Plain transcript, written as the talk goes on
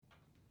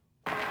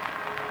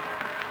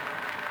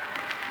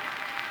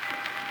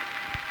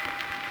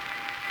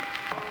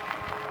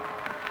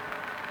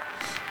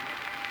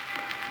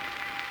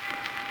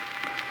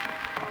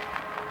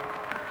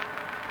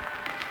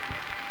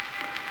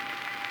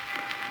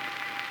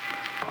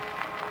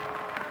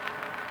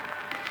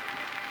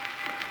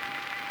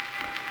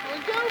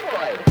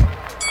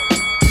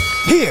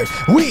Here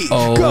we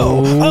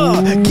go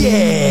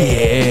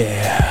again.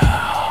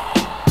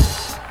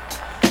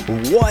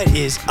 What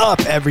is up,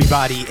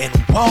 everybody, and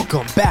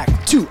welcome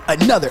back to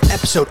another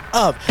episode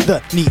of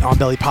the Knee on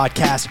Belly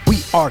podcast. We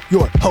are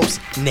your hosts,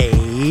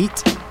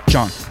 Nate,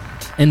 John,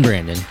 and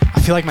Brandon.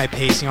 I feel like my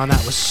pacing on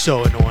that was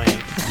so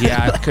annoying.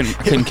 Yeah, I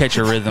couldn't catch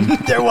your rhythm.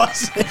 There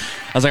was. I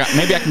was like,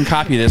 maybe I can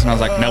copy this, and I was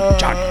like, nope,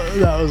 John.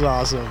 That was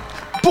awesome.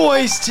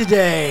 Boys,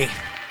 today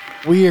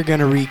we are going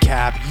to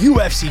recap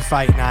UFC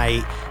Fight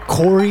Night,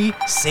 Corey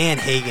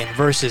Sandhagen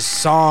versus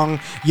Song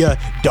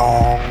Yadong.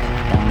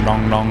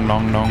 Dong, dong,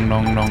 dong, dong,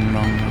 dong, dong,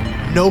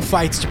 dong. No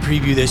fights to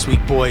preview this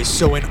week, boys.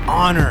 So in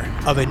honor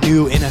of a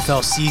new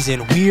NFL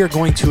season, we are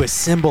going to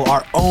assemble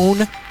our own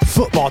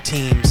football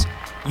teams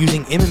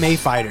using MMA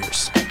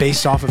fighters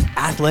based off of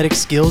athletic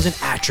skills and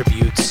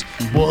attributes.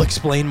 We'll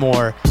explain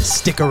more.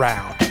 Stick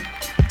around.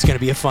 It's going to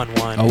be a fun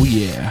one. Oh,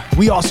 yeah.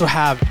 We also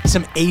have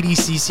some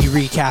ADCC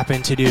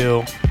recapping to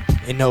do.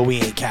 And no, we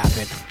ain't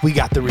capping. We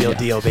got the real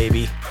deal,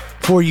 baby,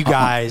 for you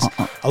guys,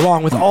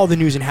 along with all the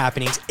news and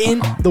happenings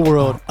in the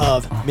world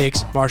of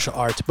mixed martial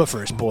arts. But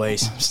first,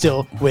 boys,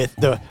 still with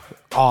the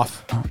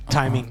off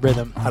timing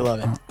rhythm. I love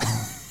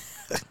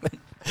it.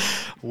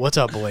 What's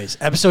up, boys?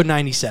 Episode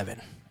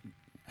 97.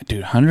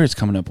 Dude, 100's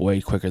coming up way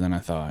quicker than I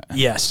thought.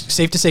 Yes,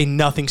 safe to say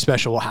nothing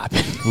special will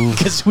happen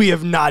because we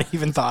have not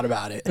even thought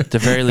about it. At the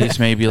very least,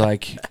 maybe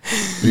like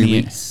 3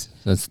 weeks.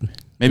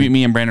 Maybe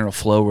me and Brandon will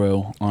flow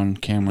row on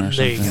camera or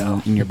There you something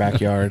go. in your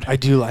backyard. I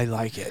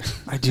like it.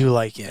 I do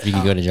like it. You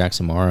could go to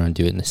Jackson Mara and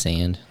do it in the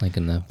sand, like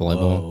in the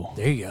volleyball. Whoa.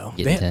 There you go.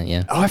 Get intent,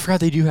 yeah. Oh, I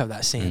forgot they do have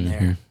that sand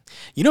there.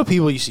 You know,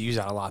 people used to use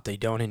that a lot. They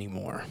don't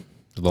anymore.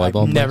 The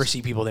volleyball I never place?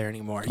 see people there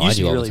anymore. It Oh, I used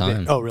to do be all really the time.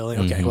 big. Oh, really?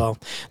 Okay. Well,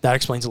 that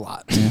explains a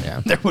lot.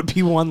 Yeah. There would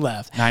be one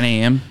left. 9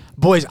 a.m.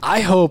 Boys,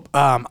 I hope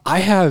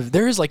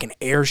there is like an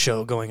air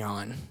show going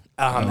on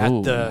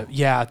at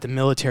the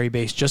military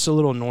base just a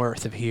little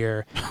north of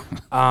here. So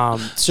if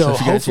you guys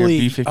hear hopefully,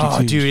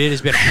 B-52s. dude, it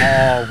has been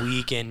all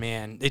weekend,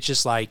 man. It's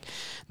just like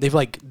they've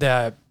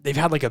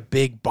had like a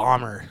big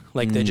bomber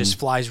that just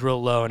flies real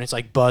low, and it's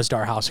like buzzed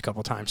our house a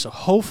couple times. So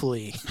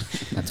hopefully,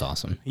 That's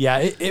awesome. yeah,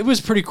 it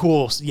was pretty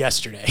cool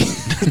yesterday.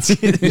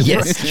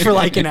 Yes. for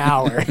like an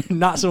hour,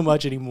 not so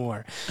much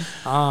anymore.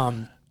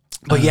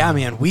 But yeah,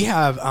 man, we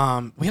have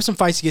some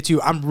fights to get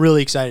to. I'm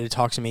really excited to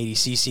talk some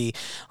ADCC.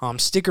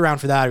 Stick around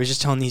for that. I was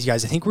just telling these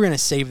guys, I think we're gonna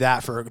save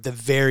that for the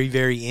very,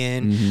 very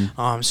end.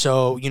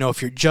 So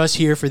if you're just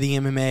here for the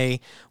MMA,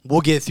 we'll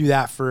get through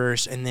that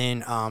first, and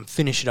then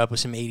finish it up with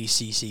some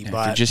ADCC. If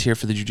But you're just here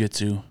for the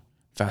jiu-jitsu,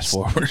 fast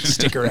forward.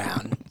 stick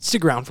around.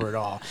 Stick around for it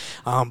all.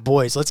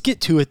 Boys, let's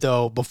get to it,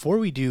 though. Before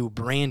we do,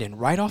 Brandon,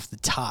 right off the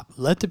top,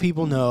 let the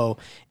people know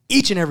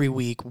each and every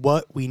week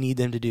what we need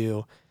them to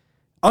do.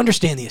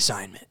 Understand the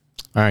assignment.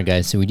 All right,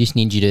 guys. So we just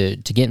need you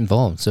to get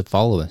involved. So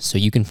follow us. So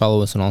you can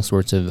follow us on all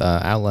sorts of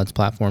outlets,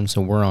 platforms.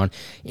 So we're on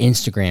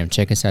Instagram.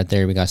 Check us out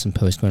there. We got some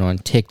posts going on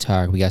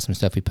TikTok. We got some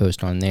stuff we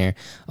post on there.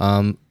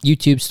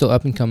 YouTube's still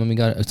up and coming. We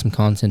got some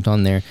content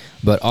on there.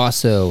 But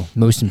also,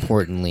 most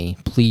importantly,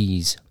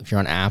 please, if you're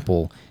on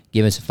Apple,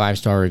 give us a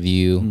 5-star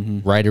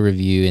review. Write a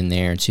review in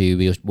there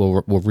too.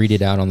 We'll read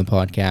it out on the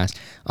podcast,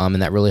 and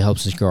that really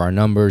helps us grow our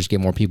numbers, get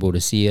more people to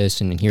see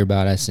us and hear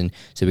about us, and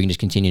so we can just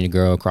continue to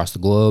grow across the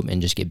globe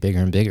and just get bigger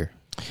and bigger.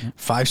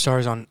 5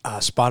 stars on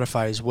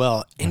Spotify as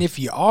well. And if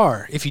you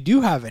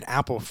do have an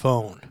Apple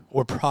phone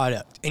or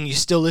product and you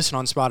still listen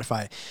on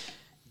Spotify,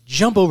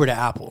 jump over to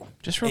Apple.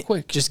 Just real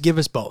quick. Just give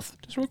us both.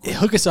 Just real quick.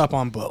 Hook us up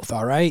on both,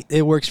 all right?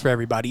 It works for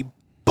everybody.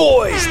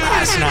 Boys,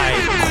 last night,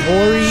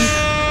 Corey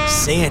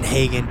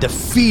Sandhagen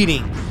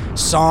defeating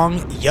Song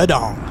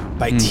Yadong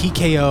by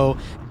TKO.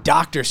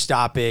 Doctor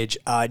stoppage,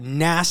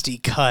 nasty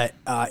cut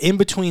in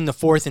between the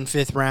 4th and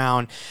 5th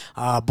round.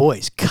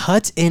 Boys,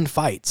 cuts in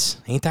fights.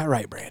 Ain't that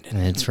right, Brandon?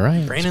 That's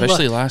right. Brandon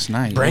Especially last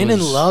night. Brandon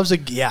It was- loves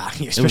It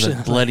was especially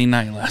a bloody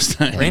night last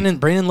night.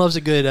 Brandon loves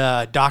a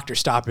good doctor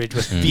stoppage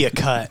via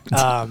cut.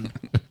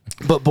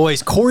 But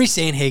boys, Corey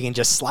Sandhagen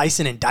just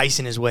slicing and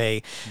dicing his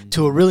way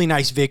to a really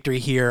nice victory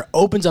here.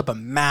 Opens up a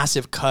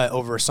massive cut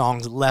over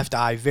Song's left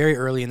eye very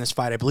early in this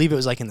fight. I believe it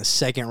was like in the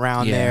 2nd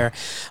round there.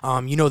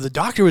 The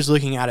doctor was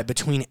looking at it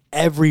between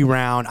every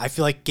round. I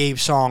feel like gave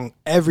Song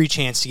every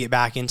chance to get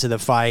back into the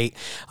fight.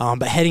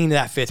 But heading into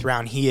that 5th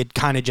round, he had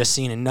kind of just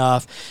seen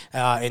enough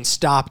and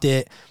stopped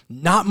it.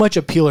 Not much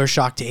appeal or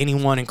shock to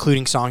anyone,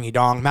 including Song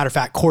Yadong. Matter of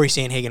fact, Corey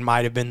Sandhagen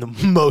might have been the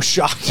most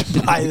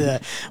shocked by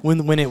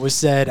when it was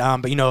said.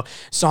 But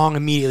Song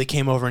immediately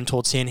came over and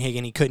told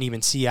Sandhagen he couldn't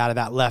even see out of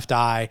that left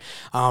eye.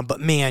 But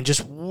man,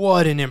 just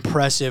what an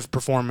impressive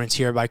performance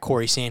here by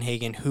Corey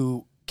Sandhagen,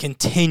 who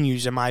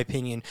continues, in my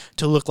opinion,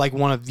 to look like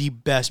one of the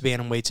best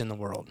bantamweights in the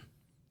world.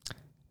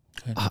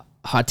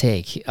 Hot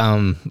take.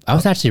 I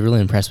was actually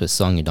really impressed with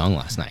Song Yadong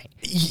last night.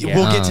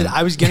 We'll get to that.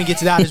 I was going to get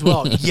to that as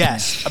well.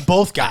 Yes,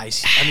 both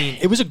guys. I mean,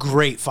 it was a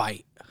great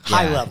fight.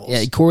 High levels.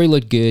 Yeah, Corey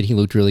looked good. He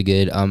looked really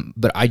good.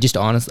 But I just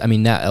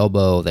honestly, that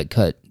elbow that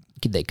cut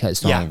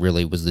Song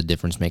really was the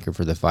difference maker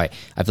for the fight.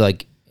 I feel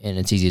like and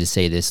it's easy to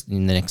say this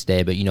in the next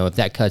day, but if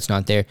that cut's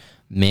not there,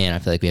 man, I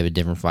feel like we have a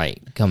different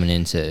fight coming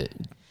into.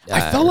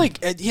 I felt like,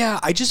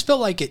 I just felt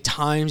like at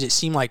times it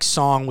seemed like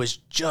Song was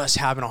just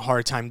having a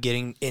hard time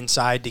getting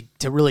inside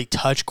to really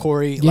touch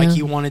Corey like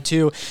he wanted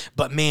to.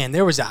 But man,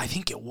 there was I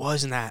think it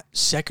was in that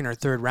second or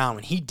third round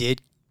when he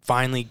did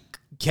finally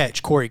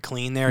catch Corey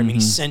clean there. I mean,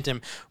 he sent him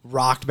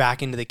rocked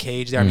back into the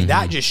cage there. I mean,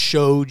 that just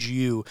showed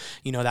you,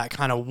 that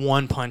kind of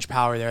one punch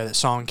power there that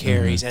Song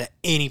carries at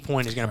any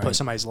point is going to put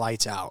somebody's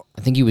lights out.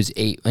 I think he was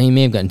 8. He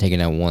may have gotten taken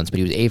out once, but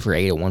he was 8 for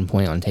 8 at one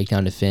point on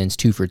takedown defense,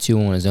 2 for 2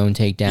 on his own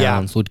takedowns.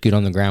 Yeah. Looked good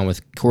on the ground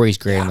with Corey's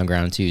great on the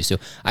ground too. So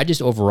I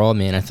just overall,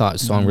 man, I thought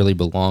Song really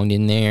belonged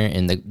in there,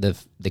 and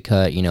the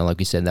cut, like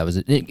we said, that was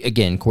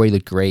again. Corey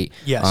looked great.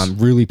 Yes.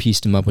 Really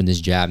pieced him up with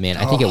his jab, man.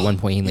 I think at one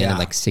point he landed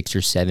like 6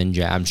 or 7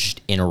 jabs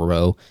just in a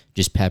row,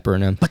 just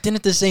peppering him. But then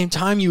at the same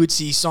time, you would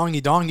see Song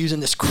Yadong using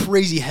this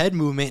crazy head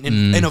movement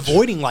and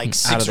avoiding like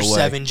 6 or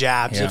 7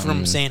 jabs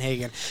from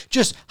Sandhagen.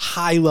 Just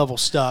high level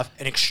stuff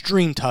and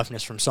extreme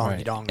toughness from Song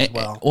Yadong as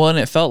well. And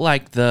it felt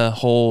like the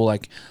whole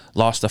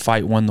lost the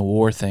fight, won the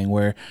war thing,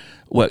 where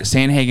what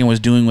Sandhagen was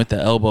doing with the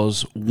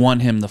elbows won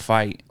him the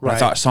fight. Right. I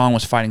thought Song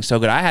was fighting so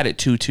good. I had it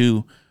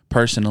 2-2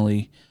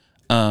 personally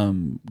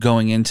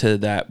going into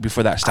that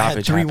before that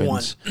stoppage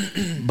happens.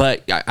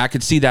 But I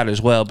could see that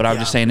as well. But I was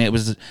just saying it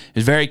was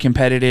very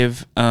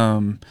competitive.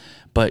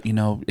 But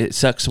it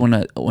sucks when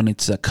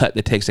it's a cut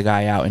that takes a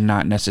guy out and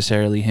not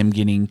necessarily him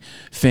getting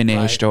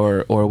finished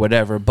or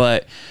whatever.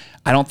 But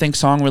I don't think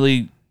Song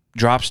really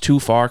drops too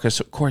far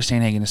because Corey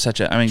Sandhagen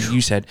is you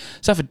said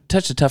such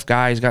a tough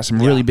guy. He's got some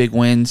really big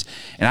wins,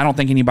 and I don't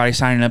think anybody's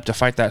signing up to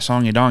fight that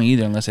Song Yadong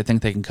either unless they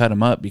think they can cut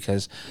him up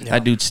because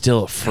that dude's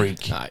still a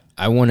freak.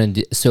 I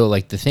wanted so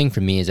the thing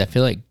for me is I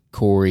feel like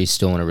Corey's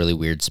still in a really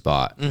weird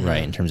spot,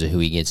 right, in terms of who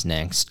he gets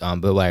next.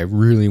 But what I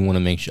really want to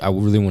make sure, I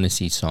really want to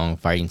see Song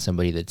fighting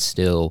somebody that's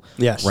still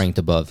ranked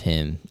above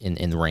him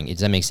in the ring. Does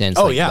that make sense?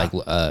 Oh, like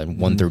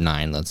 1 through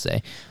 9, let's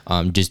say.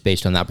 Just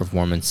based on that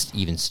performance,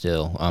 even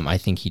still, I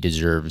think he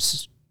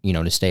deserves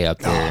to stay up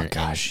there. Oh,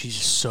 gosh,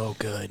 he's so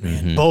good,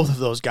 man. Both of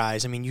those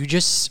guys. I mean,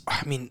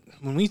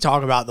 when we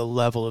talk about the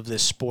level of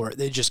this sport,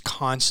 they're just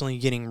constantly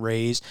getting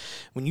raised.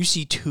 When you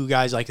see 2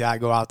 guys like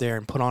that go out there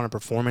and put on a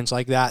performance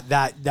like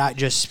that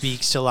just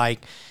speaks to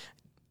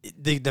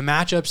the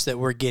matchups that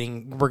we're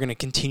going to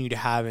continue to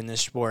have in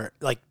this sport.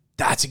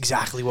 That's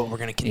exactly what we're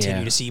going to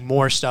continue to see,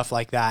 more stuff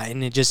like that.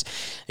 And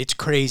it's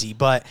crazy.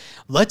 But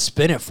let's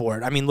spin it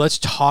forward. I mean, let's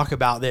talk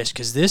about this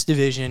because this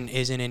division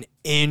is in an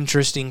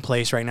interesting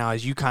place right now.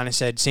 As you kind of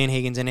said,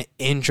 Sandhagen's in an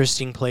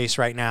interesting place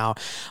right now.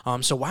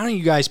 So why don't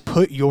you guys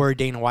put your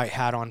Dana White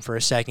hat on for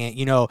a second?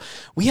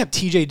 We have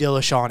TJ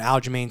Dillashaw and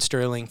Aljamain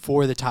Sterling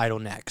for the title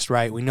next,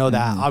 right? We know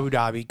that Abu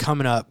Dhabi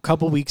coming up a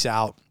couple weeks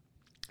out.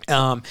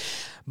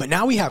 But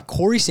now we have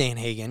Corey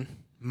Sandhagen,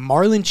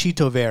 Marlon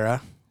Chito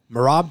Vera,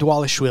 Merab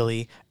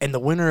Dvalishvili, and the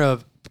winner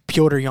of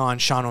Petr Yan,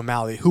 Sean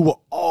O'Malley, who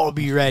will all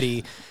be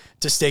ready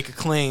to stake a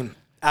claim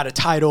at a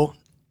title,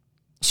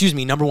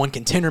 number 1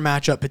 contender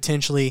matchup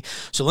potentially.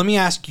 So let me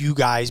ask you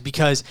guys,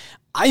 because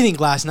I think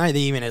last night they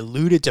even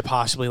alluded to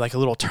possibly a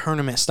little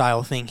tournament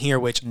style thing here,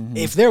 which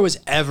if there was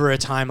ever a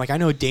time, I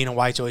know Dana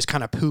White's always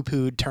kind of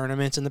poo-pooed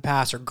tournaments in the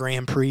past or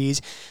Grand Prix.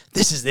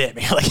 This is it,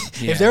 man.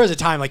 If there was a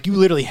time, you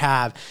literally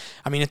have,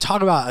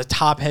 talk about a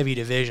top-heavy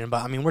division,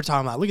 but we're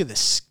talking about, look at the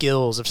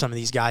skills of some of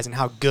these guys and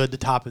how good the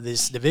top of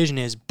this division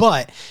is,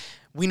 but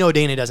we know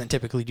Dana doesn't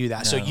typically do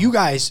that. No. So you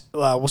guys,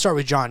 we'll start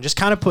with John. Just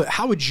kind of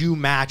how would you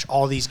match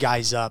all these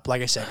guys up?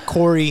 Like I said,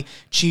 Corey,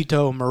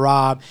 Chito,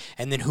 Merab,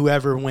 and then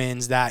whoever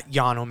wins that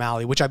Yan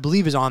O'Malley, which I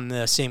believe is on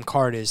the same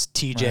card as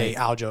TJ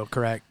Aljo,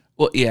 correct?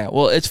 Well, yeah.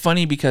 Well, it's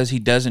funny because he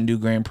doesn't do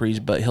Grand Prix,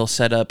 but he'll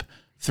set up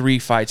 3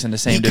 fights in the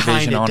same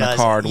division on a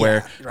card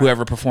where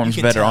whoever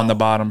performs better on the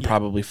bottom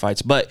probably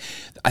fights. But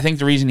I think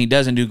the reason he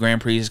doesn't do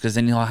Grand Prix is because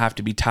then he'll have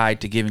to be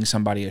tied to giving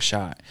somebody a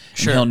shot.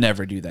 Sure. And he'll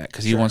never do that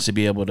because he wants to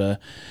be able to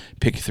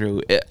pick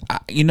through.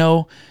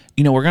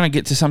 We're going to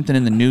get to something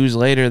in the news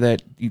later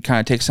that you kind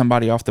of take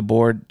somebody off the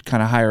board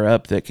kind of higher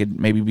up that could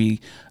maybe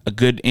be a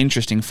good,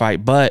 interesting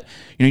fight. But,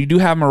 you do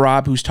have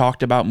Merab who's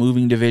talked about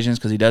moving divisions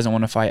because he doesn't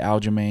want to fight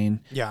Aljamain.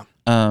 Yeah.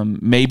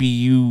 Maybe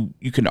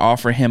you can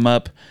offer him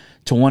up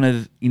to one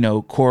of,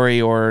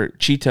 Corey or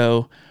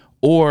Chito,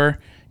 or,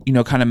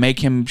 kind of make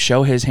him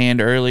show his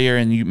hand earlier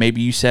and maybe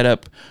you set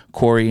up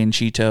Corey and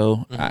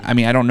Chito.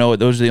 I don't know.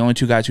 Those are the only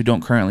 2 guys who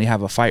don't currently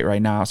have a fight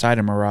right now outside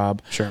of Merab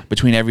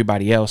between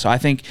everybody else. So I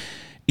think,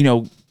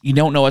 you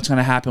don't know what's going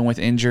to happen with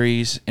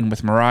injuries, and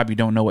with Merab, you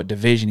don't know what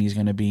division he's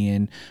going to be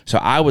in. So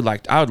I would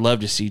love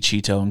to see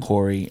Chito and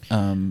Corey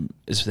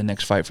is the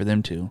next fight for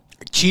them too.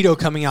 Chito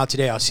coming out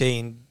today, I was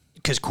saying,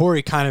 because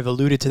Corey kind of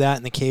alluded to that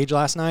in the cage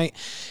last night.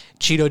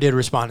 Tito did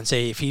respond and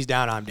say, if he's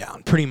down, I'm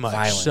down, pretty much.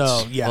 Violence.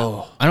 So, yeah.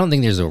 Oh. I don't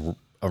think there's a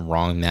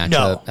wrong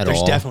matchup at all.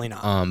 There's definitely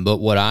not. But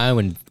what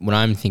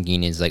I'm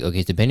thinking is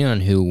okay, depending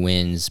on who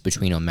wins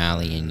between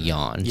O'Malley and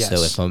Yan.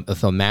 Yes. So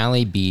if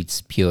O'Malley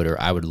beats Petr,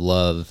 I would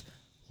love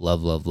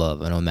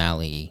an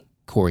O'Malley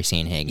Corey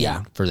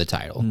Sandhagen for the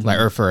title,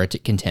 or for a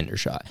contender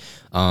shot.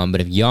 But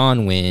if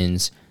Yan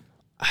wins,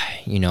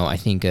 I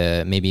think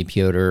maybe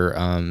Piotr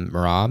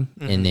Merab,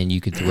 and then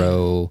you could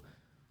throw.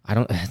 I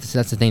don't.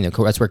 That's the thing.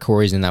 That's where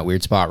Corey's in that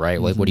weird spot,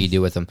 right? Like, what do you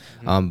do with him?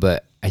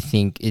 But I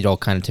think it all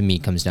kind of, to me,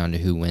 comes down to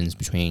who wins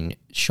between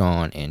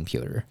Sean and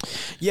Piotr.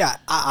 Yeah,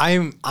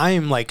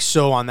 I'm like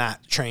so on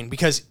that train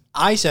because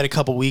I said a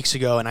couple weeks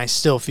ago, and I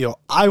still feel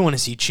I want to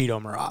see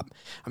Cheeto Merab.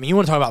 I mean, you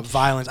want to talk about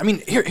violence. I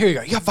mean, here you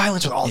go. You got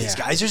violence with all these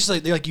guys. There's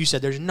like you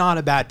said, there's not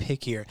a bad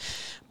pick here.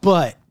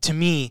 But to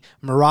me,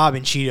 Merab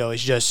and Cheeto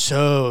is just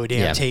so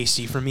damn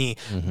tasty for me.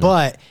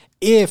 But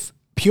if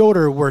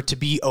Piotr were to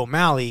beat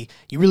O'Malley,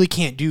 you really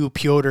can't do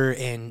Piotr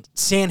and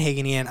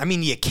Sandhagen again. I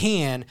mean, you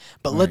can,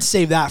 but let's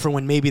save that for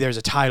when maybe there's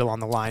a title on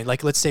the line.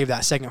 Like, let's save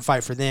that second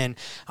fight for then.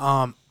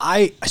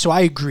 I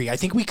agree. I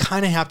think we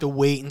kind of have to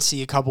wait and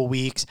see a couple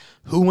weeks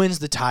who wins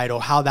the title,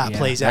 how that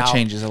plays out. That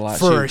changes a lot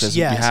first, too, because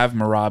you have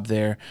Merab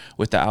there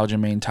with the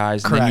Aljamain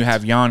ties, and then you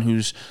have Jan,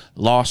 who's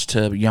lost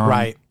to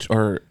Jan,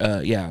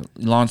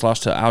 Lan's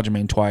lost to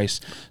Aljamain twice,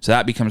 so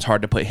that becomes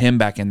hard to put him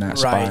back in that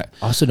spot.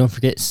 Also, don't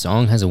forget,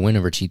 Song has a win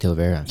over Chito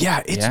Vera.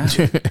 Yeah,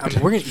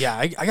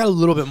 I got a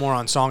little bit more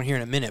on Song here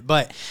in a minute,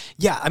 but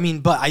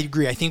I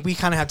agree. I think we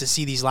kind of have to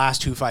see these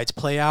last two fights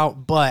play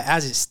out. But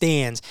as it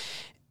stands,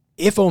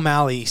 if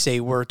O'Malley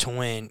were to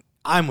win,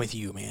 I'm with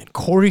you, man.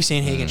 Corey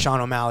Sandhagen,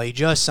 Sean O'Malley,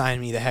 just sign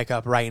me the heck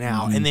up right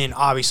now. And then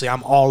obviously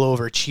I'm all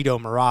over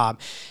Cheeto Merab.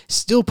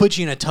 Still puts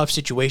you in a tough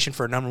situation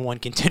for a number one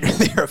contender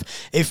there.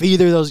 If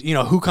either of those,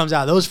 who comes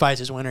out of those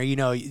fights as winner,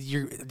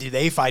 do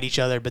they fight each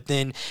other? But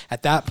then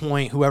at that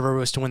point, whoever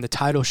was to win the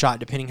title shot,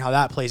 depending how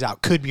that plays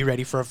out, could be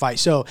ready for a fight.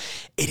 So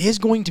it is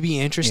going to be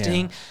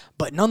interesting,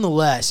 but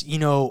nonetheless,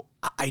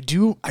 I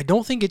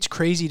don't think it's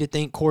crazy to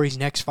think Corey's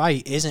next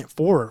fight isn't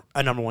for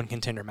a number one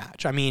contender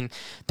match. I mean,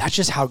 that's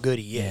just how good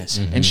he is.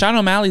 And Sean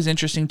O'Malley's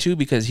interesting too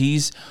because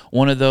he's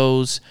one of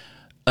those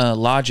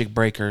logic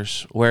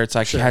breakers where it's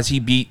like, has he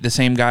beat the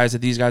same guys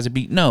that these guys have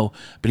beat? No,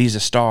 but he's a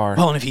star.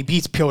 Well, and if he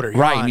beats Piotr,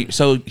 right?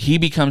 So he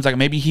becomes like,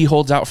 maybe he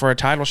holds out for a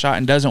title shot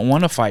and doesn't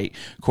want to fight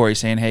Corey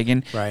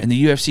Sandhagen. Right. And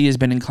the UFC has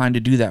been inclined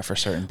to do that for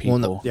certain people.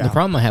 Well, the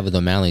problem I have with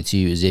O'Malley too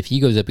is if he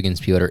goes up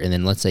against Piotr and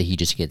then let's say he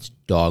just gets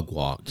dog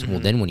walked, well,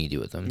 then what do you do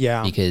with him?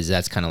 Yeah. Because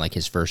that's kind of like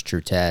his first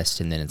true test,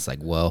 and then it's like,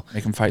 well,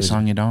 make him fight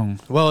Song Yadong.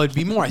 Well, it'd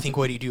be more, I think,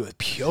 what do you do with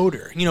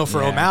Piotr?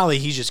 For O'Malley,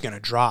 he's just going to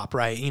drop,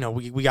 right?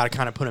 We got to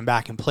kind of put him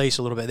back in place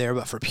a little bit there.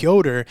 But for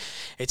Piotr,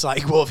 it's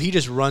like, well, if he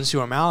just runs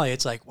through O'Malley,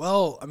 it's like,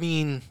 well, I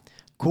mean,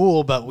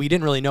 cool, but we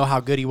didn't really know how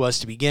good he was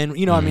to begin.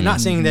 I mean,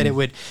 not saying that it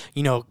would,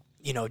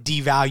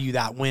 devalue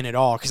that win at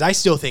all, because I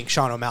still think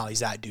Sean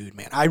O'Malley's that dude,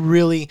 man. I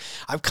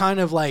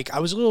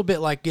was a little bit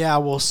like, yeah,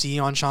 we'll see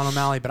on Sean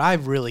O'Malley, but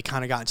I've really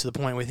kind of gotten to the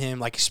point with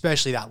him, like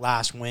especially that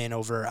last win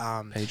over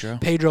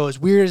Pedro. As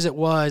weird as it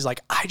was,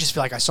 like I just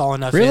feel like I saw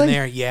enough in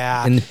there.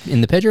 Yeah,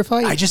 in the Pedro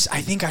fight, I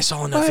think I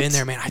saw enough in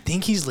there, man. I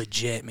think he's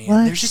legit,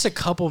 man. There's just a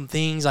couple of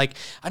things, like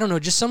I don't know,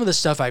 just some of the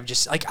stuff I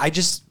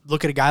just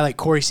look at a guy like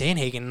Corey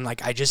Sandhagen, and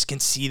like I just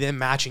can see them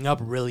matching up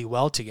really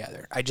well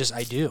together. I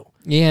do.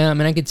 Yeah, I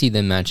mean, I could see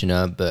them matching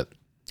up, but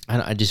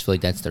I just feel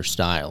like that's their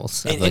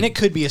styles. And it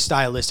could be a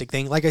stylistic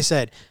thing. Like I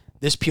said,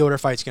 this Piotr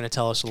fight's going to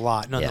tell us a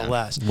lot,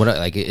 nonetheless.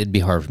 Yeah. It'd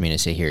be hard for me to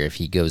say here if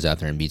he goes out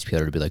there and beats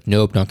Piotr to be like,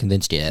 nope, not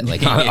convinced yet.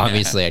 Like,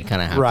 obviously, I'd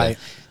kind of have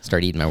to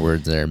start eating my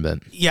words there. But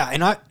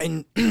yeah,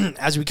 and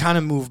as we kind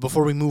of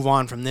before we move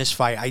on from this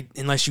fight,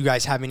 unless you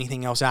guys have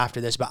anything else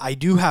after this, but I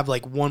do have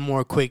like one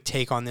more quick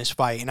take on this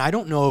fight, and I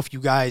don't know if you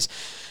guys.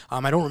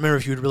 I don't remember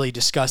if you had really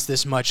discussed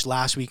this much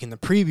last week in the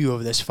preview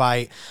of this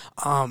fight,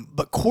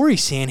 but Corey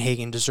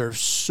Sandhagen deserves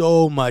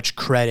so much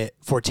credit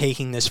for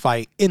taking this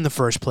fight in the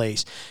first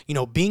place.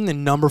 Being the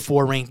number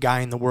 4 ranked guy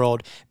in the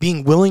world,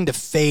 being willing to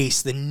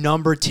face the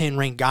number 10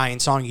 ranked guy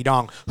in Song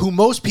Yadong, who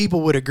most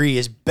people would agree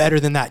is better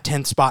than that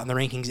 10th spot in the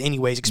rankings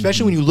anyways,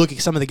 especially when you look at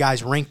some of the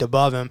guys ranked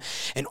above him,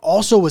 and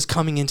also was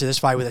coming into this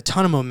fight with a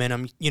ton of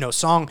momentum.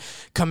 Song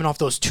coming off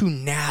those 2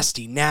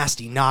 nasty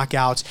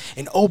knockouts.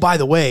 And oh, by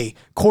the way,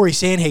 Corey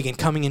Sandhagen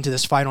coming into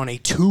this fight on a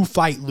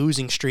 2-fight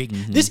losing streak.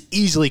 This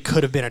easily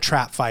could have been a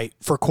trap fight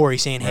for Corey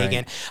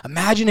Sandhagen. Right.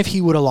 Imagine if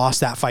he would have lost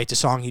that fight to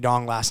Song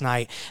Yadong last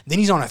night. Then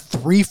he's on a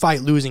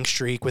 3-fight losing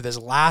streak with his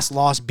last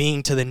loss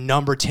being to the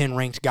number 10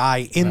 ranked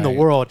guy in the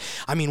world.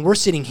 I mean, we're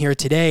sitting here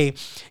today,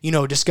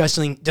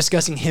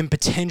 discussing him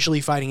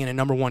potentially fighting in a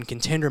number 1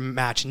 contender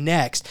match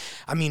next.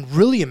 I mean,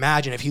 really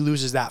imagine if he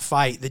loses that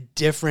fight, the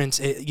difference,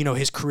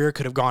 his career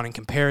could have gone in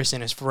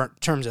comparison as for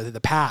terms of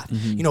the path.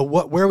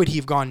 Where would he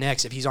have gone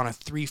next if he's on a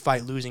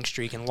 3-fight losing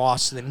streak and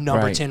lost to the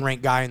number 10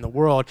 ranked guy in the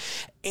world?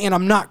 And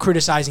I'm not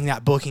criticizing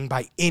that booking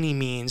by any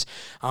means,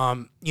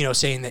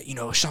 saying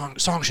that,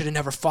 Song should have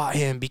never fought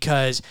him,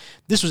 because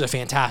this was a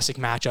fantastic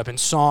matchup. And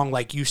Song,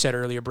 like you said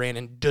earlier,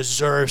 Brandon,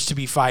 deserves to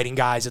be fighting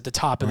guys at the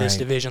top of this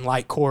division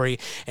like Corey.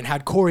 And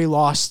had Corey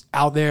lost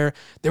out there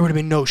would have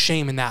been no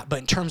shame in that. But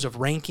in terms of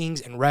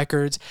rankings and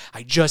records,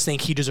 I just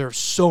think he deserves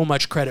so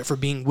much credit for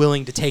being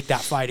willing to take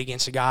that fight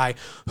against a guy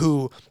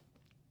who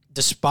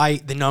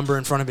despite the number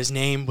in front of his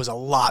name, was a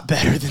lot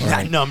better than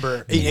that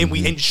number,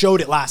 and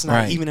showed it last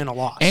night, even in a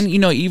loss. And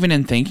even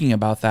in thinking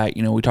about that,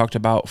 we talked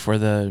about where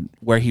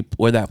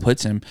that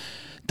puts him.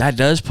 That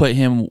does put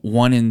him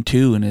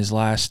 1-2 in his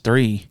last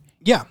 3.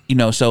 Yeah.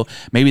 So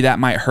maybe that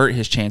might hurt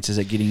his chances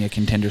at getting a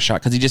contender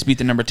shot because he just beat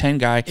the number 10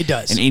 guy. It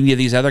does. And any of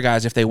these other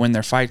guys, if they win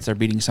their fights, they're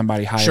beating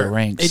somebody higher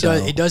ranked. It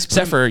does.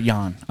 Except for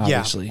Jan,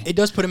 obviously. Yeah, it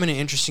does put him in an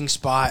interesting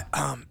spot.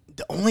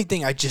 The only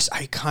thing I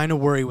kind of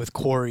worry with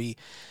Corey,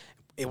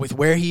 with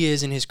where he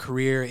is in his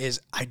career,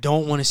 is I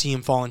don't want to see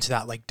him fall into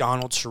that like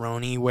Donald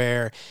Cerrone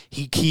where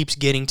he keeps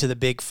getting to the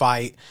big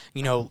fight.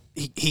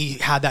 He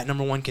had that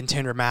number 1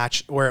 contender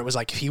match where it was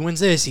like if he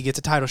wins this, he gets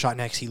a title shot.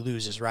 Next, he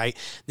loses, right?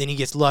 Then he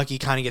gets lucky,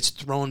 kind of gets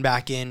thrown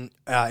back in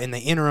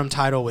the interim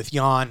title with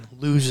Jan,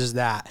 loses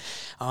that.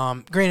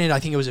 Granted, I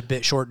think it was a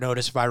bit short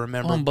notice if I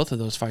remember. Well, in both of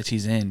those fights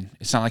he's in.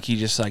 It's not like he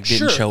just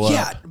didn't show up.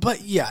 Yeah,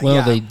 but yeah.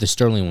 Well, the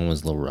Sterling one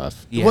was a little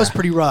rough. It was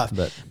pretty rough,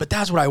 but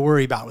that's what I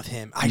worry about with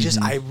him.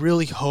 I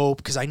really hope,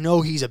 because I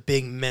know he's a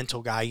big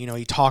mental guy.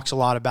 He talks a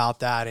lot about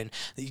that and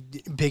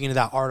big into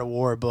that Art of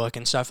War book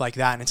and stuff like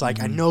that. And it's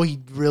like I know he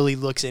really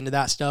looks into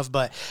that stuff,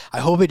 but I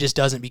hope it just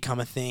doesn't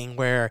become a thing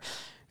where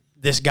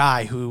this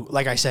guy who,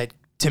 like I said,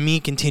 to me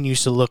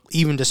continues to look,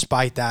 even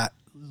despite that,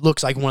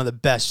 looks like one of the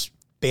best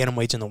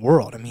bantamweights in the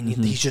world. I mean,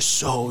 he's just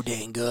so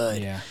dang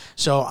good. Yeah.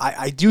 So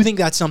I do think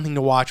that's something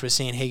to watch with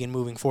Sandhagen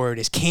moving forward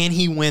is, can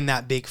he win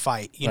that big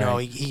fight?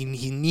 He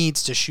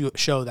needs to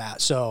show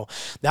that. So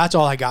that's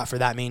all I got for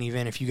that main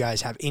event. If you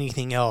guys have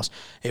anything else,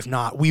 if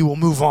not, we will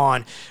move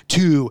on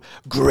to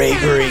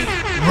Gregory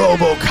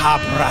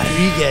RoboCop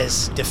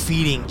Rodriguez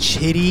defeating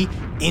Chidi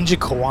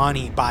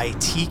Njokuani by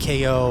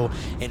TKO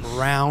in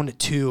round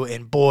 2.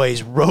 And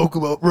boys,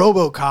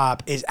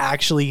 RoboCop is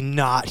actually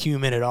not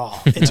human at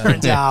all. It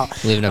turns out.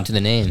 Living up to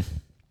the name.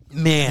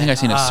 Man, I think I've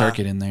seen a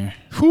circuit in there.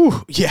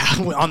 Yeah,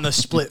 on the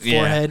split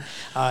forehead.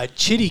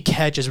 Chidi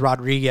catches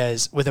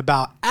Rodriguez with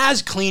about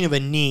as clean of a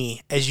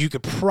knee as you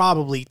could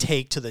probably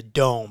take to the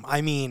dome.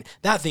 I mean,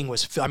 that thing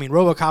was...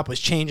 RoboCop was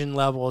changing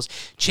levels.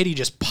 Chidi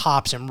just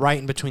pops him right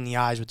in between the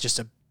eyes with just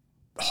a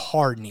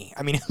hard knee.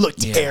 I mean, it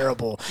looked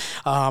terrible.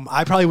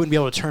 I probably wouldn't be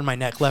able to turn my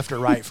neck left or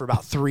right for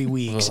about 3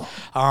 weeks.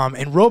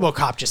 And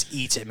RoboCop just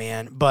eats it,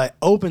 man, but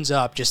opens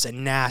up just a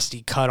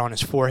nasty cut on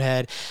his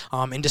forehead.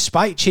 And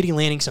despite Chidi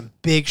landing some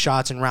big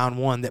shots in round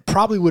 1 that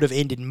probably would have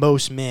ended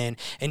most men,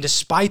 and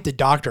despite the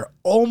doctor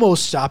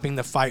almost stopping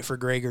the fight for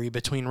Gregory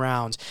between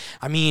rounds,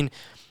 I mean,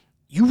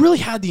 you really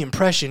had the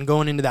impression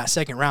going into that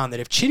second round that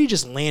if Chidi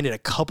just landed a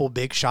couple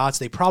big shots,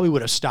 they probably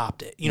would have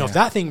stopped it. If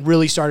that thing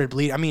really started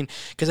bleeding, I mean,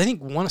 because I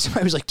think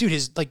somebody was like, dude,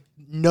 his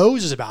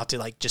nose is about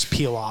to just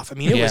peel off. I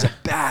mean, it was a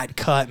bad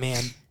cut,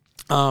 man.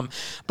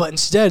 But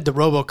instead, the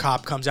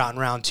RoboCop comes out in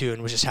round 2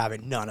 and was just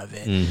having none of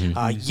it.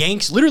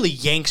 Literally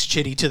yanks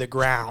Chidi to the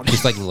ground.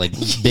 Just like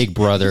Big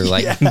Brother,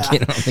 get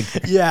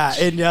on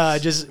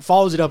and just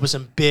follows it up with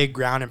some big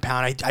ground and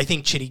pound. I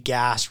think Chidi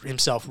gassed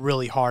himself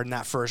really hard in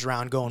that first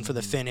round going for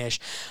the finish.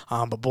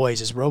 But boys,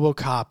 is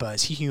RoboCop,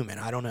 is he human?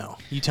 I don't know.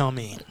 You tell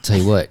me. Tell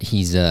you what,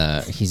 he's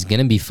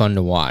gonna be fun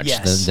to watch.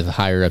 Yes. The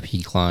higher up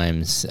he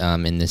climbs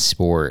in this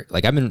sport.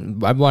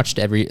 I've watched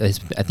I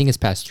think his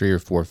past 3 or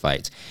 4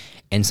 fights.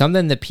 And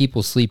something that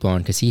people sleep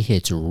on, because he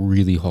hits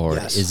really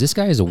hard, is this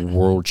guy is a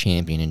world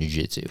champion in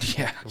jiu-jitsu.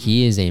 Yeah.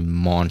 He is a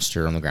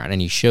monster on the ground, and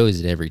he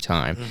shows it every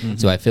time.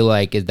 So I feel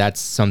like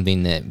that's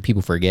something that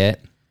people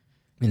forget.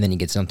 And then he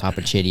gets on top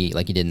of Chidi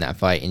like he did in that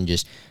fight and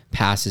just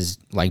passes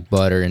like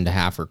butter into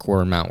half or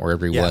quarter mount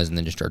wherever he was, and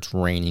then just starts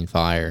raining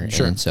fire.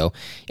 Sure. And so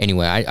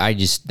anyway, I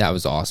just, that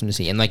was awesome to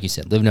see. And like you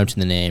said, living up to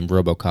the name,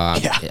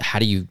 RoboCop. How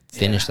do you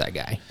finish that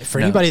guy? For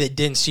anybody that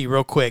didn't see,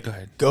 real quick,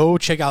 go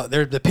check out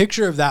the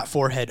picture of that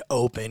forehead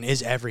open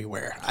is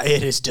everywhere.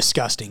 It is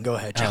disgusting. Go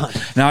ahead, John.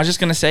 Now I was just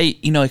gonna say,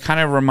 it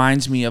kind of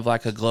reminds me of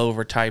like a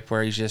Glover type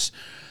where he's just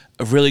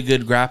a really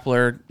good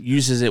grappler,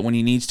 uses it when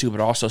he needs to, but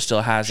also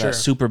still has that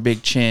super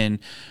big chin,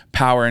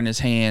 power in his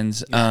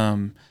hands.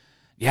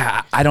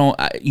 I don't,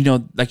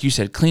 like you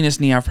said,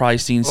 cleanest knee I've probably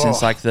seen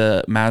since like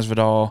the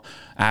Masvidal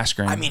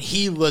Askren. I mean,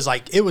 he was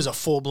it was a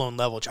full blown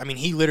level. I mean,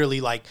 he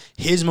literally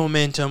his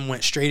momentum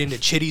went straight into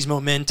Chidi's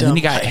momentum. And then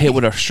he got hit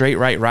with a straight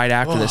right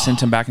after that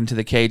sent him back into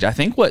the cage. I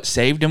think what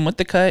saved him with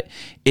the cut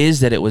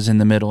is that it was in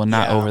the middle and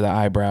not over the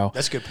eyebrow.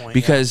 That's a good point.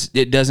 Because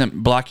it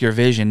doesn't block your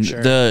vision.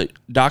 Sure. The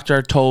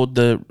doctor told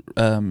the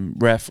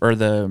ref or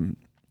the...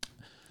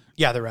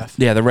 the ref.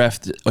 Yeah, the ref.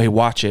 Hey,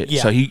 watch it.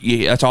 Yeah. So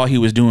that's all he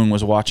was doing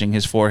was watching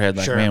his forehead.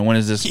 Like, man, when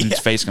is this dude's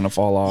face gonna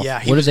fall off?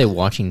 Yeah. What are they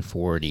watching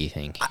for? Do you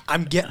think?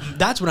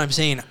 That's what I'm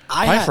saying.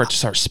 Probably for it to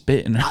start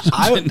spitting or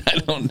something. I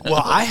don't know.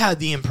 Well, I had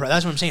the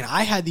that's what I'm saying.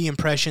 I had the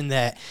impression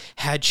that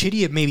had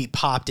Chidi have maybe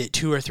popped it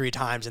 2 or 3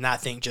 times and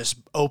that thing just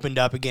opened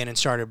up again and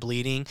started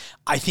bleeding,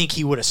 I think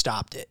he would have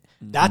stopped it.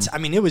 That's, I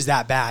mean, it was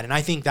that bad. And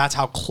I think that's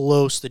how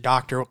close the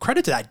doctor,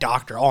 credit to that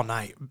doctor all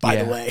night, by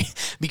the way,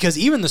 because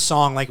even the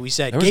song, like we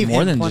said, there was gave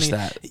more him than plenty,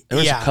 just that. There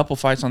was a couple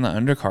fights on the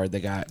undercard that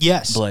got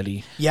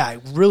bloody. Yeah,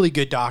 really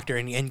good doctor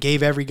and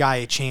gave every guy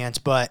a chance.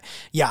 But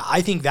yeah,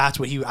 I think that's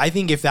what I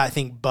think if that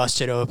thing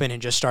busted open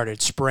and just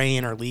started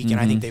spraying or leaking,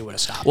 I think they would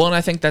have stopped. Well, and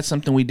I think that's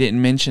something we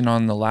didn't mention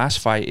on the last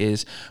fight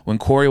is when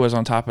Corey was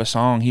on top of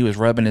Song, he was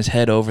rubbing his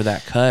head over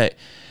that cut.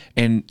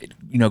 And,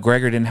 you know,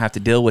 Gregor didn't have to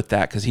deal with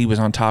that because he was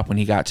on top when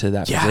he got to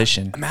that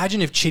position.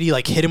 Imagine if Chitty,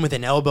 like, hit him with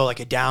an elbow, like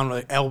a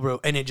down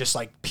elbow, and it just,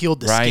 like, peeled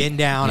the skin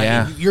down.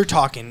 Yeah. I mean, you're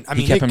talking. I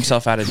mean, he kept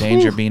himself out of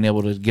danger being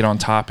able to get on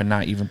top and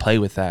not even play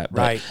with that.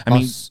 But, I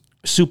mean,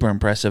 super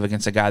impressive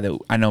against a guy that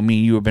I know me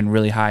and you have been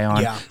really high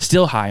on,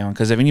 still high on,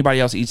 because if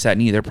anybody else eats that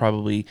knee, they're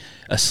probably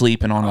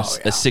asleep and on a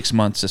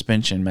 6-month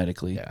suspension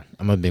medically. Yeah,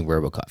 I'm a big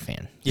RoboCop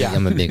fan. Yeah.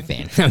 I'm a big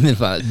fan.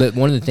 But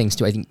one of the things,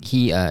 too, I think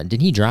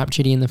did he drop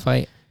Chitty in the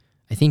fight?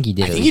 I think he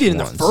did. I think he did in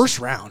the first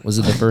round. Was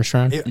it the first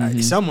round?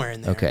 Somewhere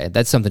in there. Okay,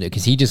 that's something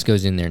because he just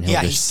goes in there and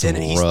he'll just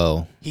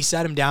throw. He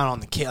set him down on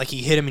the cage, like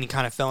he hit him and he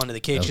kind of fell into the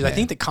cage. Okay. I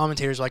think the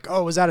commentators were like,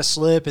 "Oh, was that a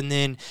slip?" And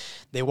then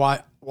they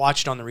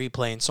watched on the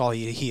replay and saw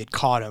he had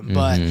caught him.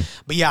 But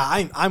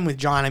yeah, I'm with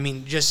John. I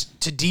mean,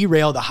 just to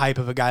derail the hype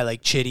of a guy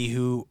like Chitty,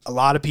 who a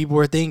lot of people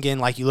were thinking,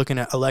 like you looking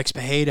at Alex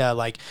Pereira,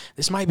 like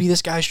this might be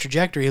this guy's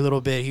trajectory a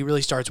little bit. He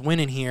really starts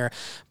winning here.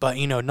 But,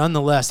 you know,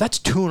 nonetheless, that's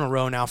 2 in a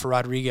row now for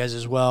Rodriguez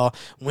as well.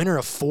 Winner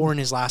of 4 in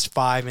his last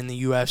 5 in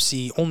the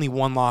UFC. Only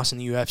 1 loss in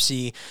the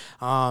UFC.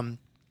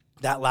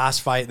 That last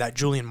fight, that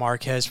Julian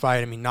Marquez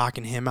fight, I mean,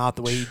 knocking him out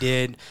the way he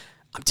did.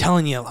 I'm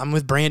telling you, I'm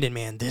with Brandon,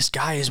 man. This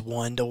guy is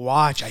one to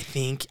watch. I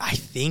think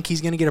he's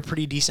going to get a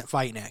pretty decent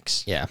fight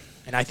next. Yeah.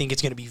 And I think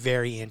it's going to be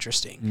very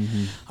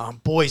interesting.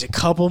 Boys, a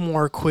couple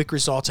more quick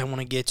results I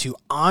want to get to.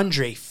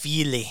 Andre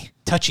Fili,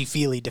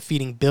 touchy-feely,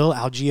 defeating Bill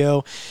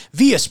Algeo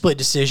via split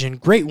decision.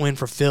 Great win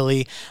for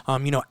Fili.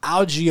 You know,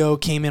 Algeo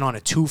came in on a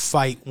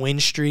 2-fight win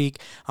streak,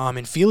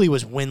 and Fili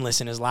was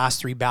winless in his last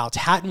 3 bouts.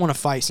 Hadn't won a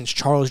fight since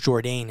Charles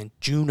Jourdain in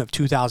June of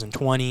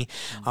 2020.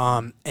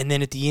 And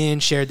then at the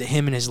end, shared that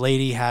him and his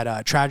lady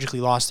had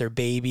tragically lost their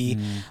baby.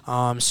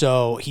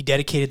 So he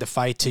dedicated the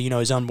fight to, you know,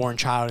 his unborn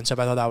child and stuff.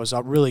 I thought that was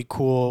really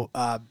cool.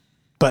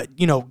 But,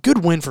 you know,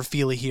 good win for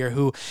Fili here,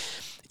 who,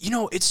 you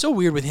know, it's so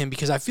weird with him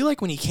because I feel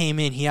like when he came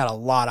in, he had a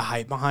lot of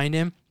hype behind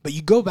him. But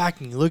you go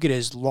back and you look at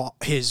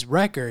his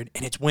record,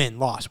 and it's win,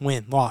 loss,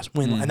 win, loss,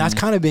 win. And that's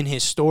kind of been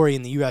his story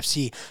in the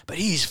UFC. But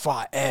he's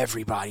fought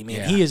everybody, man.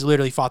 Yeah. He has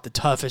literally fought the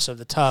toughest of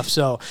the tough.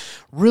 So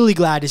really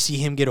glad to see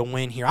him get a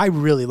win here. I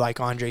really like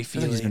Andre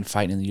Fili. He's been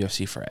fighting in the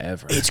UFC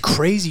forever. It's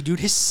crazy, dude.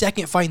 His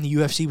second fight in the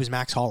UFC was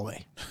Max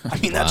Holloway. I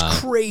mean, that's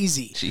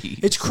crazy.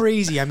 Jeez. It's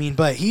crazy. I mean,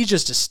 but he's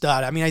just a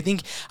stud. I mean, I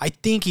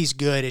think he's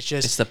good. It's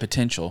just... It's the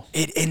potential.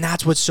 And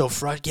that's what's so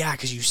frustrating. Yeah,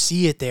 because you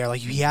see it there. Like,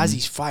 he has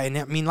these fights. And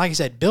I mean, like I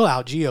said, Bill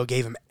Algeo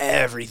gave him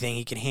everything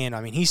he can handle.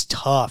 I mean, he's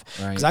tough.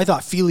 Because I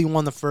thought Fili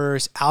won the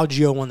first,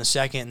 Algeo won the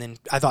second, and then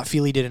I thought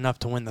Fili did enough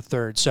to win the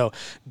third. So,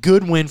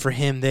 good win for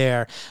him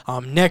there.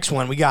 Next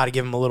one, we got to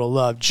give him a little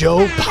love.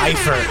 Joe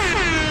Pyfer.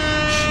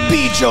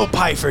 Beat Joe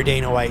Pyfer,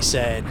 Dana White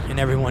said, and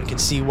everyone can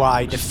see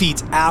why.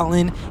 Defeats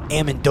Alan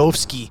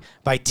Amandovsky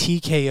by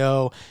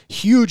TKO.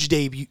 Huge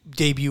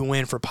debut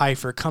win for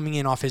Pyfer, coming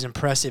in off his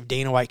impressive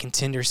Dana White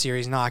Contender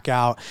Series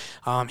knockout.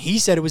 He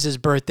said it was his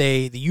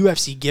birthday. The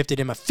UFC gifted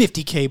him a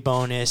 $50K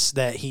bonus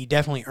that he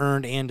definitely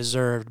earned and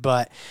deserved,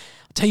 but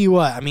I'll tell you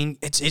what, I mean,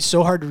 it's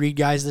so hard to read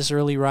guys this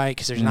early, right?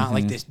 Because there's not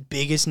like this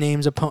biggest name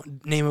of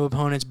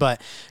opponents.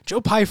 But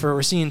Joe Pyfer,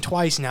 we're seeing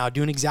twice now,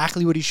 doing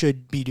exactly what he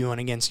should be doing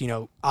against, you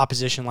know,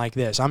 opposition like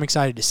this. I'm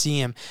excited to see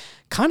him.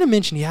 Kind of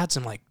mentioned he had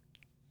some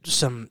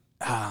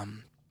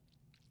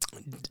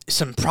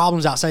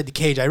problems outside the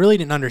cage. I really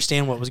didn't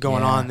understand what was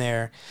going on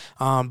there,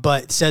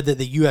 but said that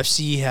the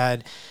UFC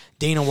had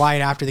Dana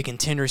White after the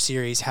Contender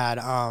Series had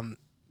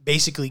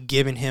basically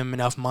given him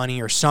enough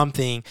money or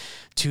something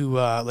to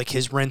like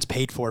his rent's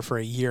paid for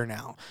a year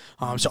now.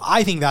 So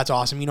I think that's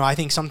awesome. You know, I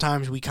think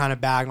sometimes we kind of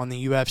bag on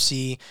the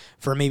UFC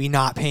for maybe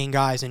not paying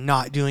guys and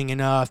not doing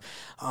enough.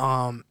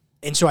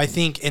 And so I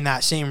think in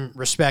that same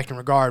respect and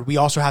regard, we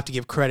also have to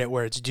give credit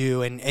where it's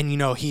due. And you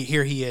know,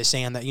 here he is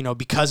saying that, you know,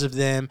 because of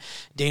them,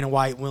 Dana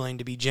White willing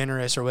to be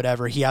generous or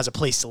whatever, he has a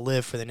place to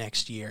live for the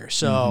next year.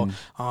 So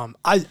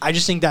I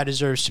just think that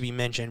deserves to be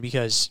mentioned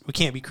because we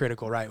can't be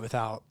critical, right,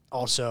 without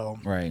also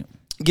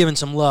giving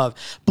some love.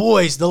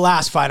 Boys, the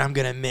last fight I'm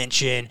going to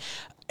mention,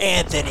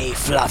 Anthony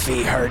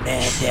Fluffy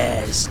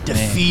Hernandez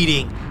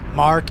defeating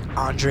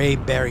Marc-Andre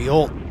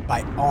Barriault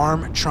by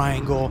arm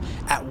triangle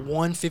at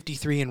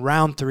 153 in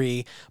round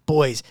 3.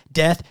 Boys,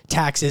 death,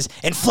 taxes,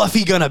 and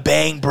Fluffy gonna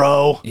bang,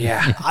 bro.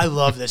 Yeah. I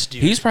love this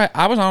dude.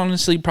 I was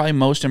honestly probably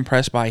most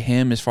impressed by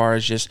him as far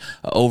as just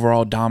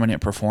overall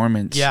dominant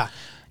performance. Yeah.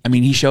 I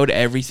mean, he showed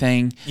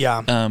everything.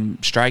 Yeah.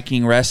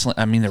 Striking, wrestling.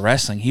 I mean, the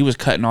wrestling. He was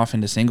cutting off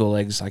into single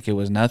legs like it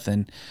was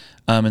nothing.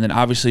 And then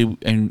obviously,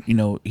 and you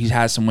know, he's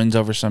had some wins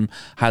over some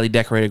highly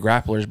decorated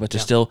grapplers, but to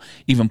still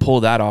even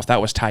pull that off,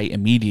 that was tight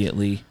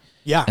immediately.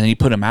 Yeah. And then he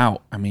put him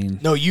out. I mean,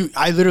 no,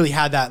 I literally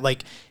had that,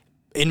 like,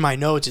 in my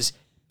notes is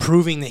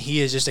proving that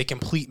he is just a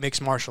complete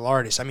mixed martial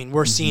artist. I mean,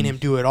 we're seeing him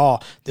do it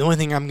all. The only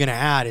thing I'm going to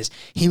add is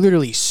he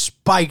literally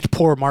spiked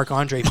poor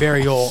Marc-Andre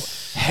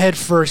Barriault head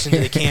first into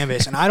the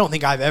canvas, and I don't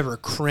think I've ever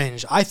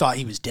cringed. I thought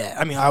he was dead.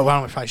 I mean, I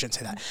probably shouldn't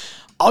say that.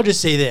 I'll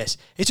just say this.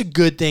 It's a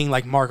good thing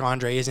like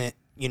Marc-Andre isn't,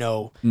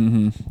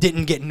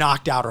 didn't get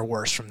knocked out or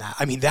worse from that.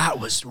 I mean, that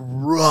was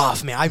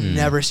rough, man. I've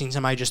never seen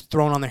somebody just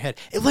thrown on their head.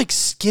 It like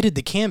skidded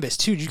the canvas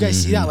too. Did you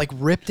guys see that? Like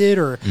ripped it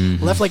or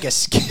left like a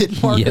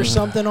skid mark or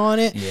something on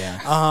it?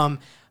 Yeah.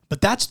 But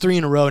that's 3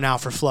 in a row now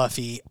for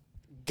Fluffy.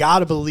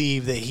 Gotta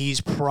believe that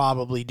he's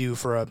probably due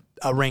for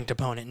a ranked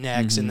opponent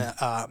next in the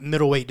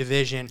middledweight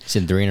division. It's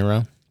in 3 in a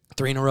row?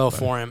 3 in a row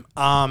for him.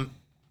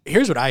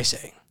 Here's what I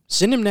say.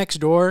 Send him next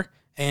door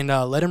and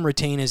let him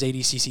retain his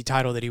ADCC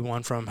title that he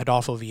won from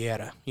Rodolfo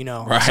Vieira.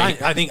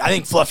 Right. I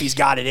think Fluffy's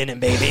got it in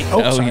him, baby.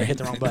 Sorry, hit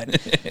the wrong button.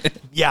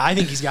 Yeah, I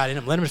think he's got it in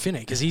him. Let him defend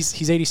it because he's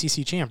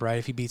ADCC champ, right,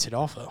 if he beats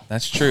Rodolfo.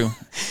 That's true.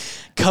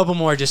 Couple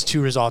more, just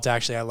 2 results.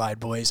 Actually, I lied,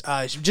 boys.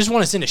 Just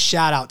want to send a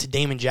shout out to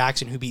Damon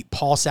Jackson, who beat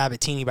Paul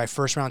Sabatini by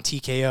first round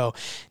TKO.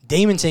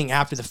 Damon saying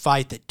after the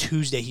fight that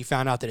Tuesday he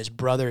found out that his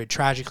brother had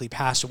tragically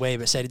passed away,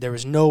 but said there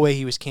was no way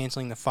he was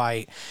canceling the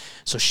fight.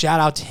 So shout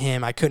out to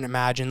him. I couldn't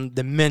imagine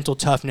the mental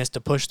toughness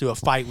to push through a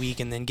fight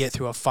week and then get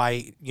through a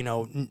fight,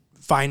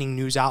 finding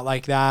news out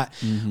like that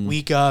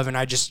week of, and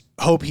I just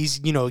hope he's,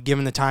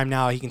 given the time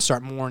now, he can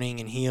start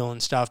mourning and heal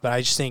and stuff, but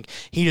I just think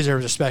he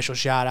deserves a special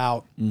shout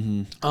out.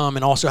 And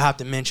also have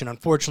to mention,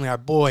 unfortunately, our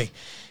boy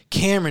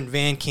Cameron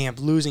Van Camp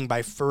losing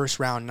by first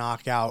round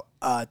knockout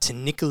to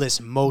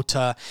Nicholas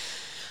Mota.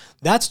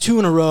 That's 2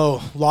 in a row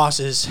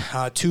losses,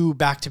 2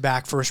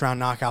 back-to-back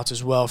first-round knockouts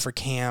as well for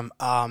Cam.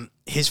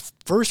 His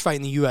first fight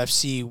in the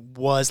UFC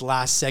was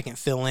last-second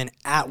fill-in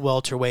at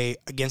welterweight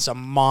against a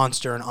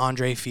monster, an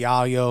Andre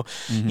Fialho.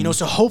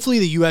 So hopefully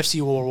the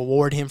UFC will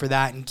reward him for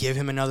that and give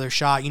him another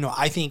shot.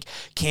 I think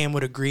Cam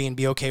would agree and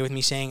be okay with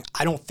me saying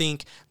I don't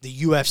think the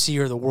UFC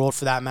or the world,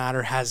 for that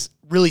matter, has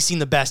really seen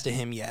the best of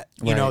him yet.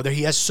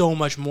 He has so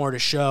much more to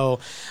show,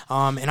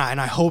 and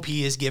I hope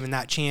he is given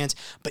that chance.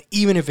 But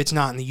even if it's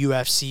not in the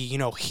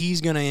UFC, he's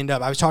going to end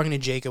up. I was talking to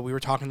Jacob. We were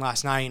talking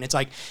last night, and it's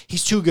like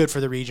he's too good for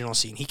the regional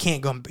scene. He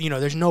can't go.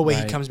 There's no way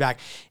he comes back.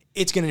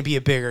 It's going to be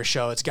a bigger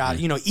show. It's got,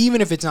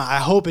 even if it's not, I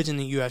hope it's in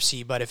the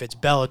UFC, but if it's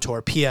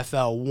Bellator,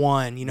 PFL,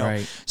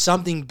 ONE,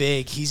 something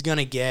big, he's going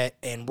to get,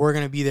 and we're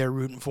going to be there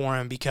rooting for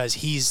him because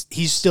he's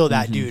still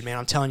that dude, man.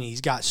 I'm telling you,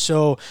 he's got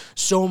so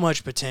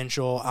much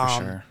potential. For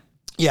sure.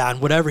 Yeah,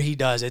 and whatever he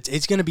does,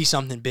 it's going to be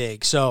something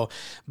big. So,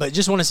 but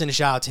just want to send a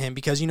shout out to him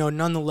because,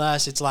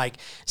 nonetheless, it's like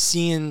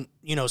seeing,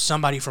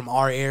 somebody from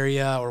our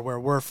area or where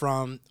we're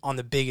from on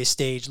the biggest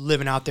stage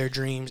living out their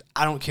dreams.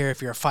 I don't care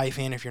if you're a fight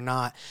fan, if you're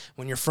not.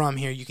 When you're from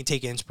here, you can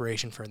take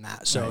inspiration from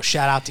that. So,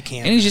 shout out to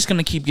Cam. And he's just going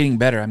to keep getting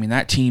better. I mean,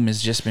 that team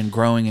has just been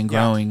growing and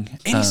growing.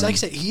 And he's, like I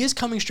said, he is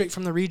coming straight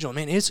from the regional.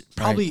 Man, it is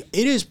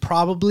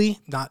probably,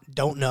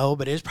 don't know,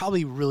 but it is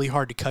probably really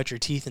hard to cut your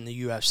teeth in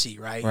the UFC,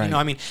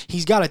 right?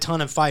 He's got a ton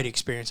of fight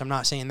experience. I'm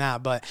not saying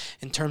that, but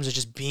in terms of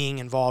just being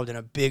involved in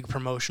a big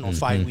promotional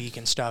fight week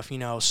and stuff,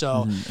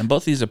 so. And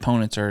both these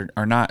opponents are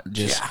not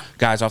just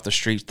guys off the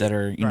streets that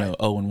are,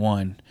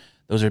 0-1.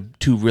 Those are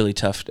 2 really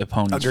tough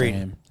opponents for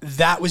him.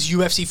 That was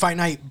UFC Fight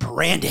Night.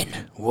 Brandon,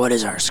 what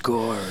is our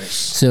scores?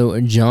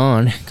 So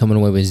John coming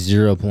away with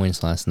 0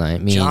 points last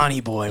night.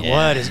 Johnny boy,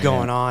 what is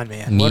going on,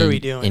 man? What are we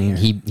doing And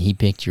here? he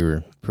picked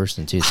your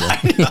person too. So.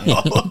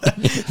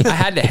 I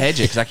had to hedge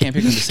it because I can't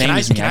pick them the same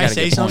as me. Can I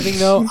say something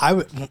though?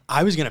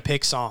 I was gonna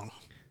pick Song.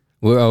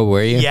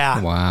 Were you? Yeah.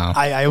 Wow.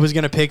 I was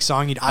going to pick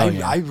Song.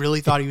 I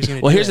really thought he was going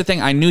to Well, here's the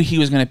thing. I knew he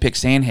was going to pick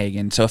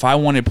Sandhagen. So if I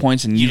wanted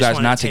points and you guys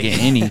not to get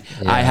any,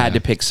 I had to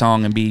pick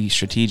Song and be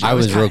strategic. I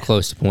was real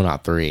close to pulling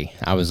out 3.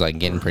 I was like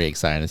getting pretty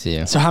excited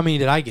too. So how many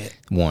did I get?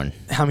 1.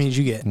 How many did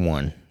you get?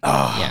 1.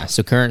 Oh. Yeah.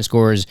 So current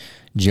scores,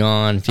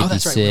 John 56. Oh,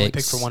 that's right. We only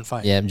picked for one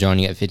fight. Yeah, John,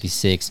 you got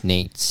 56.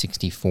 Nate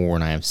 64,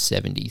 and I have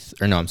 70.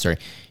 Or no, I'm sorry.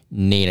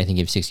 Nate, I think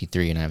you have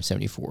 63, and I have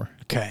 74.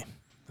 Okay.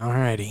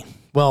 Alrighty.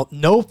 Well,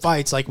 no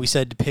fights, like we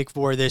said, to pick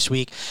for this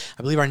week.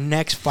 I believe our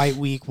next fight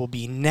week will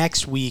be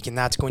next week, and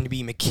that's going to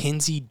be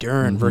Mackenzie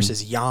Dern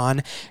versus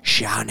Jan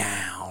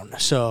Schaunown.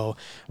 So,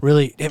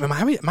 really, am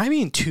I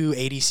being too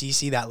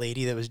ADCC, that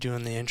lady that was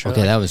doing the intro?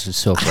 Okay, that was just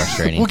so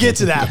frustrating. We'll get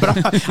to that,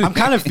 but I'm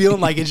kind of feeling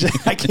like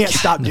I can't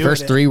stop doing it. The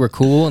first 3 were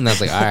cool, and I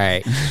was like, all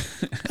right.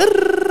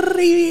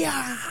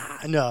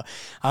 No.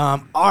 All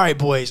right,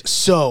 boys.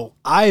 So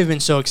I have been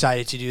so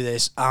excited to do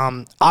this.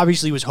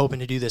 Obviously was hoping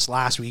to do this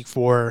last week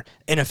for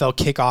NFL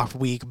kickoff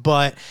week,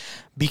 but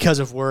because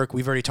of work,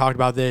 we've already talked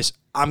about this.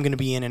 I'm going to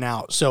be in and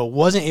out. So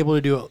wasn't able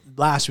to do it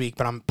last week,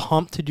 but I'm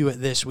pumped to do it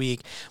this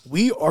week.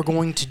 We are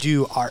going to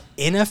do our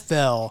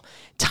NFL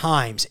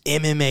times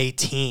MMA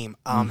team.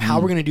 How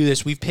we're going to do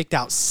this, we've picked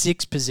out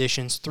 6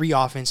 positions, 3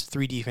 offense,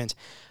 3 defense.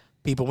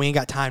 People, we ain't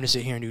got time to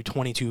sit here and do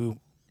 22.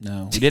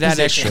 No, we did add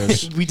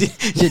extras. We did.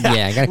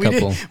 Yeah, I got a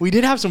couple. We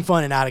did have some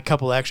fun and add a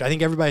couple extra. I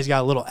think everybody's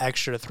got a little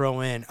extra to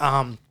throw in.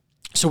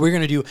 So we're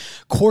going to do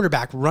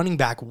quarterback, running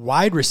back,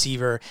 wide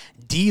receiver,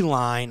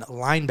 D-line,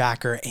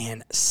 linebacker,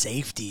 and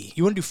safety.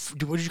 You want to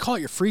do, what did you call it,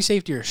 your free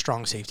safety or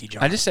strong safety,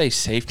 John? I just say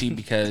safety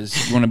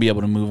because you want to be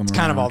able to move them around.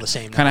 kind of all the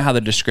same now. Kind of how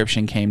the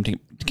description came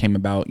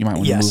about. You might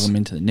want to move them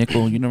into the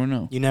nickel. You never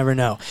know. You never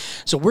know.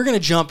 So we're going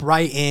to jump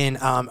right in.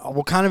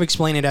 We'll kind of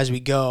explain it as we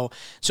go.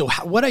 So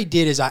what I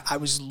did is I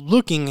was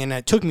looking, and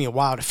it took me a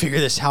while to figure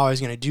this how I was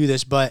going to do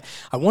this, but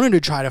I wanted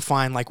to try to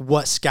find like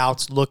what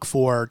scouts look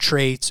for,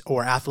 traits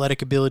or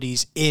athletic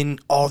abilities in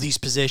all these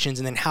positions,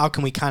 and then how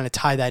can we kind of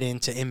tie that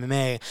into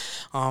MMA.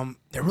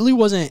 There really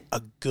wasn't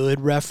a good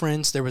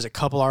reference. There was a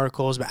couple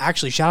articles, but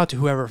actually shout out to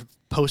whoever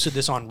posted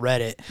this on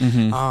Reddit.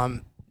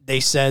 They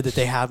said that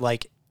they had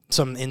like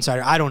some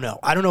insider. I don't know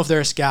if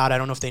they're a scout. I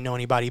don't know if they know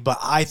anybody, but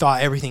I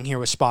thought everything here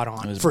was spot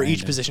on for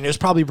each position. It was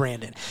probably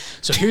Brandon.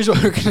 So here's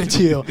what we're going to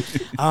do.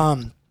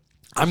 I'm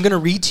going to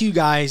read to you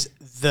guys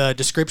the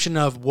description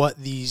of what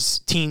these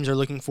teams are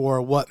looking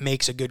for, what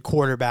makes a good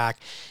quarterback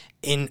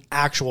in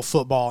actual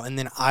football, and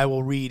then I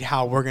will read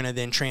how we're going to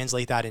then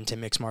translate that into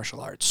mixed martial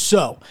arts.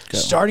 So,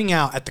 starting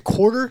out at the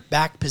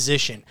quarterback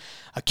position,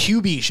 a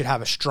QB should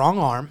have a strong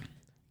arm,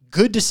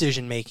 good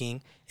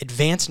decision-making,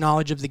 advanced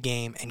knowledge of the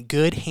game, and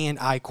good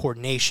hand-eye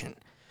coordination.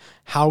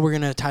 How we're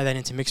going to tie that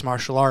into mixed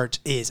martial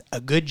arts is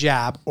a good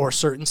jab or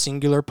certain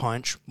singular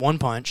punch, one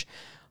punch,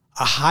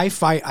 a high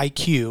fight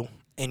IQ,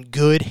 and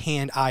good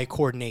hand-eye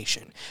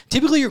coordination.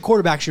 Typically, your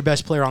quarterback's your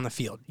best player on the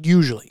field,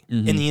 usually,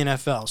 in the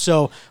NFL.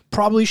 So,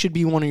 probably should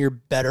be one of your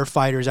better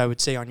fighters, I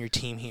would say, on your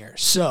team here.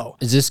 So,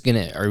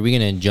 are we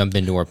gonna jump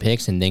into our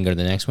picks and then go to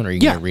the next one, or are you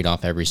gonna read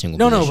off every single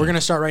position? No, we're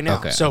gonna start right now.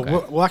 Okay, so,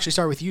 we'll actually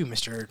start with you,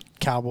 Mr.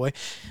 Cowboy.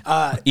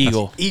 Mr.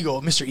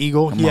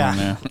 Eagle. Come on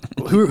now.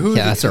 Who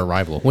that's our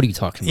rival. What are you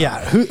talking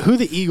about? Yeah, who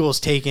the Eagles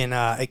taking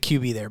at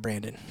QB there,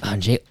 Brandon?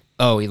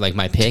 Like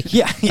my pick?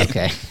 Yeah.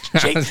 Okay.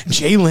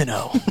 Jay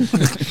Leno.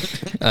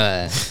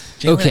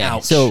 Okay,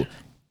 ouch. so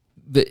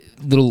the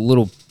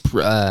little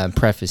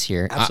preface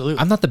here. Absolutely.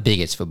 I'm not the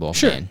biggest football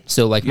fan.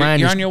 So like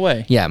You're on your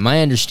way. Yeah,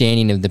 my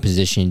understanding of the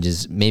position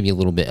is maybe a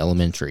little bit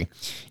elementary.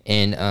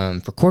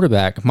 And for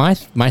quarterback, my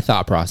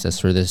thought process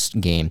for this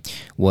game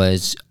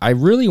was I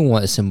really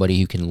want somebody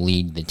who can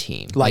lead the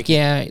team. Like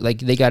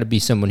they got to be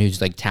someone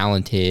who's like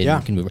talented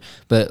and can move.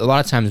 But a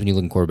lot of times when you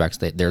look at quarterbacks,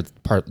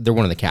 they're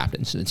one of the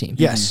captains of the team.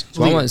 Yes.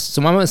 So I want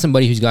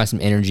somebody who's got some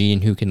energy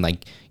and who can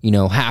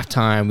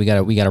halftime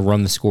we gotta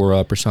run the score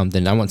up or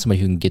something. I want somebody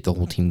who can get the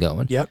whole team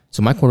going. Yep.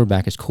 So my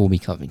quarterback is Colby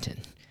Covington.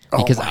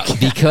 Because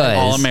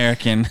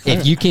All-American.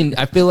 If you can,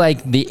 I feel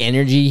like the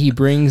energy he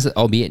brings,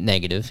 albeit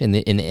negative in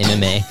the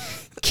MMA,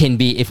 can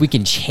be, if we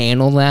can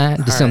channel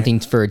that to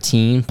something for a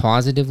team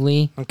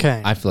positively.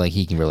 Okay. I feel like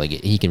he can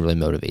really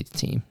motivate the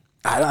team.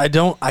 I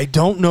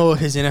don't know if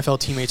his NFL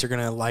teammates are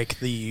gonna like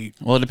the.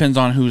 Well, it depends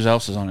on who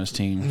else is on his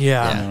team.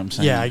 Yeah. You know what I'm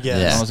saying? Yeah, I guess.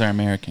 As long as they're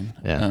American.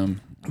 Yeah.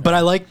 But I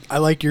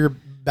like your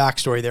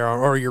backstory there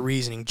or your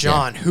reasoning,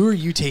 John. Who are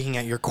you taking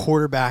at your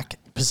quarterback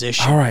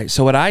position? All right.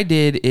 So what I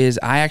did is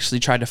I actually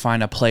tried to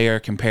find a player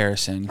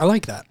comparison. I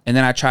like that. And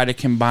then I tried to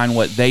combine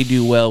what they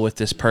do well with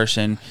this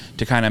person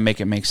to kind of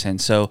make it make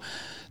sense. So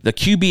the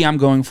QB I'm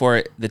going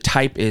for, the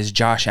type is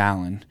Josh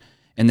Allen.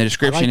 And the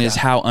description is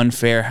how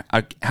unfair,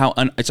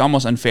 it's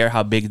almost unfair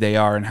how big they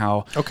are and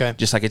how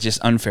it's just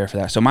unfair for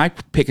that. So my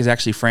pick is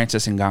actually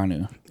Francis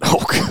Ngannou.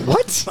 Oh,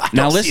 what?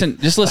 Now listen.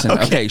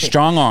 Okay,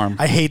 strong arm.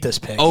 I hate this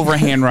pick.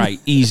 Overhand right,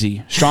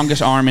 easy.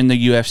 Strongest arm in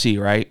the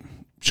UFC, right?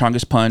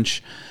 Strongest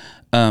punch.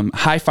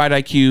 High fight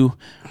IQ,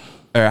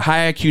 or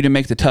high IQ to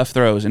make the tough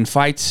throws. In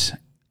fights,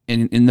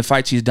 in the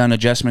fights he's done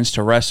adjustments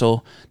to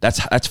wrestle.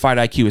 That's fight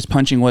IQ. His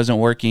punching wasn't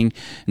working.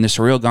 In the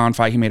Ciryl Gane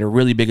fight, he made a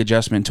really big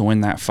adjustment to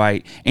win that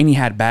fight. And he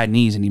had bad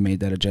knees and he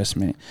made that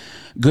adjustment.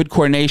 Good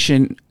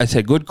coordination. I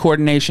said good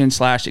coordination /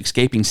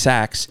 escaping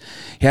sacks.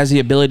 He has the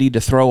ability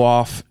to throw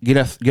off, get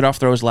off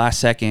throws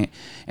last second.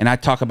 And I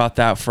talk about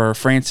that for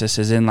Francis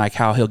as in like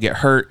how he'll get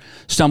hurt,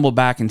 stumble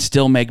back and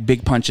still make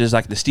big punches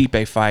like the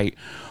Stipe fight,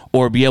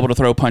 or be able to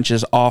throw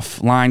punches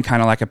offline,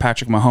 kind of like a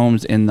Patrick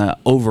Mahomes in the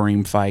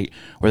Overeem fight,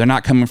 where they're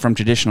not coming from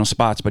traditional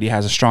spots, but he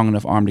has a strong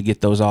enough arm to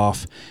get those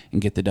off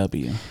and get the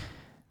W.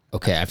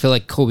 Okay, I feel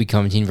like Colby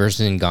Covington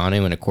versus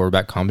Ngannou in a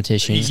quarterback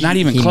competition. He's not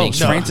even close.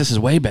 Francis is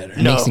way better.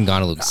 He makes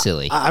Ngannou look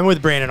silly. I'm with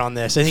Brandon on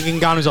this. I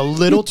think Ngannou's a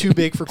little too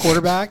big for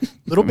quarterback.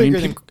 Little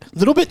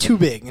bit too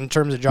big in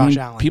terms of Josh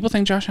Allen. People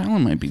think Josh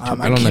Allen might be too big.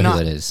 I don't know who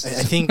that is.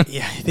 I think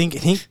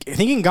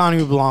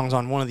Ngannou belongs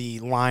on one of the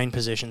line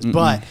positions,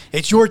 but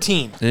it's your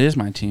team. It is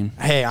my team.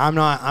 Hey, I'm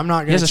not going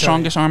to. He has the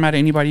strongest arm out of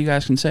anybody you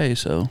guys can say.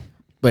 So,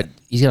 but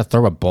he's got to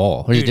throw a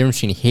ball. There's a difference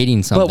between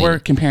hitting something. But we're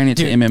comparing it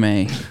to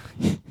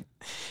MMA.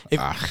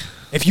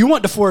 If you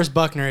want DeForest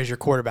Buckner as your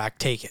quarterback,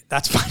 take it.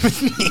 That's fine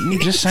with me. I'm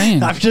just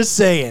saying. I'm just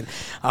saying.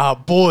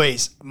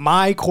 Boys,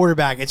 my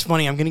quarterback, it's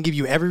funny. I'm going to give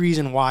you every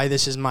reason why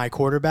this is my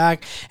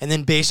quarterback. And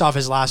then based off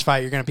his last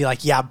fight, you're going to be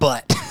like, yeah,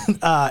 but.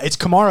 It's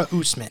Kamaru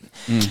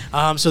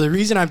Usman. So the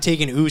reason I'm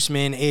taking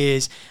Usman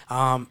is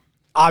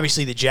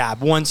obviously the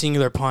jab, one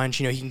singular punch.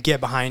 He can get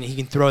behind it. He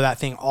can throw that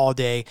thing all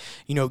day.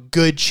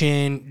 Good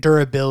chin,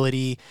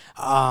 durability.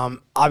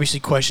 Obviously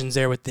questions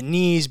there with the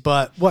knees,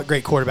 but what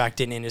great quarterback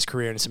didn't end his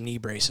career in some knee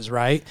braces,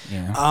 right?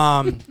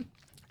 Yeah.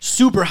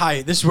 Super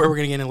high. This is where we're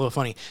going to get in a little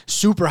funny.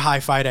 Super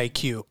high fight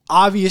IQ.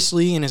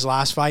 Obviously, in his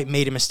last fight,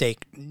 made a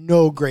mistake.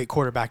 No great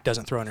quarterback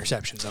doesn't throw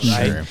interceptions, though,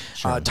 right?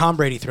 Sure. Tom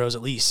Brady throws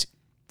at least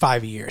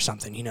 5 a year or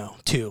something,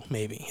 2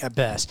 maybe at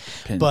best.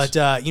 Pins. But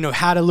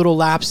had a little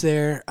lapse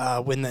there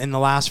in the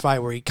last fight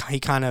where he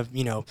kind of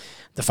the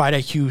fight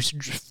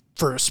IQ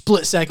for a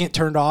split second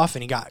turned off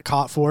and he got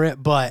caught for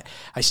it. But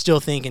I still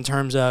think in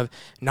terms of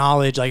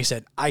knowledge, like I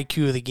said,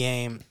 IQ of the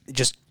game,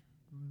 just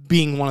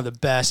being one of the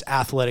best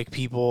athletic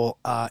people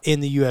in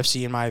the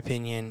UFC, in my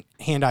opinion,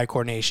 hand-eye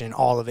coordination,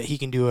 all of it. He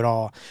can do it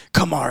all.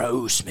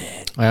 Kamaru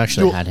Usman. I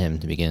actually had him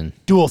to begin.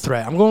 Dual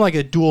threat. I'm going like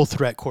a dual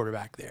threat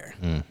quarterback there.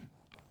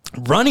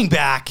 Running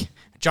back.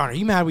 John, are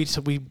you mad we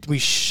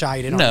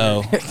shied it on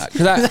No,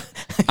 because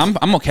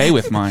I'm okay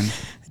with mine.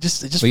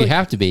 Just Well, you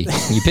have to be.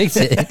 You picked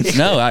it.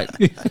 No,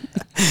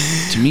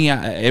 to me,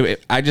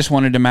 I just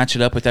wanted to match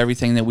it up with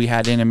everything that we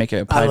had in and make it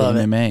apply to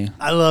MMA.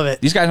 I love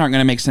it. These guys aren't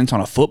going to make sense on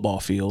a football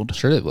field.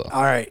 Sure it will.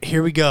 All right,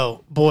 here we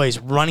go. Boys,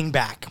 running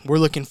back. We're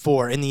looking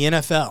for, in the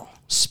NFL,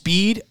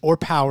 speed or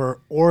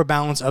power or a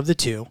balance of the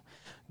two.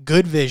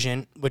 Good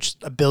vision, which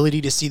ability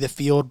to see the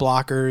field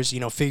blockers,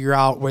 figure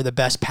out where the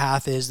best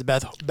path is,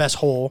 the best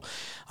hole,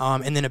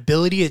 and then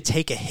ability to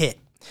take a hit.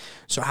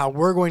 So how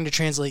we're going to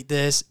translate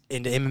this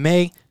into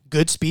MMA,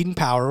 good speed and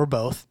power or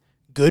both,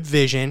 good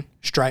vision,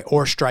 strike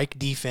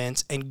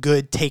defense, and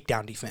good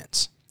takedown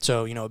defense.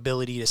 So,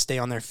 ability to stay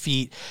on their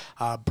feet.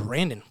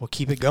 Brandon, we'll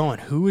keep it going.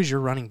 Who is your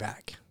running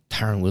back?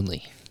 Tyron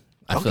Woodley.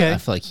 I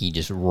feel like he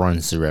just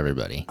runs through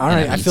everybody. All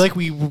right. I feel like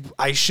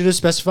I should have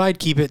specified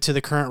keep it to the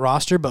current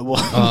roster, but we'll.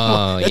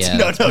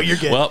 Yeah. No, you're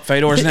good. Well,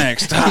 Fedor's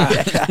next.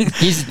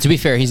 To be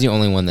fair, he's the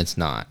only one that's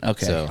not.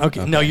 Okay. So,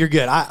 okay. No, you're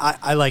good.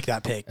 I like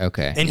that pick.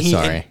 Okay. And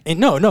Sorry. And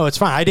no, it's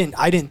fine.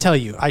 I didn't tell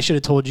you. I should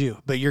have told you,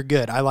 but you're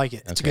good. I like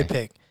it. It's a good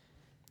pick.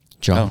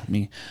 John. Oh,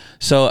 me.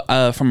 So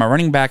for my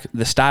running back,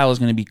 the style is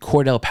going to be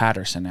Cordell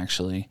Patterson,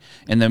 actually.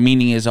 And the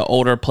meaning is an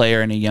older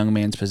player in a young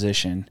man's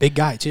position. Big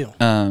guy, too.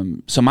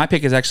 So my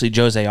pick is actually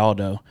Jose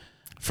Aldo.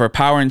 For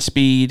power and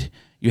speed,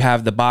 you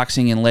have the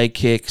boxing and leg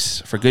kicks.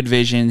 For good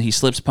vision, he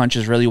slips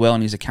punches really well,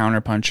 and he's a counter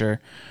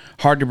puncher.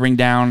 Hard to bring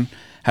down,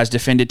 has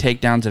defended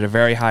takedowns at a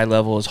very high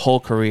level his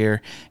whole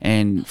career.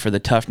 And for the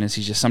toughness,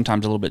 he's just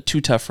sometimes a little bit too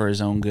tough for his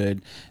own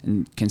good.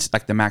 And can,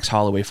 like the Max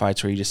Holloway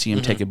fights where you just see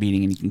him take a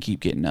beating and he can keep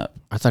getting up.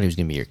 I thought he was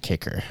going to be your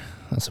kicker.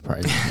 That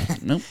surprised me.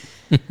 Nope.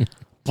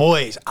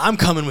 Boys, I'm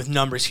coming with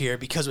numbers here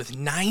because with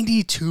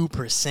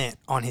 92%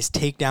 on his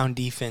takedown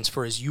defense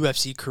for his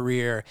UFC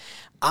career,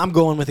 I'm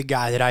going with a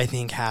guy that I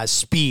think has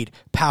speed,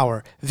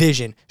 power,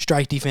 vision,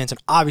 strike defense, and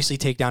obviously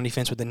takedown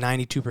defense with the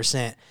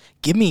 92%.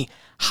 Give me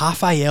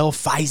Rafael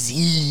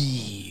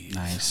Fiziev.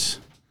 Nice.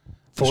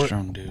 For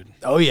strong dude.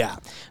 Oh, yeah.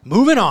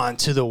 Moving on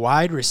to the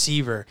wide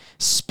receiver,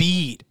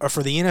 speed. Or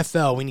for the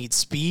NFL, we need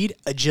speed,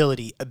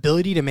 agility,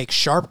 ability to make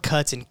sharp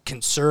cuts and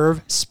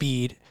conserve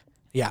speed.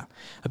 Yeah.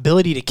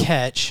 Ability to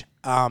catch,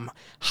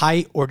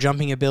 height or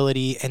jumping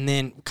ability, and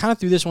then kind of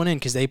threw this one in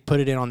because they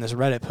put it in on this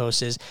Reddit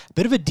post is a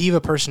bit of a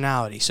diva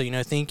personality. So,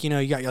 think,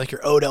 you got like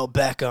your Odell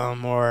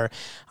Beckham or,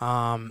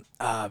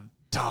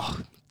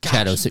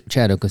 Chad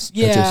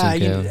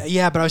Ochocinco.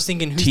 Yeah, but I was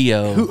thinking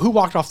T.O. who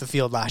walked off the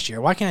field last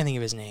year? Why can't I think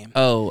of his name?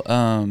 Oh,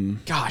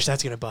 Gosh,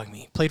 that's going to bug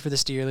me. Played for the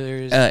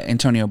Steelers.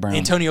 Antonio Brown.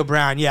 Antonio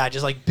Brown, yeah,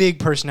 just like big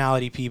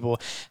personality people.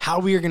 How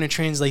we are going to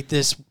translate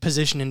this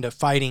position into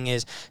fighting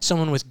is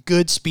someone with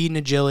good speed and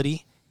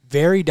agility,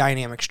 very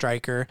dynamic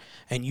striker,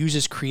 and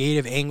uses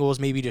creative angles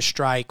maybe to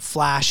strike,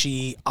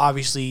 flashy,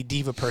 obviously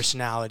diva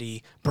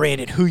personality.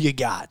 Brandon, who you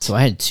got? So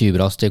I had two,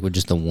 but I'll stick with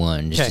just the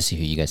one just to see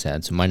who you guys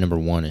had. So my number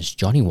one is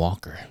Johnny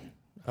Walker.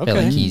 Okay. I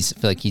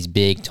feel like he's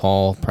big,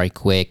 tall, probably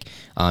quick.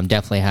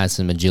 Definitely has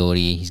some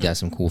agility. He's got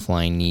some cool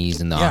flying knees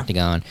in the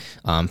octagon.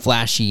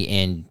 Flashy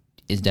and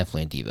is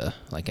definitely a diva.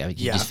 Like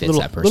he just fits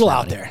that personality. Little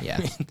out there. Yeah.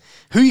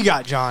 Who you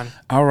got, John?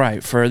 All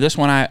right. For this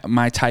one,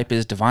 my type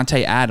is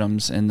Devontae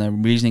Adams, and the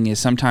reasoning is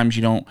sometimes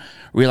you don't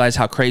realize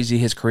how crazy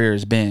his career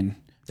has been.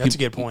 That's a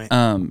good point.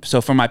 So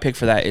for my pick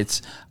for that,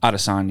 it's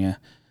Adesanya.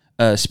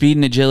 Speed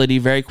and agility,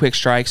 very quick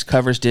strikes,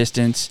 covers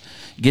distance,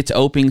 gets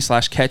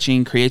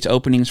opening/catching, creates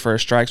openings for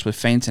his strikes with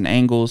feints and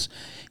angles.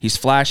 He's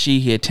flashy.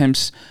 He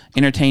attempts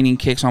entertaining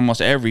kicks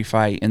almost every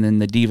fight. And then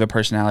the diva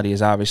personality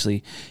is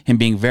obviously him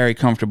being very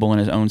comfortable in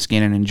his own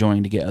skin and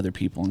enjoying to get other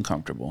people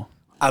uncomfortable.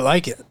 I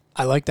like it.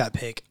 I like that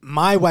pick.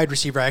 My wide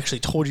receiver, I actually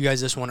told you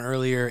guys this one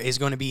earlier, is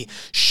going to be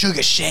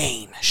Sugar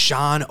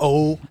Sean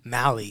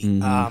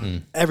O'Malley.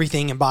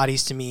 Everything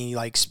embodies to me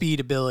like speed,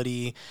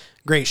 ability,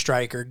 great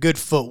striker, good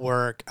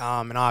footwork,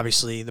 and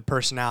obviously the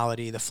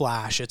personality, the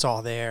flash, it's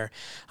all there.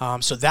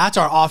 So that's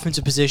our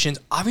offensive positions.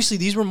 Obviously,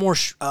 these were more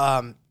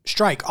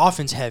strike,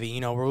 offense heavy.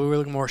 You know, we're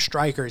looking more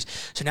strikers.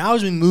 So now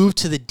as we move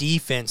to the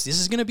defense, this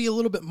is going to be a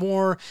little bit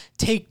more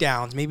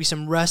takedowns, maybe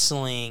some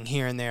wrestling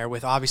here and there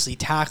with obviously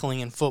tackling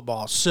in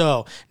football.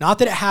 So not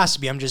that it has to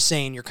be. I'm just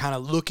saying you're kind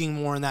of looking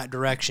more in that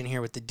direction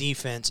here with the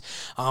defense.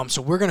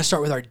 So we're going to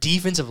start with our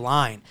defensive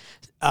line.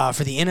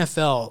 For the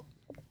NFL,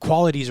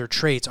 qualities or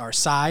traits are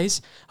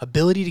size,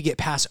 ability to get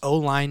past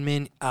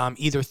O-linemen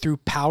either through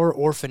power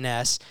or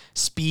finesse,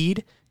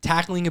 speed,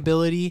 tackling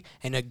ability,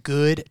 and a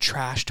good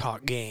trash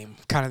talk game.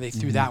 Kind of they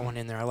threw that one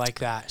in there. I like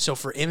that. So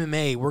for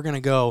MMA, we're going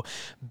to go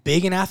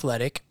big and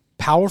athletic,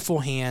 powerful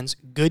hands,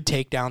 good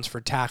takedowns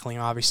for tackling,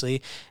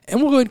 obviously.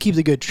 And we'll go ahead and keep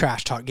the good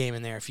trash talk game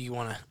in there if you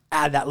want to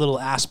add that little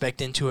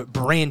aspect into it.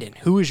 Brandon,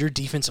 who is your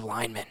defensive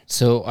lineman?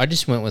 So I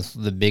just went with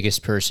the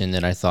biggest person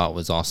that I thought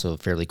was also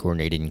fairly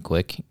coordinated and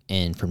quick,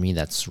 and for me,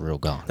 that's Cyril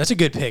Gahn. That's a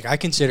good pick. I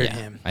considered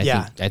him.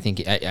 I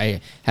think I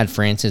had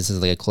Francis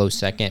as like a close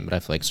second, but I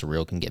feel like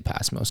Cyril can get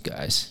past most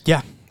guys.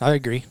 Yeah, I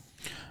agree.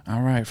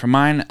 All right. For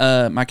mine,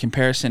 my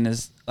comparison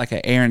is like an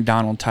Aaron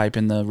Donald type,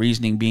 and the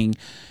reasoning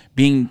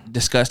being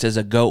discussed as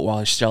a GOAT while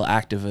he's still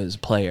active as a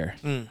player.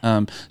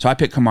 So I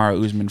picked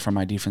Kamaru Usman for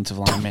my defensive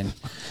lineman.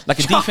 Like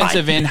a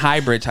defensive end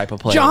hybrid type of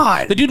player.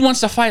 John! The dude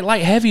wants to fight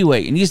light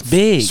heavyweight, and he's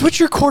big. Switch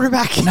your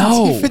quarterback in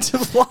No.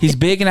 defensive line. He's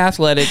big and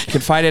athletic,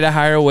 could fight at a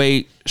higher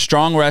weight,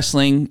 strong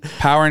wrestling,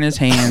 power in his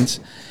hands,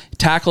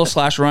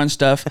 tackle/run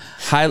stuff,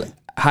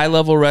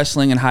 high-level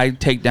wrestling and high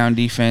takedown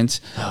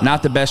defense.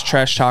 Not the best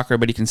trash talker,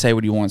 but he can say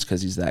what he wants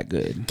because he's that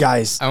good.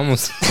 Guys, I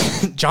almost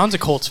John's a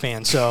Colts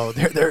fan, so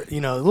they're a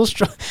little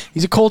strong.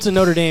 He's a Colts and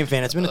Notre Dame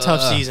fan. It's been a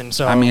tough season.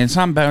 So I mean, it's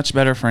not much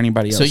better for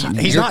anybody so else.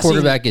 He's your not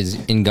quarterback is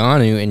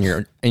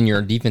Ngannou, and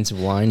your defensive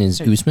line is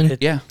Usman.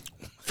 Yeah,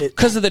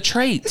 because of the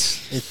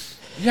traits.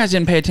 You guys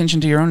didn't pay attention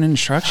to your own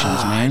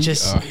instructions, man.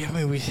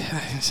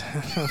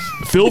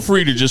 Feel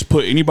free to just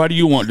put anybody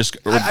you want, just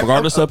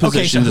regardless of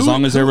positions, as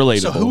long as they're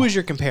relatable. So who was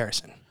your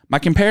comparison? My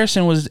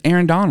comparison was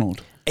Aaron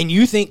Donald. And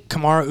you think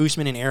Kamaru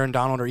Usman and Aaron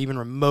Donald are even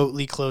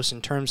remotely close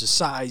in terms of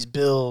size,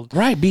 build?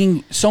 Right,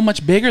 being so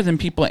much bigger than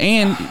people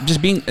and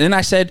just being... Then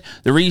I said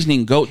the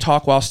reasoning, GOAT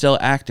talk while still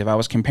active. I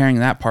was comparing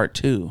that part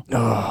too.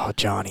 Oh,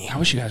 Johnny. I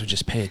wish you guys would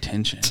just pay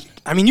attention.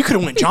 I mean, you could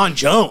have went John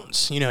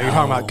Jones. You know, you're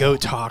talking about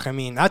GOAT talk. I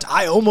mean,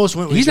 I almost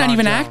went with He's John not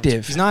even Jones.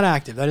 active. He's not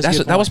active.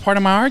 That was part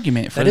of my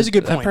argument for that is a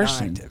good that point.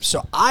 person. Not active.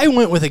 So I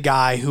went with a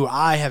guy who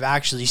I have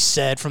actually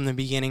said from the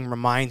beginning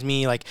reminds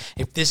me, like,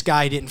 if this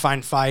guy didn't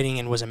find fighting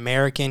and was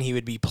American, he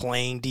would be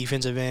playing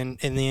defensive end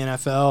in the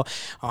NFL.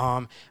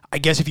 I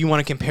guess if you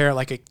want to compare it,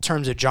 like, in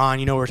terms of John,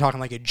 you know, we're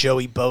talking like a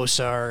Joey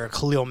Bosa or a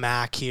Khalil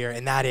Mack here,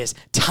 and that is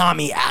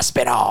Tommy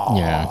Aspinall.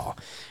 Yeah.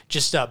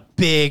 Just a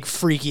big,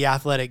 freaky,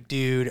 athletic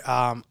dude.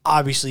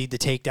 Obviously, the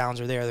takedowns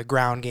are there. The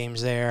ground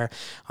game's there.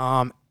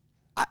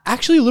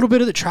 Actually, a little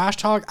bit of the trash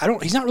talk.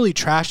 He's not really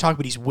trash talk,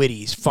 but he's witty.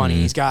 He's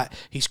funny.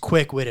 He's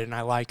quick-witted, and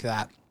I like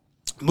that.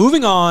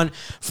 Moving on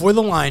for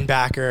the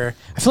linebacker,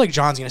 I feel like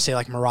John's going to say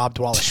like Marab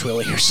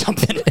Dwalishvili or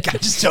something. Like, I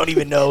just don't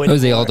even know.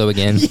 Jose Aldo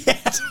again.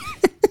 Yes.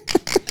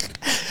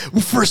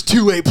 First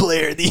two-way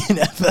player in the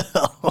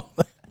NFL.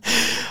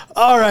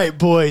 All right,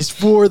 boys,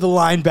 for the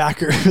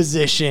linebacker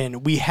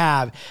position, we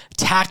have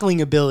tackling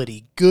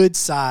ability, good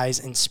size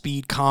and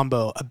speed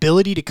combo,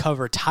 ability to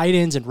cover tight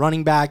ends and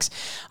running backs,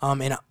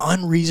 and an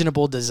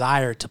unreasonable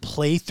desire to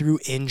play through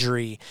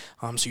injury.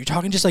 So you're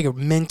talking just like a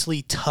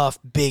mentally tough,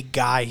 big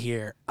guy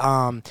here.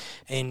 And,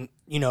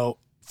 you know,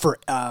 for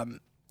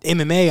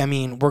MMA, I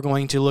mean, we're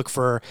going to look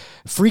for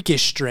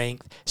freakish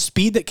strength,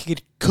 speed that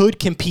could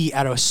compete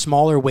at a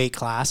smaller weight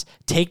class,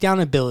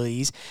 takedown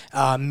abilities,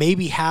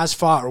 maybe has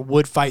fought or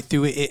would fight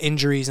through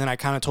injuries, and I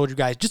kind of told you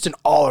guys, just an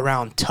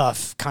all-around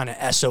tough kind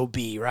of SOB,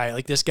 right?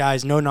 Like this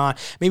guy's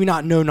maybe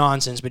not no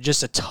nonsense, but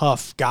just a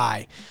tough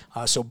guy.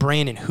 So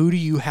Brandon, who do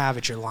you have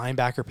at your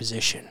linebacker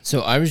position?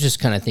 So I was just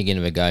kind of thinking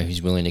of a guy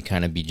who's willing to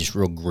kind of be just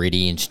real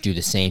gritty and just do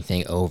the same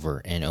thing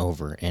over and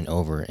over and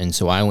over. And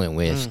so I went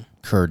with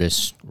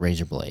Curtis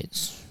Razor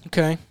Blades.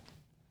 Okay.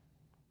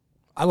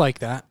 I like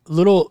that.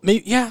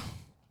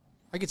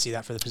 I could see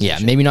that for the position.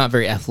 Yeah, maybe not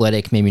very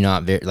athletic, maybe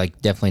not very,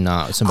 like, definitely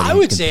not somebody I who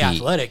would can say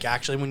compete. athletic,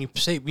 actually, when you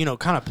say, you know,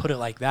 kind of put it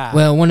like that.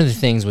 Well, one of the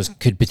things was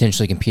could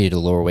potentially compete at a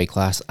lower weight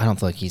class. I don't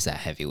feel like he's that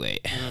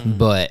heavyweight,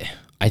 but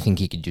I think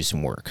he could do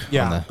some work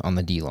on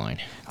the D line.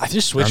 I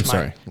just switched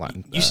Line,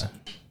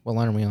 what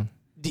line are we on?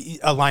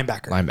 A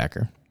linebacker.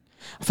 Linebacker.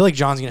 I feel like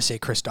John's going to say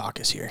Chris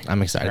Dawkins here.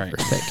 I'm excited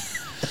for his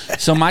pick.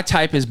 So my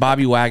type is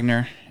Bobby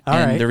Wagner,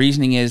 and right. the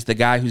reasoning is the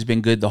guy who's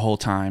been good the whole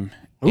time.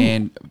 Ooh.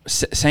 And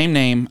same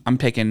name, I'm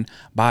picking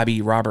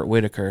Bobby Robert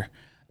Whitaker.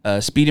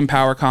 Speed and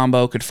power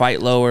combo, could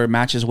fight lower,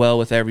 matches well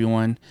with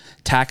everyone.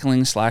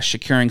 Tackling /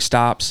 securing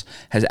stops,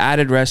 has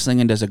added wrestling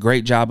and does a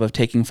great job of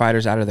taking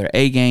fighters out of their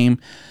A game.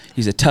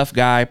 He's a tough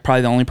guy,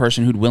 probably the only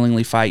person who'd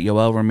willingly fight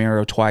Yoel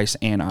Romero twice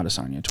and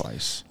Adesanya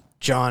twice.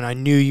 John, I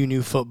knew you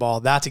knew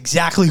football. That's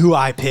exactly who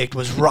I picked,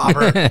 was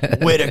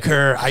Robert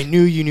Whitaker. I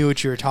knew you knew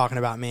what you were talking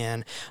about,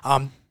 man.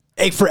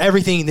 for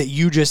everything that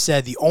you just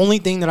said. The only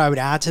thing that I would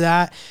add to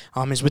that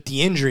is with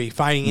the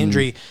fighting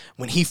injury.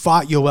 When he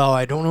fought Yoel,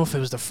 I don't know if it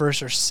was the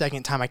first or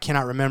second time, I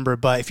cannot remember,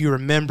 but if you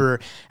remember,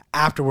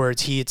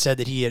 afterwards he had said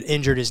that he had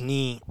injured his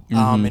knee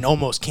and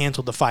almost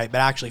canceled the fight, but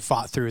actually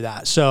fought through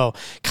that. So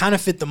kind of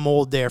fit the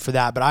mold there for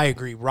that. But I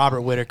agree, Robert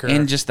Whitaker.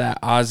 And just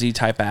that Aussie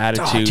type of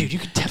attitude. Oh, dude, you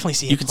could definitely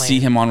see him. You could see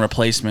him on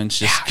replacements,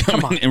 just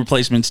coming in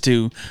replacements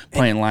too,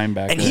 playing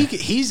linebacker. And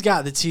he's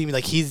got the team,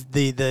 like he's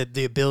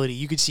the ability.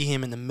 You could see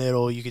him in the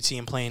middle. You could see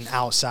him playing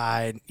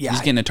outside. Yeah,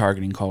 he's getting a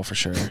targeting call for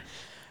sure.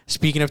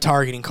 Speaking of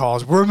targeting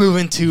calls, we're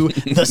moving to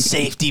the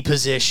safety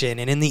position.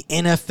 And in the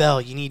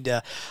NFL, you need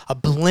a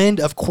blend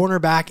of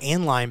cornerback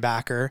and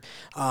linebacker,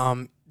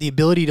 the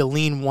ability to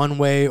lean one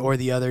way or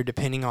the other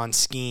depending on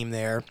scheme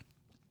there.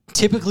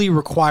 Typically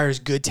requires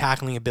good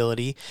tackling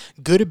ability,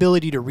 good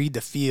ability to read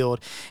the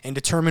field and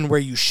determine where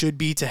you should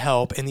be to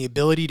help, and the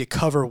ability to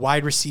cover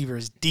wide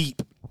receivers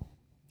deep.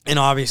 And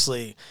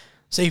obviously,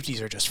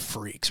 safeties are just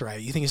freaks,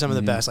 right? You think of some of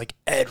the best, like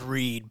Ed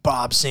Reed,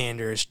 Bob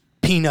Sanders,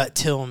 Peanut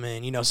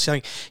Tillman, so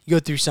you go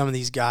through some of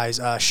these guys,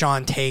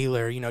 Sean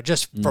Taylor,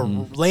 just for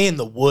laying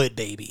the wood,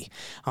 baby.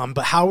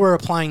 But how we're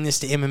applying this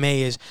to MMA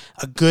is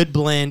a good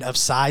blend of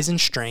size and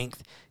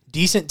strength,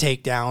 decent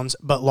takedowns,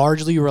 but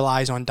largely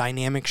relies on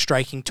dynamic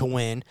striking to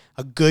win,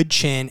 a good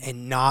chin,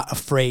 and not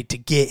afraid to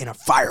get in a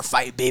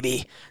firefight,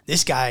 baby.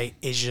 This guy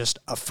is just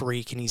a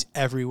freak, and he's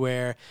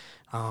everywhere.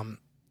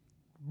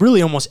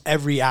 Really almost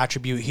every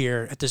attribute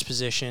here at this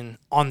position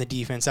on the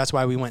defense. That's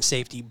why we went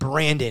safety.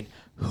 Brandon,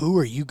 who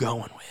are you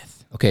going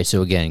with? Okay,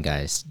 so again,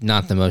 guys,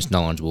 not the most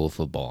knowledgeable of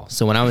football.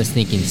 So when I was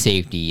thinking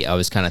safety, I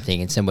was kind of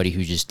thinking somebody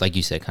who's just, like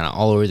you said, kind of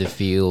all over the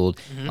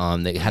field.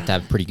 They have to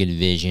have pretty good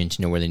vision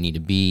to know where they need to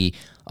be,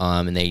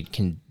 and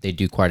they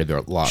do quite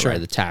a lot, right?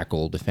 The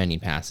tackle, defending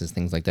passes,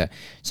 things like that.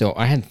 So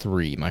I had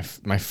three. My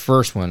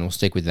first one, we'll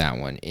stick with that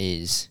one,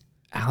 is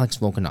Alex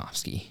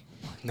Volkanovski.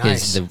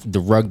 Nice. The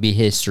rugby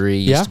history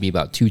used to be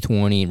about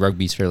 220, and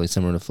rugby's fairly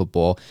similar to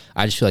football.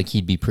 I just feel like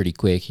he'd be pretty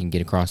quick and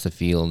get across the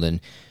field and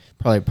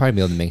probably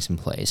be able to make some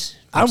plays.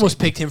 I almost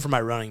picked him for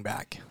my running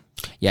back.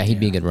 Yeah, he'd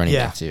be a good running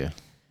back too.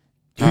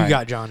 Who you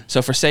got, John?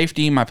 So for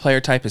safety, my player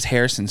type is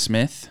Harrison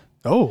Smith.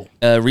 Oh.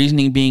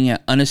 Reasoning being an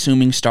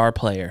unassuming star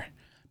player.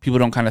 People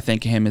don't kind of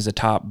think of him as a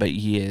top, but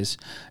he is.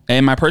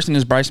 And my person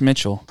is Bryce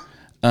Mitchell.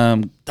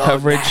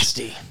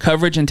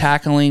 Coverage and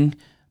tackling.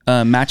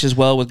 Matches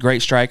well with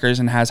great strikers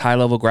and has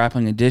high-level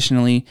grappling.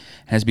 Additionally,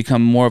 has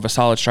become more of a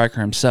solid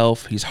striker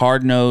himself. He's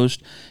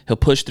hard-nosed. He'll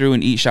push through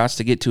and eat shots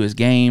to get to his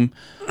game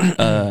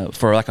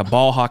for like a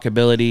ball hawk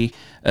ability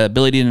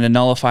to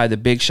nullify the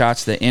big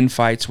shots that end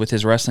fights with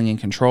his wrestling and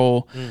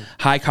control.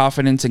 High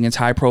confidence against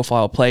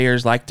high-profile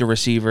players like the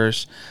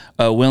receivers.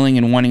 Willing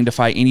and wanting to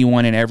fight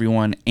anyone and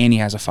everyone, and he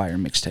has a fire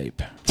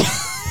mixtape.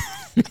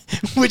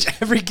 Which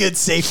every good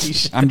safety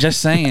should. I'm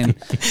just saying.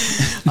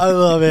 I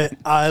love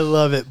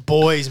it.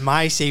 Boys,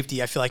 my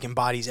safety, I feel like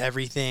embodies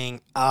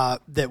everything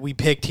that we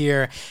picked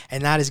here,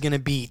 and that is going to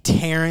be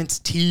Terrence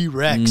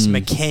T-Rex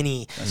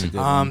McKinney. That's a good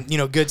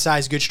one. Good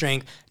size, good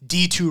strength,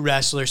 D2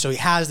 wrestler, so he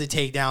has the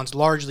takedowns,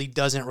 largely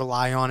doesn't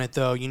rely on it,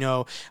 though,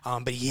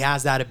 but he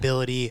has that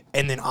ability,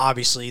 and then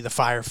obviously the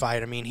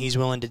firefight. I mean, he's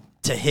willing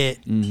to hit,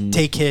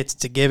 take hits,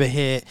 to give a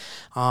hit,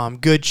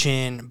 good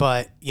chin,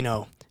 but,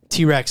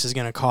 T-Rex is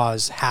going to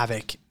cause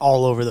havoc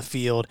all over the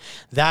field.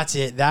 That's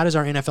it. That is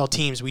our NFL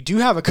teams. We do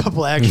have a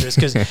couple extras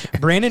because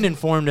Brandon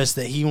informed us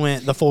that he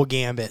went the full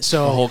gambit.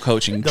 So the whole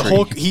coaching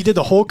tree. He did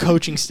the whole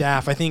coaching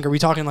staff. I think. Are we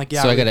talking like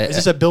is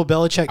this a Bill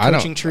Belichick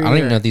coaching tree? I don't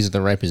even know if these are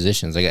the right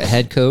positions. I got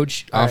head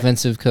coach,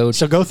 offensive coach.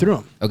 So go through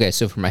them. Okay,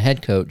 so for my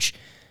head coach,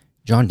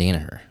 John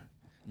Danaher.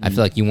 I feel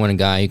like you want a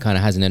guy who kind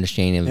of has an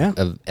understanding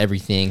of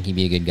everything. He'd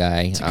be a good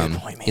guy. That's a good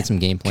point, man. Get some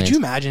game plans. Could you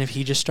imagine if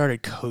he just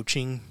started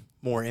coaching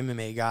more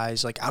MMA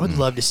guys? Like, I would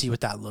love to see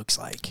what that looks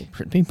like.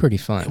 It'd be pretty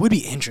fun. It would be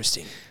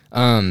interesting.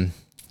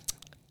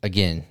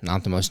 Again,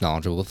 not the most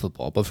knowledgeable with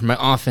football, but for my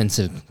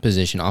offensive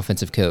position,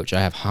 offensive coach, I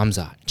have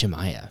Hamza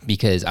Jamaya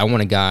because I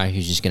want a guy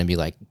who's just going to be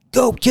like,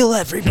 go kill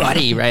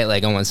everybody, right?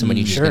 Like, I want somebody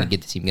who's just going to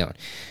get the team going.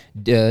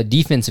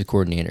 Defensive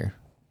coordinator,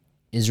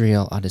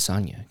 Israel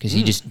Adesanya, because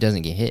he just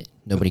doesn't get hit.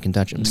 Nobody can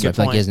touch him. So I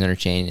feel like he has an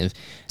understanding of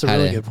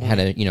how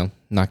to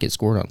not get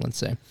scored on, let's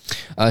say.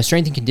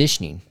 Strength and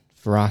conditioning,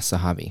 Faraz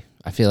Sahabi.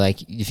 I feel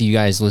like if you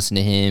guys listen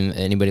to him,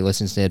 anybody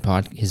listens to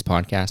his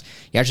podcast,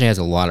 he actually has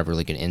a lot of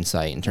really good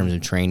insight in terms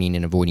of training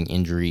and avoiding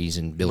injuries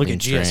and building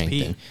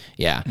strength.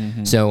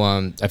 And, so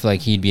I feel like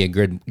he'd be a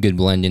good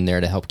blend in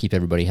there to help keep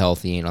everybody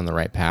healthy and on the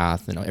right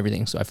path and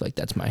everything. So I feel like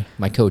that's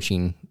my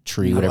coaching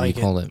tree, whatever you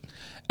call it.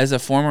 As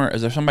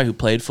somebody who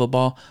played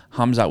football,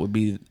 Hamza would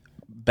be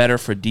better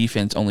for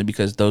defense only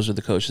because those are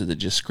the coaches that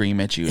just scream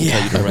at you and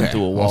tell you to run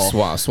through a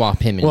wall. Swap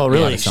him and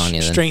really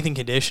Adesanya strength and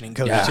conditioning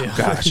coach too.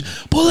 Gosh,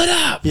 pull it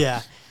up.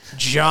 Yeah.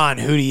 John,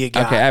 who do you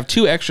got? Okay, I have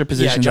 2 extra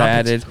positions I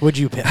added. What'd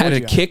you pick? I had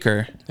a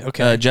kicker.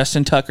 Okay.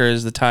 Justin Tucker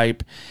is the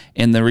type,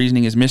 and the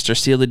reasoning is Mr.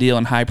 Seal the Deal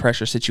in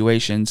high-pressure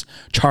situations,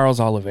 Charles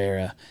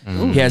Oliveira.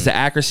 He has the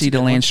accuracy to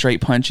land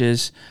straight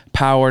punches,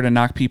 power to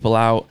knock people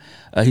out.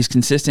 He's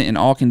consistent in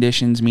all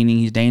conditions, meaning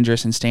he's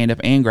dangerous in stand-up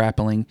and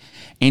grappling,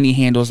 and he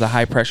handles the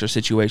high-pressure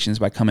situations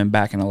by coming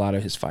back in a lot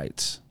of his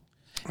fights.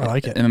 I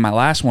like it. And my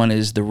last one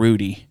is the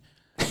Rudy.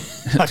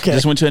 Okay.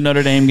 Just went to a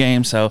Notre Dame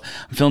game, so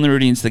I'm feeling the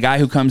Rudy. It's the guy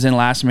who comes in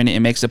last minute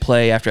and makes a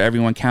play after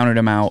everyone counted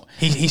him out.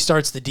 He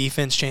starts the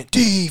defense chant.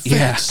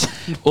 Defense.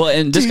 Yeah. Well,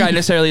 and this guy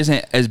necessarily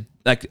isn't as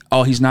like,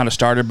 oh, he's not a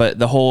starter,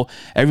 but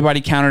everybody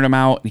counted him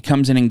out. He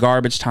comes in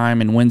garbage time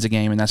and wins a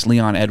game, and that's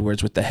Leon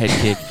Edwards with the head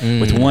kick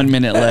with 1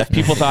 minute left.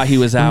 People thought he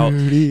was out.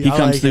 He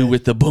comes through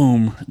with the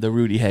boom, the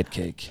Rudy head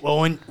kick. Well,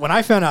 when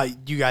I found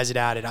out you guys had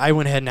added, I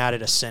went ahead and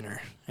added a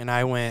center, and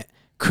I went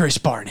Chris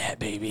Barnett,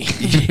 baby.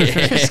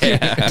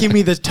 Yeah. Give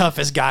me the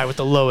toughest guy with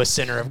the lowest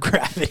center of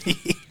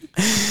gravity.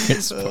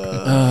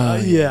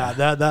 Yeah,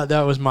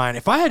 that was mine.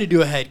 If I had to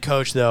do a head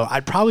coach, though,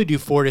 I'd probably do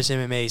Fortis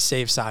MMA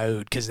save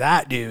Saud, because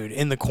that dude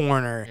in the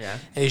corner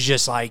is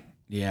just like,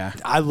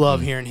 I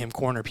love hearing him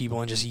corner people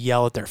and just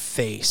yell at their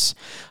face.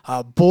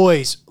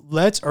 Boys,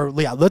 let's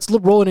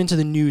roll it into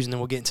the news, and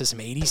then we'll get into some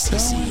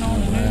ADCC.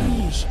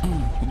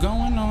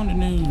 Going on the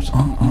news.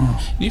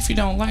 And if you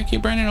don't like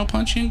it, Brandon will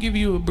punch you and give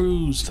you a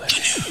bruise.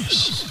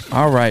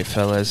 All right,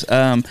 fellas.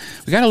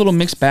 We got a little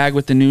mixed bag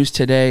with the news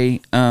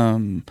today.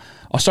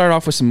 I'll start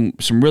off with some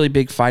really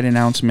big fight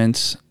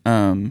announcements.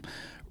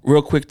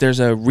 Real quick,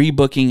 there's a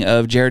rebooking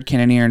of Jared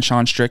Cannonier and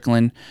Sean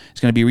Strickland. It's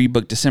going to be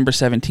rebooked December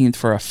 17th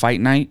for a fight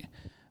night.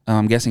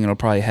 I'm guessing it'll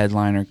probably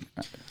headline, or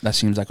that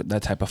seems like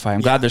that type of fight.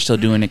 I'm glad they're still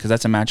doing it, because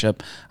that's a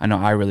matchup I know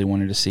I really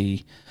wanted to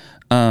see.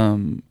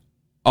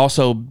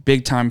 Also,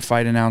 big time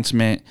fight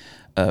announcement.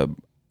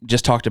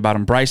 Just talked about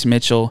him. Bryce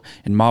Mitchell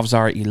and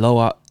Movsar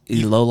Evloev.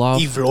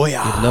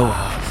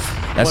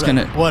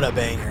 What a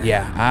banger.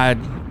 Yeah,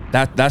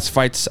 that's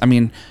fights. I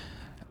mean,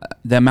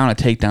 the amount of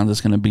takedowns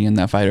that's going to be in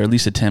that fight, or at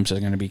least attempts, are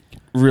going to be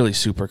really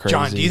super crazy.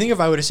 John, do you think if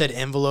I would have said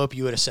envelope,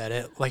 you would have said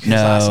it like his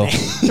last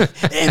name?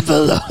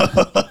 Envelope.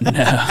 No.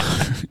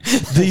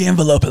 The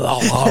envelope is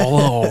all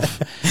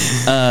off.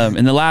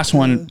 And the last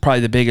one, probably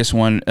the biggest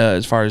one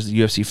as far as the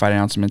UFC fight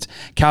announcements,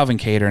 Calvin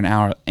Kattar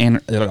and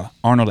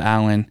Arnold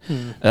Allen.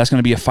 That's going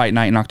to be a fight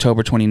night on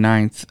October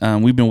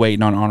 29th. We've been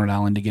waiting on Arnold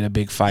Allen to get a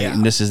big fight,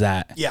 and this is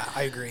that. Yeah,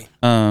 I agree.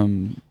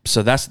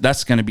 So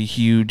that's going to be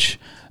huge.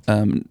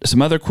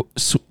 Some other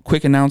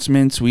quick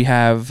announcements. We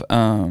have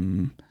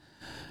Marlon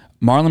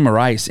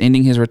Moraes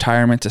ending his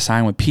retirement to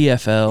sign with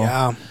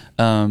PFL.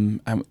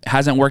 Yeah.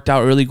 Hasn't worked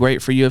out really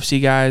great for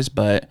UFC guys,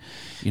 but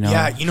he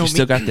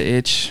still got the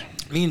itch.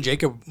 Me and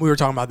Jacob, we were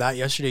talking about that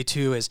yesterday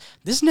too, is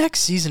this next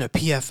season of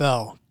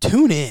PFL,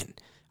 tune in.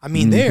 I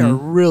mean, they are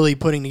really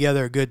putting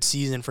together a good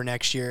season for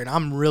next year, and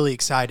I'm really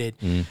excited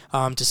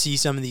to see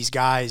some of these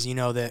guys,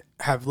 that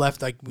have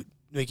left,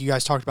 like you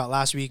guys talked about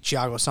last week,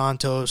 Thiago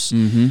Santos.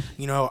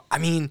 I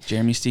mean,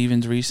 Jeremy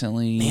Stevens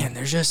recently. Man,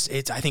 there's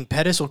I think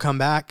Pettis will come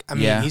back. I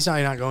mean, he's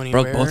not going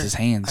anywhere. Broke both his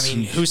hands. I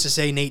mean, who's to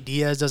say Nate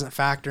Diaz doesn't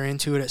factor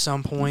into it at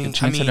some point?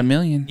 Chance at $1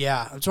 million.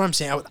 Yeah, that's what I'm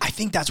saying. I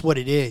think that's what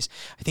it is.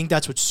 I think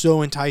that's what's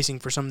so enticing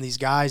for some of these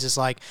guys. It's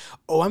like,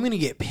 oh, I'm going to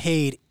get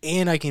paid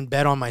and I can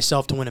bet on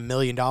myself to win $1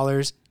 million.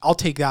 I'll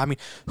take that. I mean,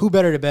 who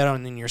better to bet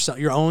on than yourself,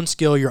 your own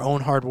skill, your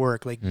own hard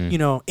work? Like,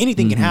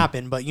 anything can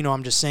happen, but,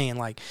 I'm just saying,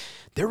 like,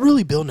 they're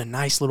really building a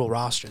nice little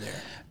roster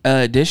there.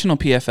 Additional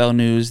PFL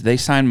news, they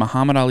signed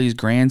Muhammad Ali's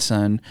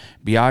grandson,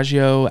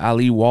 Biagio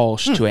Ali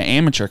Walsh, to an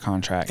amateur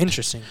contract.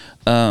 Interesting.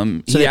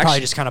 So they probably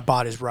just kind of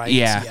bought his rights.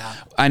 Yeah.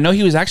 I know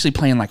he was actually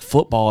playing, like,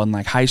 football in,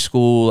 like, high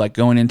school, like,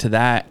 going into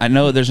that. I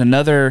know there's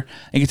another,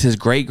 I think it's his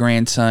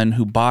great-grandson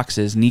who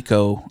boxes,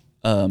 Nico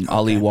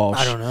Ali Walsh.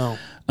 I don't know.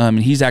 And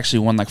he's actually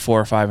won, like, 4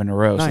 or 5 in a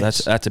row, nice.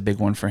 So that's a big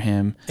one for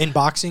him. In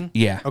boxing?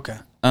 Yeah. Okay.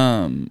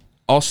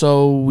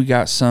 Also, we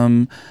got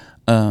some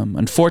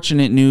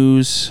unfortunate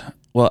news.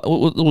 Well,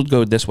 we'll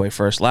go this way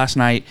first. Last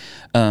night,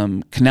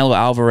 Canelo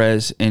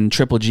Alvarez and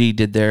Triple G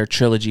did their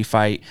trilogy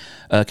fight.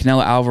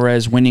 Canelo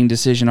Alvarez winning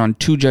decision on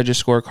 2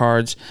 judges'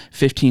 scorecards,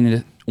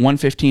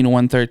 115 to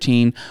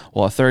 113,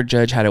 while a third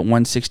judge had it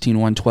 116,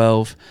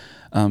 112.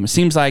 It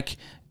seems like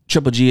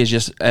Triple G is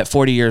just, at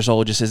 40 years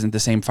old, just isn't the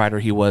same fighter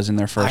he was in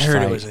their first fight. I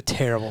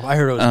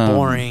heard it was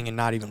boring and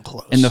not even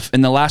close.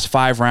 In the last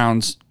 5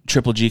 rounds,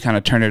 Triple G kind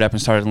of turned it up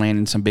and started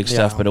landing some big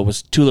stuff, but it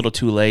was too little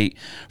too late.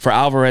 For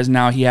Alvarez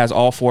now, he has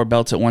all 4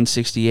 belts at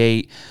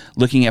 168,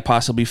 looking at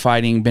possibly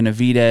fighting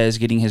Benavidez,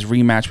 getting his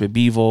rematch with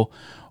Bivol,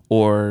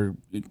 or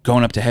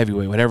going up to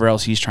heavyweight, whatever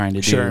else he's trying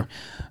to do. Sure.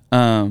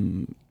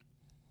 Then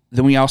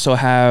we also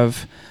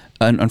have,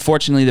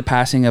 unfortunately, the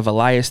passing of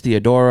Elias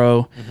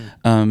Theodoro.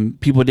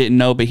 People didn't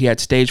know, but he had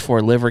stage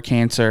 4 liver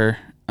cancer.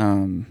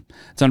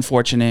 It's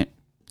unfortunate.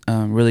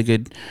 Really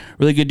good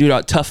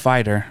dude, tough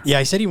fighter. Yeah,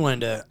 he said he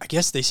wanted to. I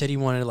guess they said he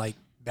wanted to, like,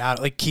 bad.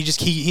 Like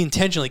he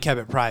intentionally kept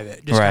it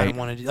private. Just kind of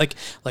wanted to,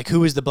 like who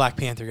was the Black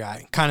Panther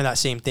guy? Kind of that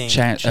same thing.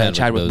 Chadwick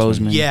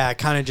Boseman. Yeah,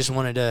 kind of just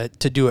wanted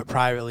to do it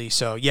privately.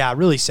 So yeah,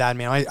 really sad,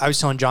 man. I was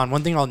telling John,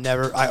 one thing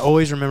I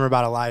always remember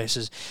about Elias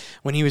is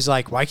when he was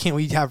like, why can't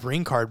we have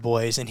ring card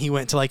boys? And he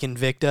went to like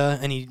Invicta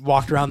and he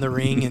walked around the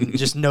ring and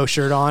just no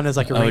shirt on as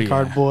like a ring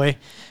card boy.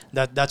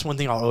 That's one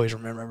thing I'll always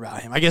remember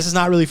about him. I guess it's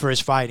not really for his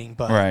fighting,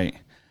 but right.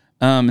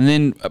 And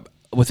then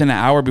within an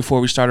hour before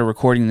we started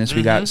recording this,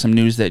 we got some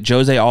news that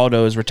Jose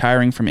Aldo is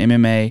retiring from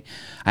MMA.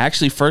 I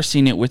actually first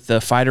seen it with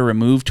the Fighter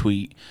Remove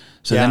tweet.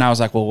 So then I was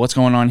like, well, what's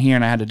going on here?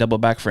 And I had to double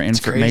back for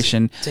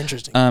information. It's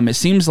interesting. It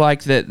seems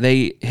like that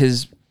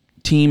his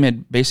team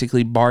had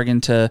basically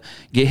bargained to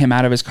get him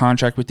out of his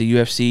contract with the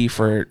UFC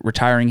for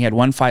retiring. He had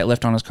one fight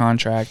left on his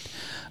contract.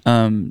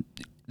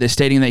 They're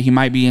stating that he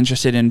might be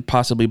interested in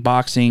possibly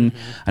boxing.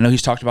 I know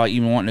he's talked about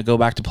even wanting to go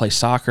back to play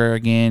soccer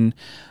again.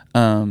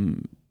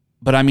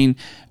 But I mean,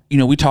 you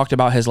know, we talked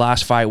about his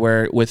last fight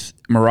with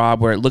Merab,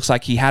 where it looks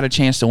like he had a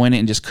chance to win it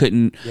and just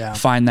couldn't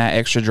find that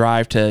extra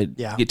drive to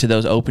get to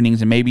those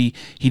openings. And maybe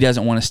he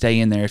doesn't want to stay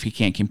in there if he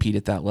can't compete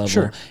at that level.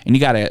 Sure. And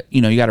you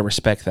gotta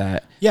respect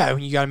that. Yeah,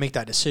 you gotta make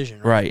that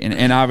decision. Right.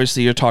 And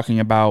obviously you're talking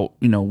about,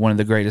 you know, one of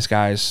the greatest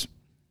guys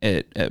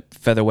at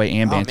featherweight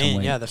and bantamweight.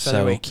 Man, yeah, the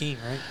featherweight king,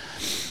 right?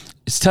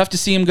 It's tough to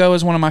see him go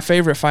as one of my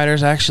favorite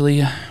fighters.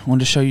 Actually, I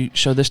wanted to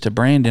show this to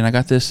Brandon. I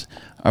got this.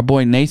 Our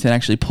boy Nathan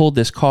actually pulled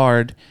this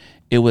card.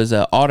 It was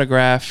an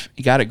autograph.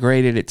 He got it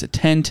graded. It's a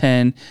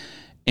 10-10.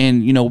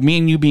 And, you know, me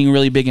and you being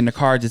really big into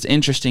cards, it's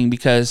interesting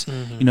because,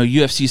 you know,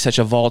 UFC is such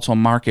a volatile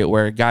market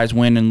where guys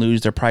win and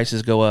lose, their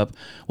prices go up.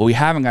 What we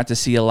haven't got to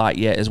see a lot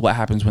yet is what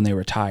happens when they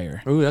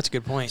retire. Ooh, that's a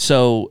good point.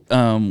 So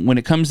when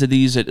it comes to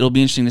these, it'll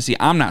be interesting to see.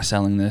 I'm not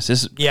selling this.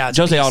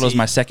 Jose Aldo is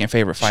my second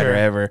favorite fighter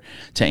ever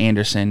to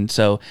Anderson.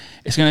 So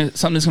it's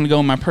something that's going to go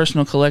in my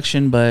personal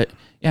collection. But,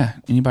 yeah,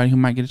 anybody who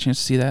might get a chance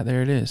to see that,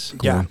 there it is.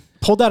 Cool. Yeah.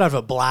 Pulled that out of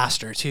a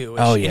blaster too.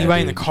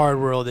 Anybody in the card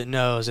world that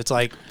knows, it's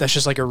like that's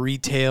just like a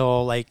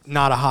retail, like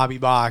not a hobby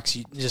box.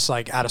 You just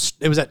like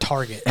it was at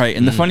Target. Right.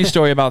 And the funny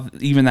story about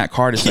even that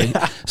card is like,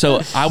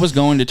 so I was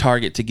going to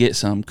Target to get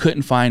some,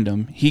 couldn't find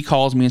them. He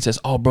calls me and says,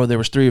 "Oh, bro, there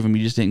was 3 of them.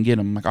 You just didn't get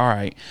them." I'm like, "All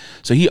right."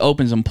 So he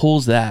opens them,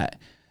 pulls that.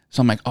 So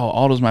I'm like, oh,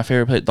 Aldo's my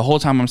favorite player. The whole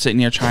time I'm sitting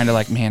here trying to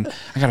like, man,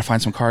 I got to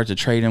find some cards to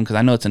trade him because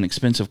I know it's an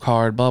expensive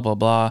card, blah, blah,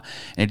 blah.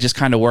 And it just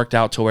kind of worked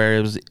out to where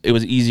it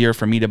was easier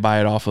for me to buy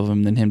it off of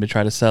him than him to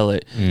try to sell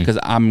it because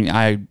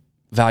I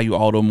value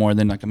Aldo more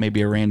than like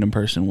maybe a random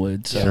person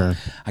would. So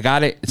I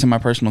got it. It's in my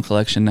personal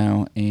collection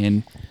now.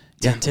 And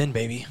 10-10,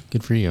 baby.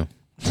 Good for you.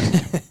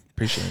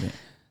 Appreciate it.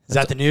 Is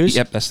that the news?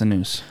 Yep, that's the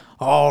news.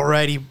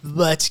 Alrighty,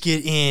 let's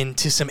get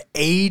into some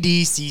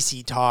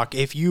ADCC talk.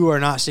 If you are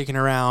not sticking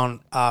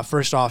around,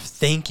 first off,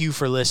 thank you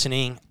for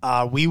listening.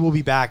 We will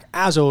be back,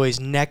 as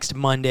always, next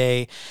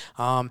Monday.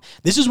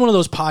 This is one of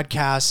those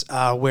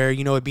podcasts where,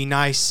 you know, it'd be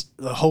nice,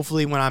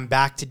 hopefully when I'm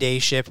back to day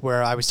shift,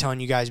 where I was telling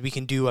you guys we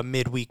can do a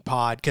midweek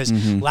pod. Because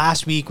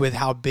last week, with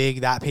how big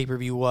that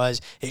pay-per-view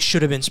was, it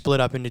should have been split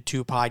up into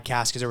 2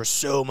 podcasts because there was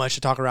so much to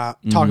talk about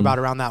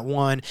around that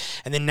one.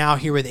 And then now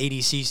here with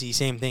ADCC,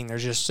 same thing.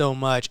 There's just so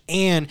much.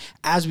 And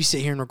as we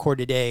sit here and record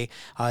today,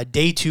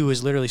 day 2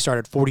 has literally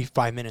started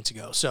 45 minutes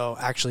ago. So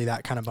actually,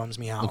 that kind of bums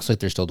me out. Looks like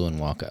they're still doing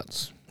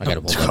walkouts. I got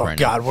to pull it up right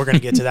now. Oh God, we're gonna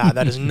get to that.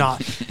 That is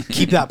not.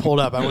 Keep that pulled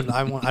up. I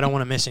don't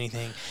want to miss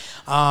anything.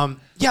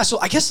 So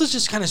I guess let's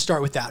just kind of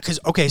start with that because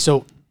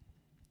so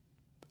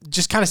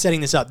just kind of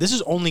setting this up. This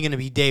is only going to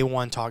be day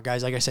 1 talk,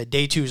 guys. Like I said,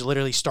 day 2 is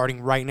literally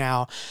starting right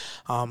now.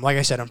 Like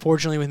I said,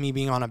 unfortunately, with me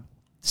being on a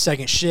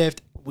second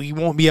shift, we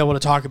won't be able to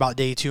talk about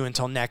day 2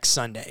 until next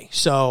Sunday.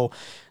 So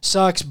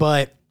sucks,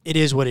 but it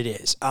is what it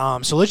is.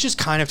 So let's just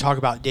kind of talk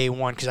about day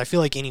 1 because I feel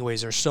like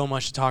anyways there's so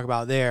much to talk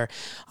about there.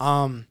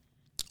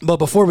 But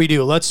before we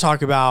do, let's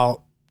talk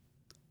about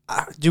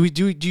do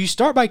you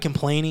start by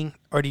complaining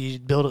or do you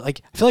build it?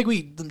 Like I feel like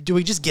we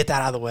just get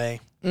that out of the way.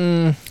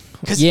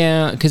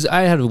 Because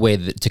I had a way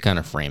to kind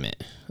of frame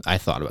it. I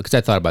thought about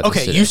this today.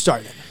 Okay, you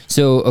started.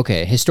 So,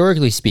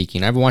 historically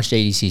speaking, I've watched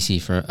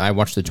ADCC I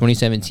watched the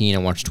 2017, I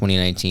watched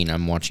 2019,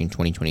 I'm watching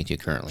 2022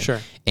 currently.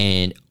 Sure.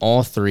 And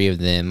all 3 of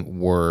them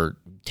were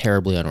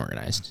terribly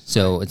unorganized.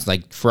 So it's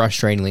like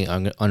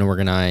frustratingly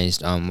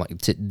unorganized.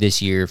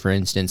 This year, for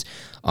instance,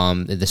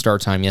 the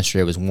start time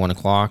yesterday was 1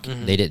 o'clock.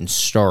 They didn't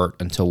start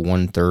until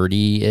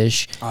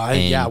 1:30-ish.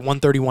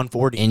 1:30,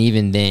 1:40. And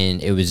even then,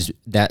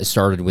 that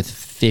started with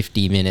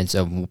 50 minutes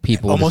of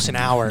people. Almost an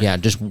hour. Yeah,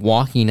 just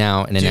walking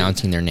out and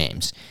announcing their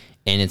names.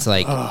 And it's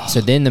like, so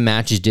then the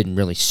matches didn't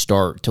really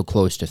start till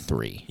close to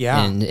 3.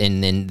 Yeah.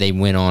 And then they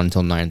went on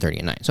until 9:30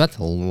 at night. So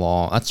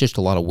that's just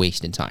a lot of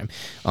wasted time.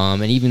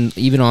 And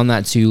even on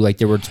that too, like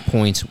there were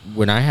points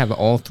when I have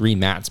all 3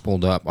 mats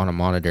pulled up on a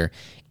monitor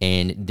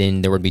and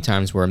then there would be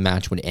times where a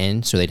match would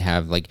end, so they'd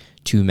have like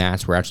 2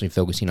 mats. We're actually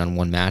focusing on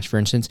 1 match, for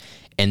instance,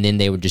 and then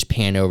they would just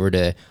pan over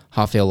to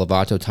Rafael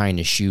Lovato tying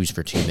his shoes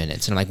for 2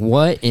 minutes. And I'm like,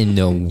 what in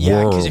the world?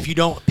 Yeah, because if you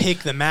don't pick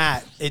the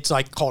mat, it's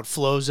like called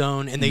flow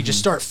zone, and they just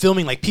start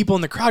filming like people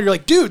in the crowd. You're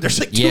like, dude, there's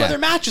like 2 other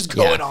matches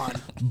going on.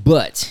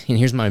 But, and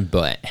here's my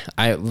but,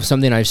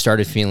 something I've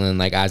started feeling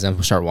like as I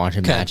start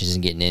watching matches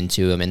and getting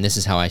into them, and this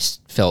is how I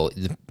felt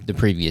the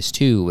previous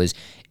 2, was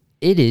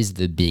it is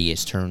the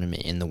biggest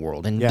tournament in the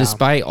world. And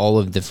despite all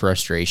of the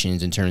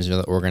frustrations in terms of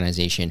the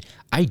organization,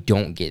 I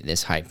don't get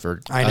this hype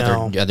for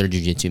other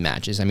jiu-jitsu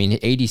matches. I mean,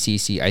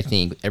 ADCC, I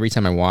think every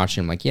time I watch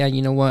it, I'm like, yeah,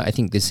 you know what? I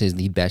think this is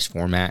the best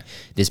format.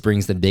 This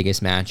brings the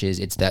biggest matches.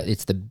 It's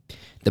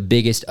the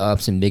biggest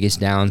ups and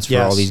biggest downs for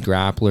all these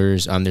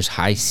grapplers. There's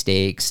high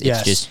stakes.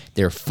 It's just,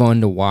 they're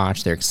fun to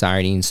watch. They're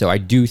exciting. So I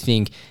do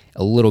think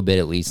a little bit,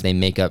 at least, they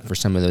make up for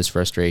some of those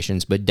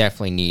frustrations, but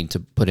definitely need to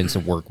put in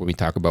some work when we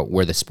talk about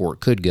where the sport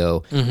could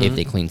go if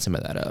they clean some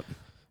of that up.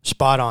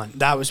 Spot on.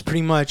 That was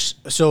pretty much,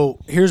 so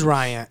here's where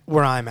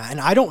I'm at.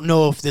 And I don't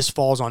know if this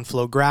falls on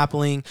Flow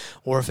Grappling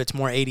or if it's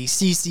more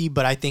ADCC,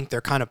 but I think they're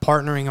kind of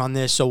partnering on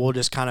this, so we'll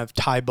just kind of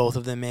tie both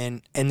of them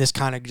in, and this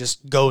kind of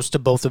just goes to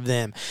both of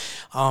them.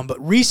 But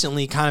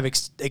recently, kind of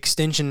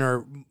extension,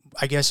 or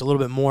I guess a little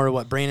bit more of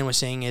what Brandon was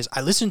saying, is I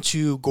listened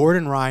to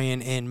Gordon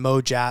Ryan and Mo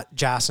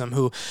Jassim,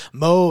 who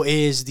Mo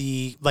is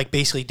the, like,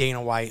 basically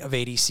Dana White of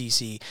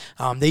ADCC.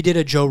 They did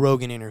a Joe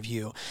Rogan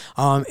interview,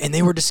 and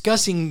they were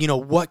discussing, you know,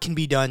 what can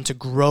be done to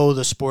grow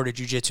the sport of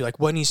jiu-jitsu, like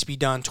what needs to be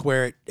done to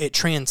where it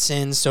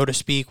transcends, so to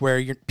speak,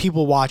 where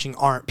people watching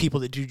aren't people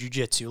that do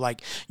jiu-jitsu.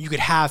 Like, you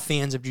could have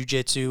fans of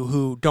jiu-jitsu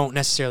who don't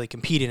necessarily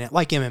compete in it,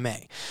 like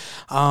MMA.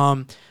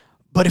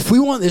 But if we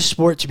want this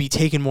sport to be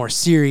taken more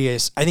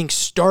serious, I think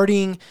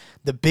starting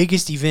the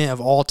biggest event of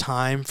all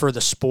time for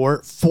the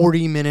sport,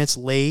 40 minutes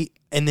late,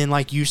 and then,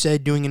 like you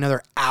said, doing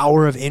another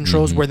hour of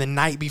intros where the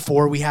night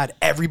before we had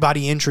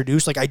everybody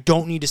introduced. Like, I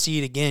don't need to see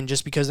it again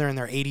just because they're in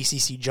their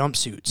ADCC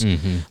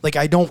jumpsuits. Like,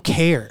 I don't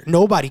care.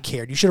 Nobody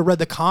cared. You should have read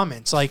the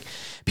comments. Like,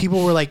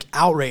 people were, like,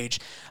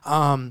 outraged.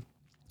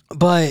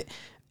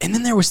 And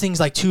then there was things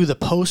like, too, the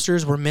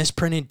posters were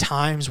misprinted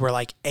times where,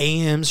 like,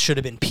 AMs should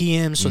have been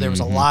PMs, so there was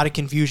a lot of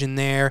confusion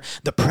there.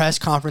 The press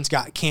conference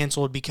got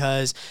canceled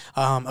because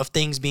of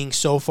things being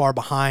so far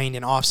behind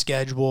and off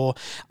schedule.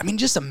 I mean,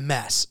 just a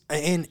mess.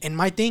 And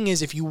my thing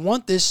is, if you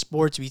want this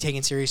sport to be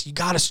taken serious, you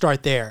got to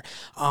start there.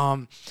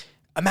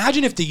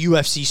 Imagine if the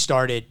UFC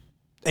started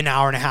an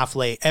hour and a half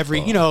late.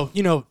 You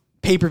know,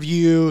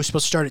 pay-per-view,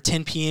 supposed to start at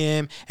 10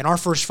 p.m., and our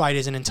first fight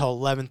isn't until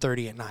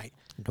 11:30 at night.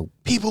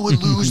 People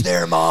would lose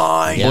their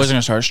mind. Boys are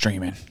gonna start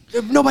streaming.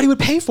 Nobody would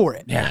pay for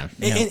it. Yeah.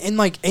 And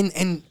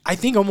I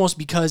think almost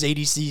because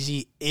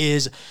ADCC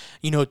is,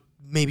 you know,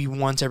 maybe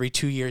once every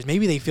 2 years,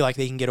 maybe they feel like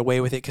they can get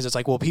away with it because it's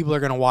like, well, people are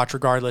gonna watch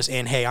regardless,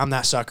 and hey, I'm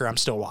that sucker, I'm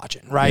still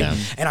watching, right? Yeah.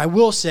 And I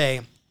will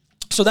say,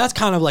 so that's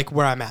kind of like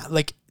where I'm at.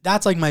 Like,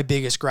 that's like my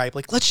biggest gripe.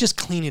 Like, let's just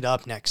clean it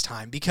up next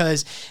time,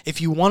 because if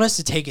you want us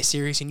to take it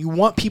serious and you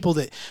want people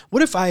that,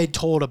 what if I had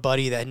told a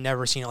buddy that had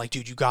never seen it, like,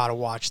 dude, you got to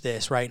watch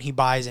this, right? And he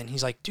buys it and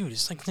he's like, dude,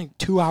 it's like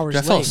 2 hours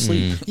late. I fell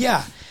asleep.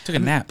 Yeah. Took a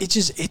nap.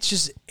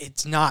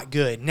 It's not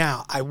good.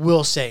 Now, I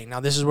will say,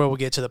 now this is where we'll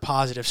get to the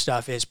positive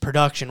stuff, is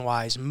production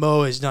wise,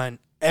 Mo has done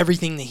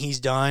everything that he's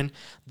done,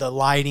 the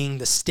lighting,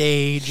 the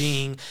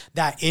staging,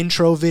 that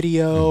intro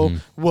video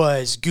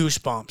was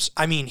goosebumps.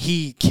 I mean,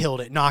 he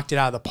killed it, knocked it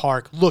out of the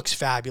park, looks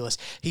fabulous.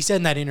 He said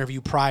in that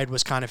interview, Pride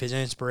was kind of his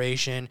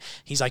inspiration.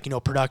 He's like, you know,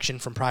 production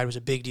from Pride was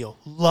a big deal.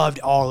 Loved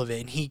all of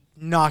it, and he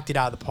knocked it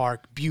out of the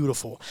park.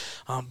 Beautiful.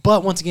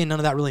 But once again, none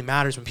of that really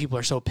matters when people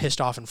are so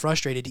pissed off and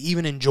frustrated to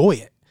even enjoy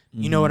it.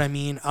 You know what I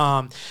mean?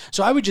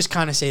 So I would just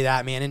kind of say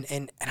that, man.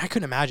 And I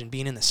couldn't imagine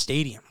being in the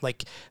stadium.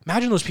 Like,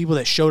 imagine those people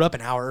that showed up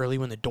an hour early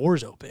when the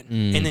doors open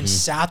and then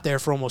sat there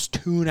for almost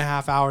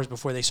 2.5 hours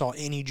before they saw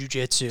any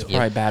jiu-jitsu.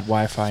 Probably bad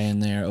Wi-Fi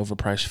in there,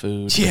 overpriced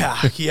food.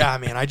 Yeah,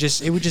 man.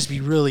 It would just be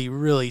really,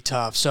 really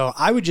tough. So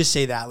I would just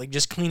say that, like,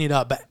 just clean it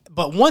up.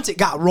 But once it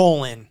got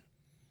rolling,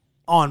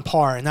 on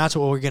par, and that's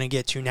what we're going to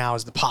get to now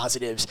is the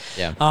positives.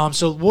 Yeah.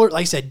 So like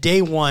I said,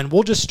 day one,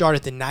 we'll just start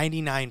at the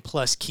 99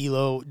 plus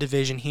kilo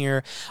division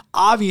here.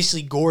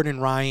 Obviously, Gordon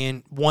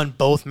Ryan won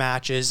both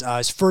matches.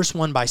 His first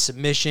one by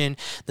submission,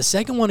 the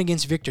second one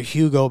against Victor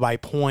Hugo by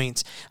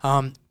points.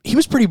 He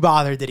was pretty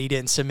bothered that he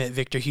didn't submit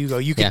Victor Hugo.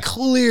 You could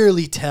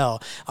clearly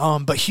tell.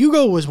 But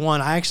Hugo was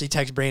one. I actually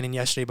texted Brandon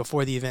yesterday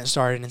before the event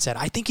started and said,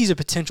 I think he's a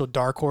potential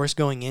dark horse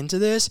going into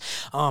this.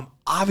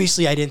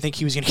 Obviously, I didn't think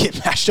he was going to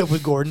get matched up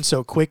with Gordon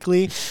so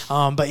quickly.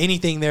 But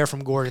anything there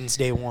from Gordon's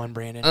day one,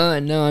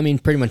 Brandon? No, I mean,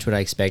 pretty much what I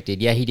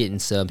expected. Yeah, he didn't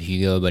sub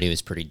Hugo, but he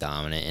was pretty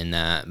dominant in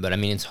that. But, I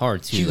mean, it's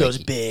hard, too. Hugo's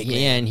big,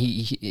 man.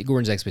 And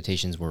Gordon's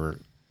expectations were...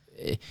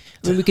 I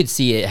mean, we could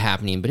see it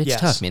happening, but it's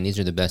tough, man. These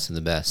are the best of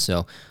the best.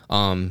 So,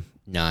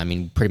 no, I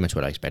mean, pretty much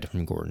what I expected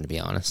from Gordon, to be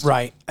honest.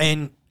 Right.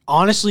 And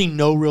honestly,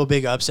 no real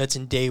big upsets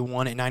in day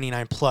one at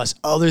 99 plus,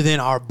 other than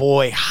our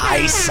boy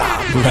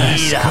Haisam.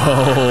 Let's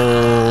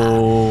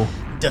go.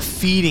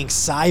 defeating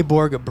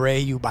Cyborg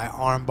Abreu by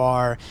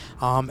armbar.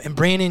 And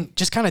Brandon,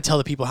 just kind of tell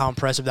the people how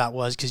impressive that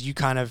was, because you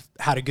kind of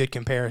had a good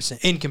comparison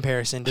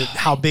to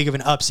how big of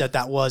an upset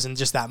that was in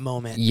just that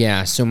moment.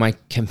 Yeah, so my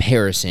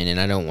comparison, and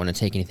I don't want to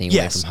take anything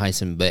away from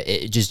Hyson, but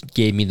it just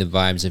gave me the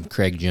vibes of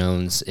Craig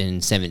Jones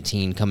in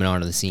 17 coming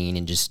onto the scene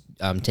and just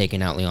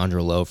taking out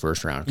Leandro Lowe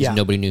first round, because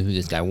nobody knew who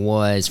this guy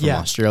was from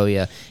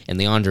Australia, and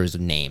Leandro is a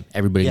name.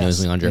 Everybody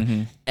knows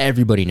Leandro.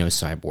 Everybody knows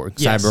Cyborg.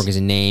 Cyborg is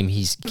a name.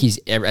 He's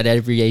at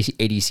every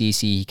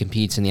ADCC he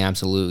competes in the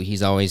absolute. He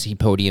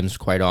podiums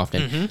quite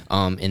often.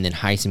 And then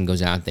Hyson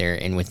goes out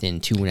there and within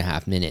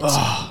 2.5 minutes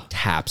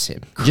taps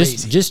him.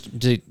 Crazy. Just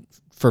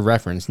for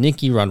reference,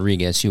 Nicky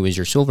Rodriguez, who was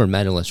your silver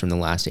medalist from the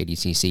last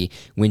ADCC,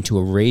 went to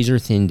a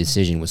razor-thin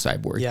decision with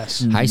Cyborg.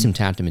 Yes. Hyson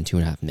tapped him in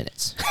 2.5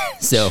 minutes.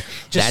 So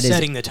just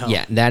setting the tone.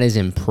 Yeah, that is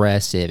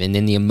impressive. And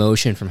then the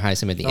emotion from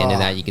Hyson at the end of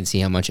that, you can see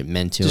how much it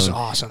meant to him. Just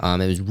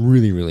awesome. It was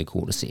really, really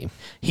cool to see.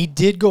 He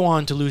did go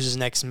on to lose his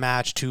next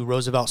match to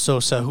Roosevelt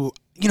Sosa, who,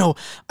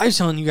 I was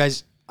telling you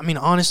guys, I mean,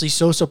 honestly,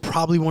 Sosa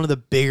probably one of the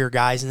bigger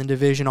guys in the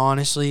division,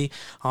 honestly.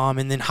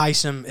 And then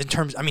Hyson,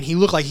 he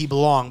looked like he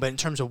belonged, but in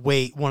terms of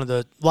weight, one of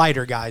the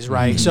lighter guys,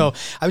 right? So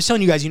I was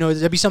telling you guys,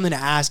 there'd be something to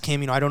ask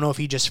him. I don't know if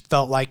he just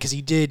felt like, because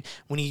he did,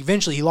 when he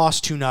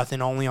lost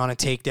 2-0 only on a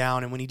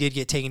takedown, and when he did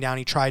get taken down,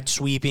 he tried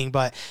sweeping,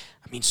 but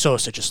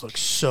Sosa just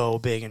looks so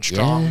big and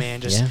strong,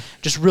 man.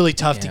 Just really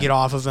tough to get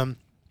off of him.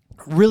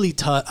 Really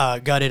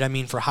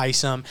gutted, for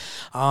Hyson.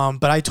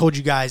 But I told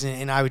you guys,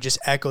 and I would just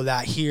echo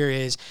that here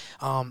is,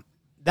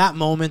 that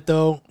moment,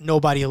 though,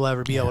 nobody will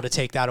ever be able to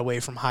take that away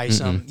from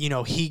Hyson.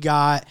 He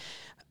got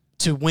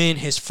to win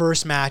his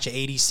first match at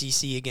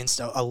ADCC against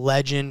a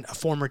legend, a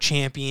former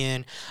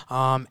champion,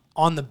 on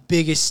the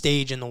biggest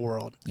stage in the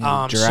world.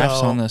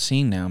 Giraffe's on the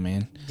scene now,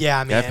 man.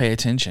 Yeah, man. Gotta pay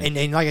attention.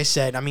 And like I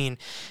said,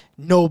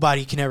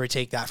 nobody can ever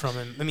take that from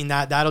him.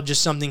 That'll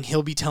just something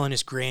he'll be telling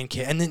his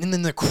grandkid. And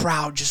then the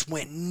crowd just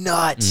went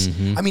nuts.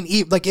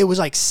 It was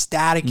like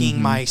staticking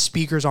my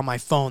speakers on my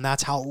phone.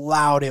 That's how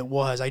loud it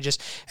was.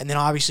 And then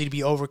obviously to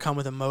be overcome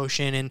with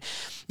emotion. And,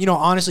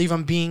 honestly, if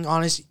I'm being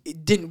honest,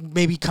 it didn't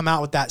maybe come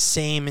out with that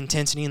same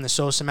intensity in the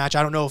Sosa match.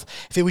 I don't know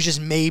if it was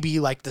just maybe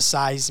like the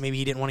size, maybe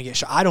he didn't want to get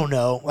shot. I don't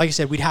know. Like I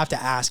said, we'd have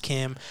to ask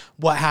him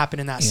what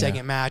happened in that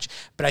second match.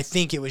 But I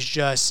think it was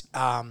just...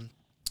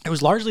 it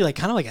was largely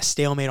kind of like a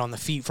stalemate on the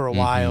feet for a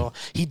while.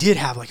 He did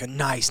have a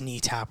nice knee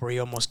tap where he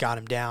almost got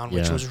him down,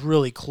 which was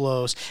really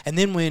close. And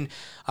then when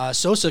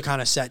Sosa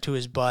kind of set to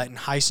his butt and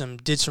Hyson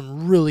did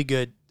some really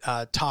good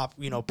top,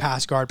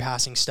 pass guard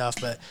passing stuff,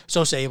 but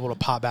Sosa able to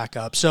pop back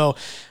up. So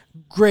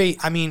great.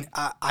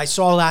 I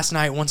saw last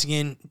night, once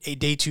again,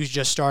 day 2's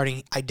just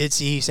starting. I did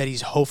see he said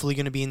he's hopefully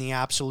going to be in the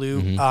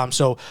absolute.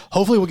 So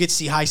hopefully we'll get to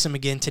see Hyson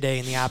again today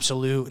in the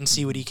absolute and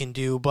see what he can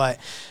do. But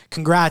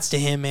congrats to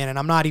him, man. And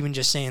I'm not even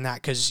just saying that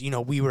because,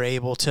 we were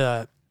able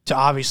to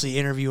obviously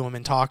interview him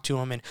and talk to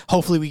him, and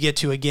hopefully we get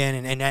to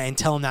again and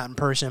tell him that in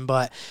person.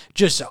 But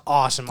just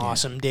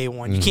awesome day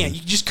one. You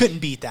just couldn't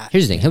beat that.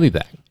 Here's the thing, he'll be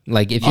back.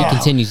 If he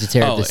continues to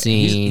tear up the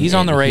scene, he's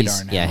on the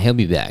radar now. Yeah, he'll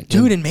be back,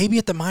 dude. And maybe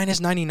at the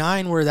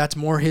 -99, where that's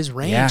more his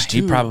range. Yeah,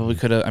 too. he probably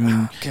could have.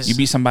 You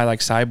beat somebody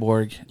like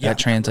Cyborg, that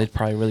translates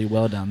probably really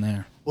well down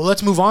there. Well,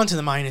 let's move on to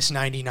the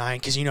 -99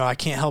 because, I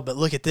can't help but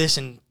look at this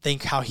and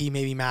think how he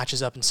maybe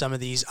matches up in some of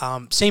these.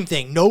 Same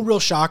thing. No real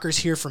shockers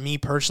here for me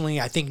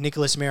personally. I think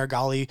Nicholas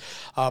Marigali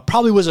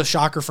probably was a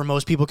shocker for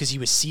most people because he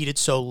was seeded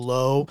so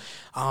low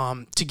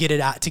to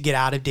get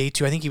out of day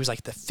 2. I think he was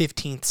the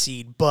 15th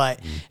seed. But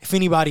if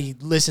anybody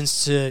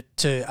listens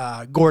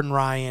to Gordon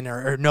Ryan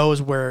or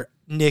knows where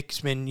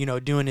Nick's been,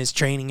 doing his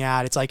training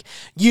at, it's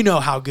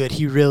how good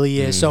he really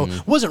is. So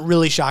wasn't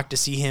really shocked to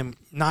see him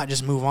not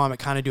just move on, but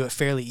kind of do it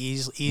fairly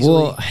easily.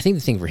 Well, I think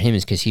the thing for him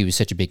is because he was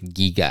such a big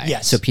gi guy.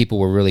 Yes. So people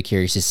were really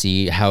curious to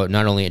see how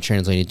not only it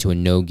translated to a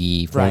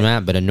no-gi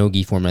format, but a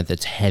no-gi format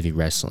that's heavy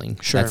wrestling.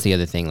 Sure. That's the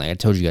other thing. I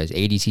told you guys,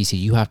 ADCC,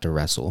 you have to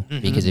wrestle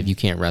because if you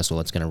can't wrestle,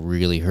 it's going to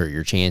really hurt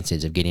your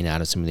chances of getting out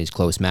of some of these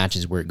close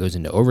matches where it goes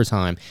into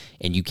overtime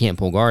and you can't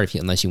pull guard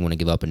unless you want to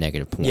give up a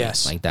negative point.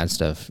 Yes. That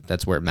stuff,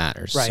 that's where it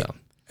matters. Right. So.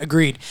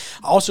 Agreed.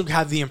 I also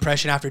have the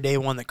impression after day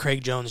 1 that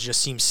Craig Jones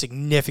just seems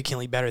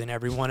significantly better than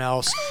everyone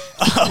else.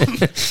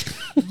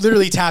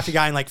 Literally tapped a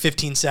guy in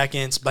 15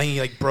 seconds, but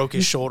he broke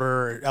his shoulder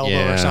or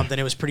elbow or something.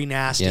 It was pretty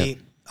nasty.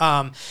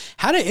 Yep.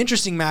 Had an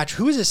interesting match.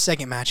 Who was his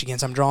second match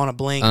against? I'm drawing a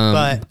blank.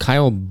 But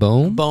Kyle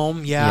Bohm?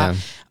 Bohm, yeah.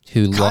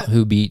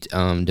 Who beat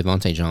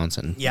Devontae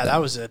Johnson. Yeah,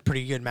 that was a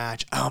pretty good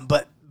match.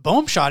 But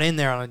Bohm shot in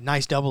there on a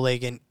nice double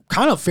leg and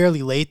kind of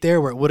fairly late there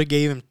where it would have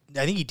gave him,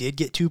 I think he did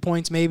get 2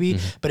 points maybe,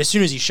 but as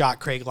soon as he shot,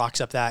 Craig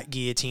locks up that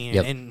guillotine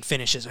and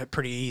finishes it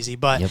pretty easy.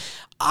 But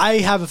I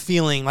have a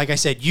feeling, like I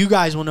said, you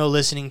guys will know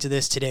listening to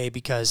this today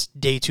because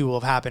day 2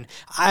 will have happened.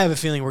 I have a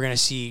feeling we're going to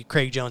see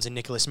Craig Jones and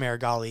Nicholas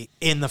Marigali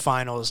in the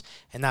finals,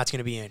 and that's going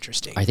to be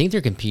interesting. I think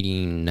they're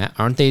competing,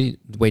 aren't they?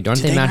 Wait,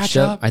 aren't Did they matched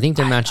up? I think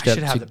they're matched up. I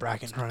should have the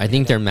bracket in front of I me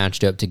think today. they're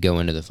matched up to go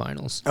into the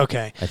finals.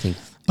 Okay. I think.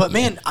 But,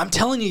 man, I'm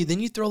telling you, then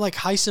you throw, like,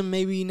 Heisem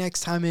maybe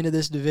next time into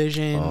this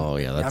division. Oh,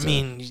 yeah.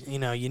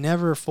 You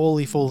never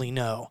fully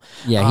know.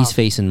 Yeah, he's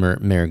facing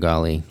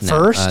Marigali.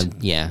 First?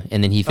 Yeah,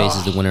 and then he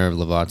faces the winner of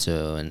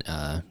Lovato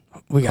and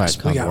We got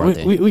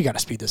to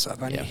speed this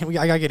up. I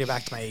got to get it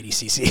back to my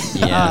ADCC.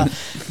 Yeah.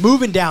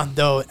 Moving down,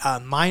 though,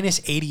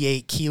 minus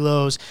 88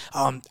 kilos.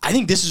 I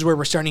think this is where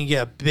we're starting to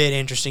get a bit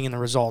interesting in the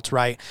results,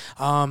 right?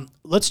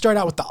 Let's start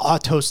out with the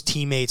Autos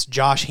teammates,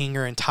 Josh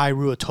Hinger and Ty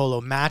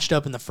Ruotolo, matched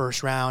up in the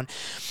first round.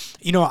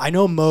 You know, I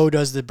know Mo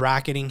does the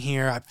bracketing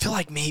here. I feel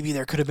like maybe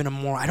there could have been a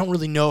more. I don't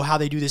really know how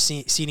they do the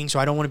seating, so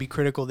I don't want to be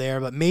critical there.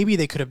 But maybe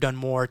they could have done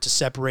more to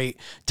separate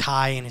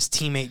Ty and his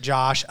teammate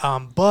Josh.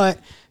 But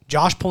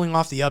Josh pulling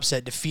off the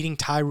upset, defeating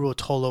Ty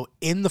Ruotolo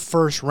in the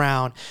first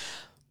round.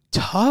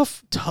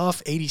 Tough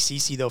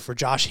ADCC, though, for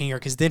Josh Hinger,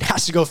 because then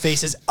has to go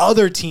face his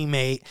other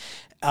teammate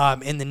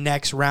in the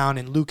next round,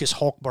 and Lucas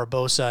Hulk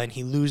Barbosa, and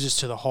he loses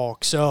to the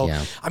Hulk. So,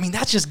 yeah. I mean,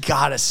 that's just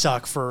got to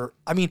suck for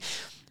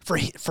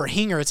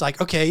Hinger. It's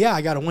like, okay, yeah,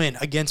 I got to win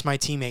against my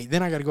teammate.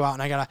 Then I got to go out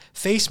and I got to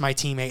face my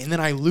teammate, and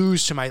then I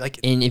lose to my, like.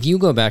 And if you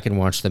go back and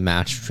watch the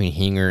match between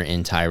Hinger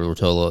and Ty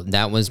Ruotolo,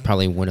 that was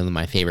probably one of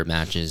my favorite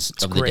matches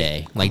of the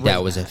day. Like,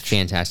 that was a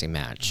fantastic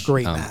match.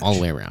 Great match. All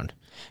the way around.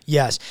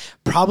 Yes.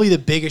 Probably the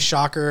biggest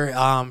shocker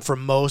for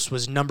most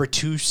was number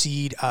 2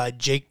 seed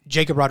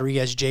Jacob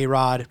Rodriguez,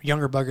 J-Rod,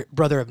 younger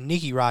brother of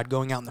Nicky Rod,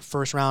 going out in the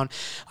first round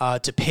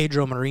to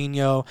Pedro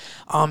Marino.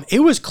 It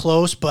was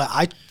close, but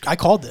I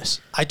called this.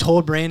 I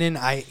told Brandon,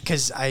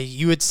 because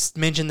you had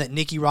mentioned that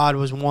Nicky Rod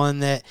was one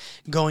that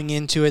going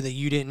into it that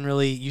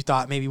you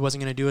thought maybe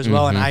wasn't going to do as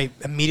well, and I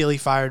immediately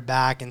fired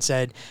back and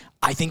said,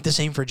 I think the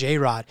same for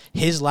J-Rod.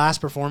 His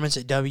last performance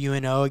at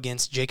WNO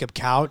against Jacob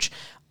Couch,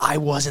 I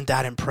wasn't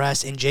that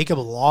impressed, and Jacob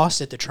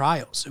lost at the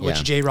trials,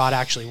 which J-Rod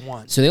actually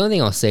won. So the only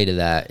thing I'll say to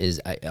that is,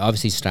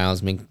 obviously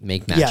styles make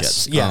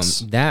matchups.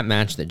 Yes. That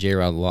match that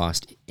J-Rod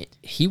lost,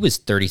 he was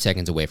 30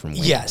 seconds away from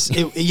winning. Yes.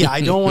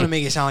 I don't want to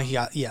make it sound like he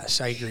got.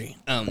 Yes, I agree.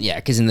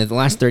 Because in the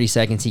last 30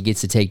 seconds he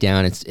gets to take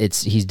down.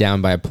 He's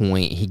down by a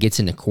point. He gets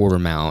into quarter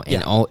mount,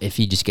 and if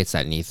he just gets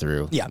that knee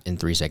through, in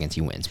 3 seconds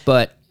he wins.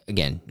 But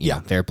again,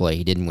 fair play.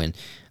 He didn't win.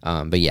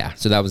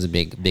 So that was a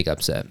big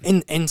upset.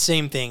 And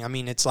same thing. I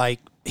mean, it's like,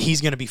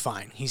 he's going to be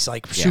fine. He's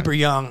like super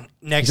young.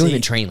 He's only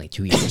been training like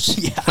 2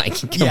 years.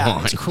 Come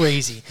on. It's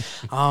crazy.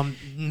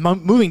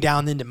 Moving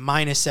down then to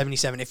minus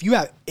 77. If you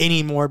have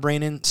any more,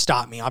 Brandon,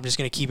 stop me. I'm just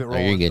going to keep it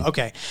rolling. You're good.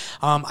 Okay.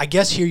 I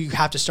guess here you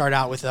have to start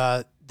out with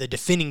the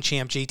defending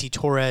champ, JT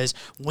Torres,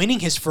 winning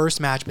his first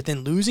match, but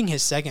then losing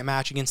his second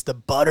match against the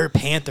Butter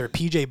Panther,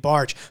 PJ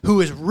Barch, who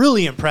is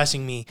really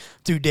impressing me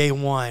through day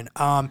one.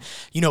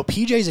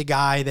 PJ's a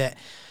guy that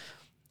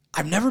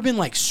I've never been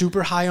like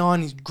super high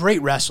on. He's a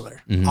great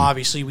wrestler.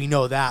 Obviously, we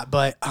know that,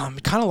 but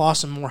kind of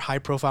lost some more high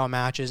profile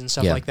matches and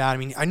stuff like that. I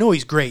mean, I know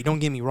he's great. Don't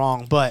get me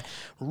wrong, but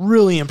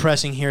really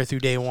impressing here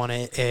through day one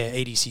at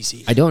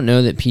ADCC. I don't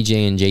know that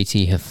PJ and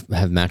JT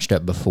have matched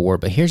up before,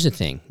 but here's the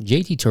thing.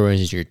 JT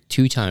Torres is your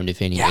 2-time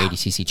defending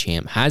ADCC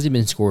champ. Hasn't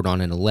been scored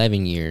on in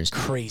 11 years.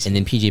 Crazy. And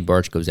then PJ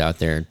Barch goes out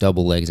there,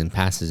 double legs, and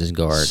passes his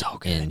guard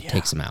and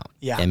takes him out.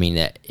 Yeah. I mean,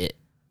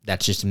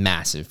 that's just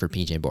massive for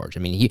PJ Barch. I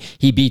mean,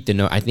 he beat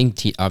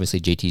obviously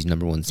JT's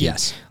number 1 seed.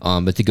 Yes.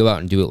 But to go out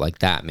and do it like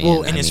that, man.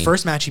 Well, in his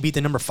first match, he beat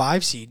the number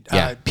 5 seed.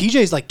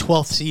 PJ's like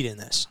 12th seed in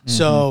this.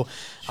 So,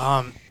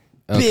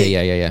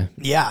 okay,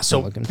 yeah.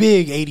 So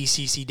big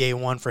ADCC day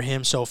one for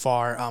him so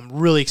far. I'm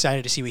really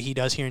excited to see what he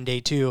does here in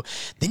day 2.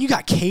 Then you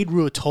got Cade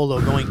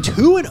Ruotolo going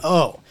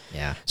 2-0.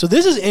 Yeah. So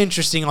this is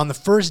interesting on the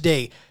first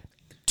day.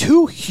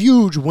 2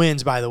 huge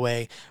wins, by the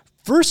way.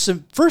 First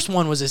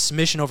one was a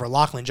submission over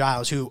Lachlan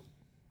Giles, who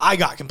I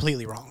got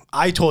completely wrong.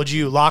 I told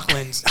you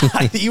Lachlan's,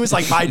 he was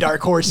like my dark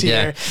horse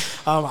here.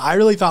 I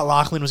really thought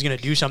Lachlan was going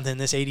to do something in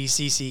this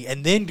ADCC,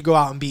 and then to go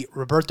out and beat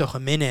Roberto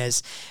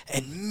Jimenez,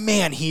 and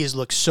man, he has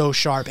looked so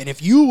sharp. And if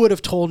you would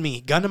have told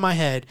me, gun to my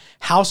head,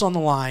 house on the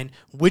line,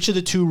 which of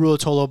the 2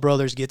 Ruotolo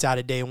brothers gets out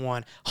of day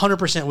 1,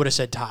 100% would have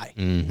said Ty.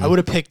 I would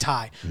have picked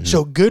Ty.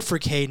 So good for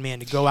Cade, man,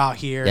 to go out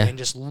here and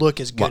just look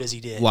as good as he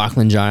did.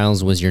 Lachlan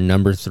Giles was your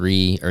number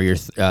 3 or your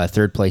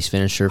third place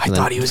finisher for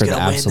the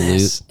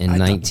Absolute in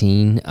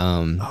 19.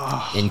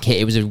 And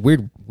it was a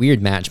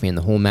weird match, man.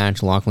 The whole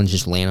match, Lachlan's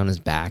just laying on his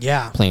back,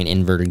 playing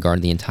inverted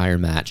guard the entire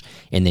match.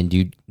 And then,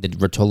 dude, the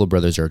Ruotolo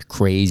brothers are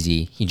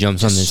crazy. He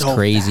jumps on this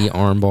crazy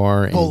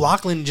armbar. And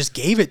Lachlan just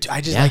gave it.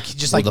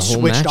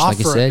 Switched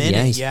off for a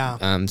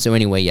minute. So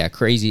anyway,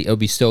 crazy. It'll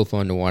be so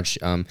fun to watch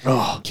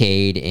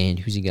Cade and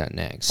who's he got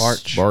next?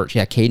 Barch.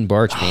 Yeah, Cade and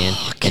Barch, man.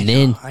 And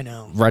then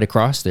right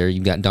across there,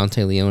 you've got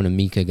Dante Leon and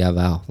Mika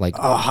Gaval.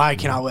 I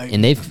cannot wait.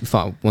 And they've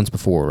fought once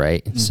before,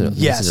 right? So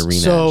this is a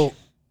rematch. So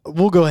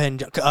we'll go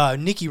ahead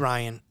and Nicky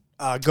Ryan.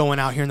 going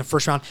out here in the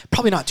first round.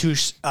 Probably not too,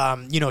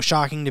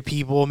 shocking to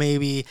people.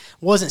 Maybe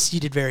wasn't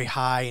seated very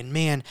high. And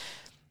man,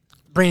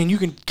 Brandon, you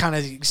can kind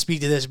of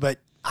speak to this, but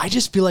I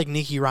just feel like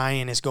Nikki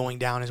Ryan is going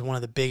down as one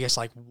of the biggest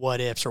like what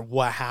ifs or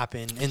what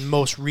happened in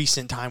most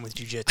recent time with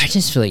jiu-jitsu. I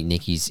just feel like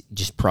Nikki's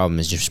just problem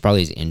is just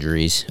probably his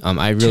injuries.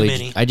 I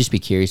just be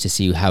curious to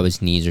see how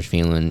his knees are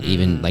feeling,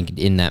 even like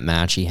in that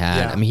match he had.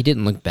 Yeah. I mean, he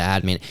didn't look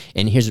bad, man.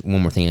 And here's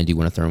one more thing I do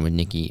want to throw in with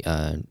Nikki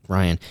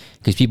Ryan,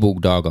 because people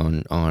dog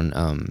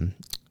on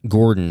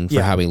Gordon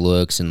for how he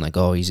looks and like,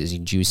 oh, is he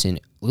juicing?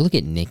 Look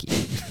at Nikki.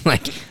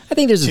 Like, I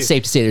think it's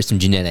safe to say there's some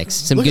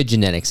good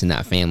genetics in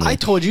that family. I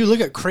told you, look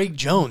at Craig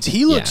Jones.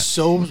 He looks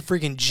so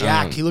freaking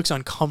jacked. He looks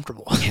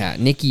uncomfortable. Yeah,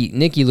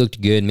 Nikki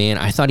looked good, man.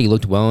 I thought he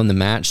looked well in the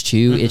match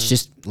too. It's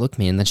just, look,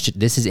 man, this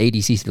is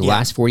ADCC. The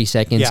last 40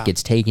 seconds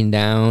gets taken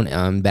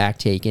down, back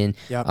taken,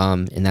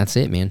 and that's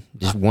it, man.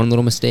 Just one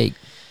little mistake.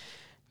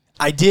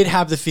 I did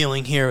have the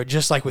feeling here,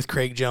 just like with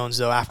Craig Jones,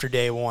 though, after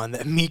day one,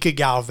 that Mika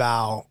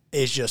Galvao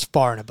is just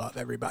far and above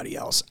everybody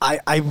else. I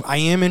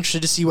am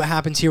interested to see what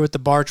happens here with the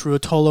Barch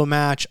Ruotolo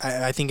match.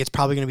 I think it's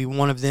probably going to be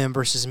one of them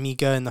versus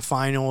Mika in the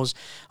finals.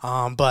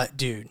 But,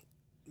 dude,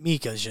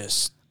 Mika's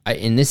just...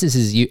 and this is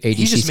his ADCC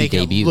he's just making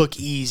debut. it look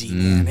easy,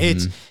 man.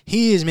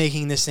 He is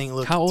making this thing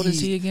look. How old is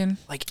he again?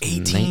 Like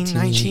 18,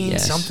 19,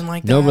 yes. something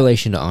like that. No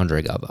relation to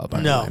Andre Galvao,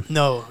 by the way.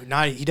 No,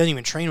 not. He doesn't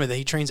even train with it.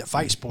 He trains at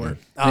Fight Sport.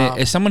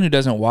 As someone who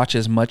doesn't watch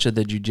as much of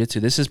the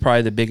jiu-jitsu, this is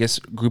probably the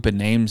biggest group of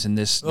names in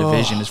this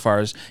division as far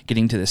as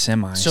getting to the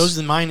semis. So's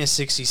the minus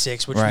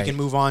 66, which we can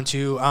move on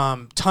to.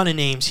 Ton of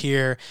names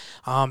here.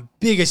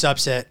 Biggest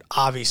upset,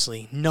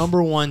 obviously.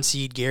 Number 1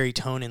 seed Gary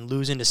Tonin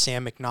losing to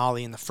Sam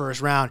McNally in the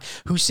first round,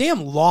 who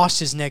Sam lost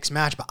his next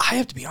match, but I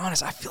have to be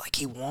honest, I feel like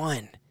he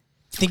won.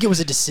 I think it was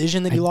a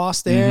decision that he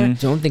lost there.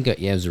 Don't think it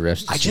was a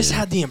rest decision. I just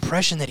had the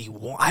impression that he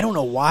won. I don't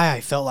know why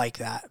I felt like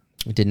that.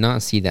 I did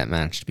not see that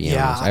match, to be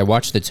honest. I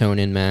watched the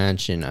Tonin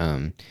match,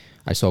 and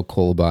I saw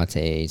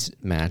Kolabate's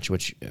match,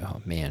 which,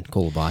 oh man,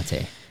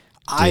 Kolabate.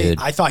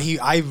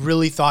 I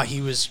really thought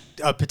he was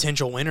a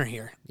potential winner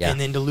here. Yeah. And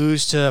then to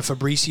lose to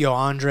Fabricio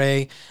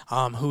Andre,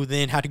 who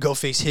then had to go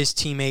face his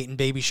teammate in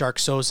Baby Shark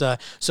Sosa.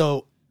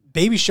 So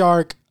Baby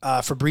Shark,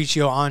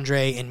 Fabricio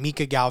Andre, and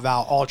Mika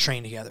Galvao all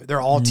train together. They're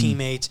all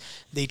teammates.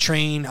 They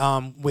train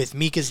with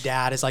Mika's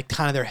dad as like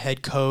kind of their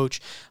head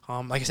coach.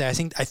 Like I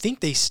said, I think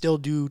they still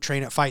do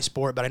train at Fight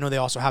Sport, but I know they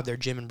also have their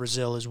gym in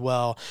Brazil as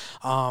well.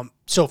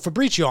 So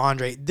Fabricio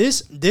Andre,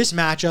 this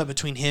matchup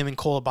between him and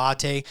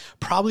Kolabate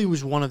probably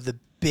was one of the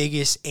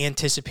biggest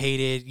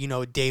anticipated,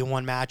 day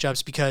one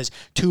matchups, because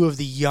two of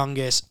the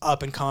youngest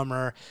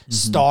up-and-comer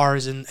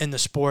stars in the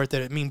sport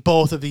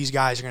both of these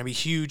guys are going to be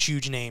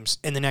huge names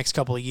in the next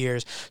couple of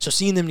years. So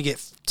seeing them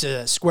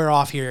to square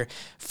off here,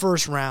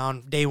 first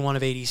round, day one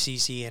of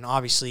ADCC, and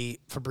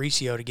obviously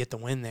Fabricio to get the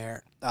win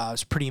there,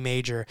 was pretty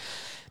major.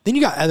 Then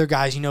you got other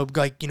guys,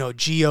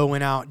 Gio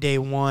went out day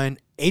one.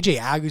 AJ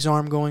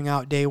Aguzarm going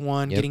out day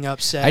one, getting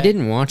upset. I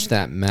didn't watch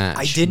that match.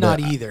 I did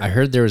not either. I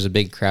heard there was a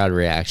big crowd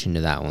reaction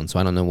to that one, so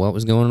I don't know what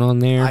was going on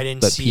there. I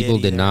didn't see it. But people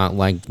did not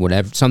like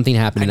whatever. Something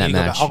happened in that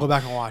match. I'll go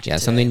back and watch it. Yeah,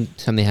 today.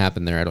 something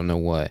happened there. I don't know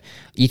what.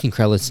 Ethan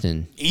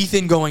Creliston.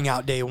 Ethan going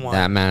out day one.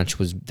 That match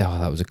was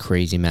a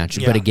crazy match.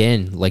 Yeah. But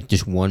again, like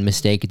just one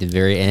mistake at the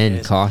very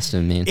end cost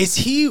him, man. Is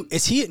he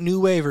at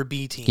New Wave or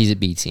B team? He's at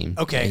B team.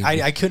 Okay,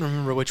 yeah, I couldn't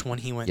remember which one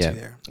he went to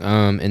there.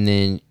 And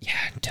then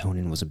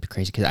Tonin was a bit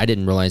crazy because I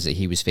didn't realize that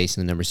he was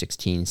facing the number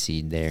 16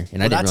 seed there,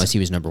 and I didn't realize he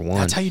was number 1.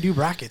 That's how you do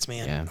brackets,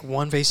 man. Yeah.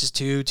 1 faces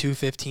 2, 2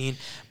 15.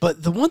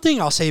 But the one thing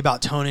I'll say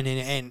about Tonin,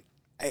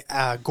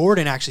 and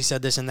Gordon actually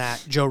said this in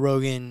that Joe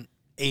Rogan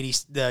Mo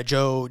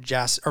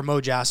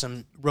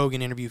Jassim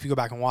Rogan interview. If you go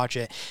back and watch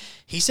it,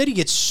 he said he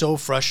gets so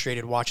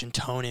frustrated watching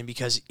Tonin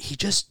because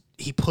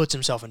he puts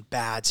himself in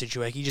bad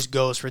situations. He just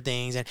goes for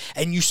things,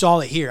 and you saw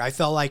it here. I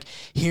felt like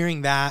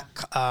hearing that,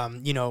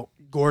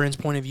 Gordon's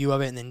point of view of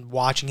it, and then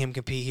watching him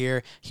compete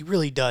here, he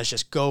really does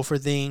just go for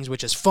things,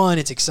 which is fun.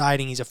 It's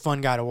exciting. He's a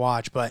fun guy to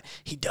watch, but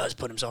he does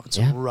put himself in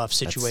some rough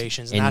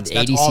situations, and that's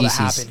all that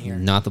happened here.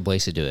 Not the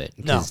place to do it,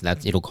 because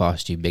it'll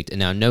cost you big.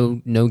 Now,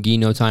 no gi,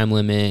 no time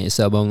limit,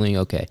 sub only.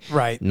 Okay,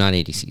 right? Not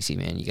ADCC,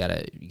 man. You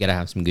gotta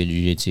have some good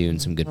jiu-jitsu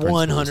and some good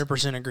principles.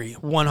 100% agree.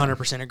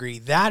 100% agree.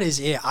 That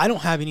is it. I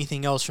don't have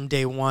anything else from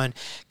day one,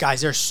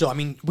 guys. We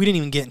didn't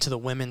even get into the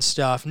women's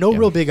stuff. No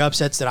real big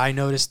upsets that I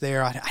noticed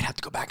there. I'd have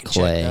to go back and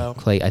check though.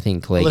 I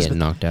think Clay getting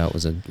knocked out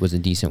was a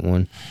decent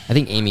one. I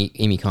think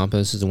Amy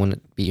Campos is the one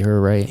that beat her,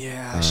 right?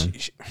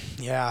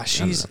 Yeah,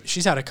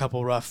 she's had a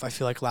couple rough. I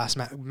feel like last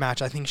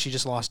match. I think she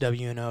just lost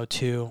WNO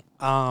too.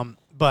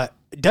 But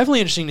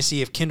definitely interesting to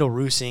see if Kendall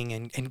Roosing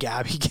and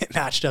Gabby get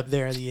matched up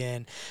there at the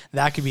end.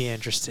 That could be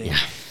interesting. Yeah.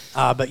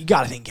 But you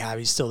got to think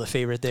Gabby's still the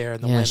favorite there in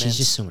the women's. She's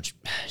just so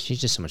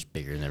much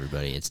bigger than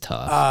everybody. It's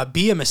tough.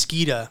 Bia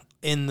Mesquita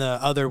in the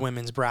other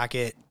women's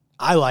bracket.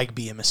 I like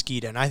Bia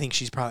Mosquito, and I think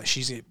she's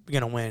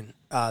gonna win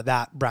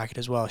that bracket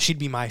as well. She'd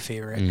be my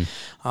favorite.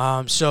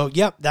 So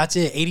yep, that's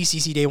it.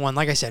 ADCC day 1.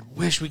 Like I said,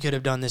 wish we could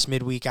have done this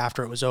midweek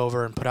after it was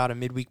over and put out a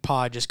midweek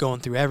pod just going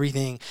through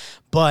everything.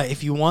 But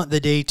if you want the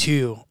day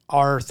 2,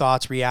 our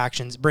thoughts,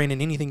 reactions,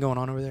 Brandon, anything going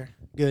on over there?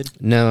 Good.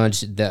 No,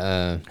 just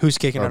the who's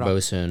kicking it off?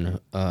 Barbosa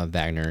and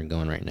Wagner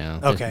going right now.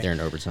 Okay, they're in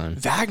overtime.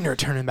 Wagner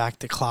turning back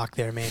the clock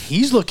there, man.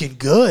 He's looking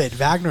good.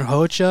 Wagner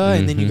Hocha,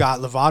 and then you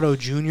got Lovato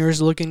Jr.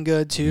 is looking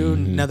good too.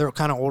 Another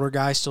kind of older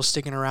guy still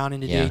sticking around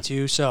into day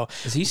 2. So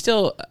is he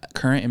still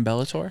current in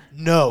Bellator?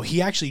 No, he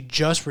actually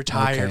just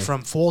retired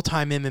from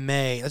full-time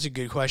MMA. That's a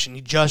good question.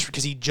 He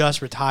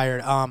just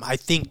retired. I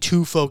think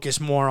to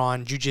focus more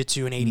on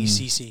jiu-jitsu and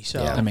ADCC.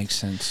 So that makes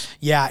sense.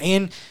 Yeah,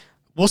 and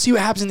we'll see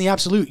what happens in the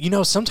absolute.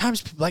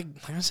 Sometimes, like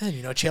I said,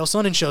 Chael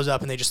Sonnen shows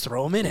up and they just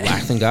throw him in it.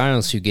 Latham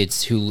Giles,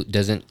 who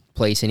doesn't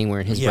place anywhere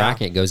in his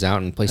bracket, goes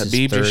out and places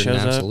Habib third just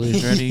shows in up. absolute.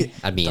 He's ready.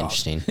 That'd be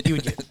interesting. He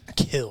would get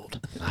killed.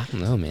 I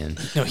don't know, man.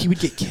 No, he would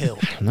get killed.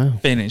 I don't know.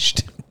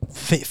 Finished.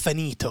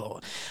 Finito.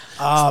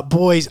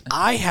 Boys,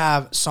 I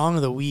have Song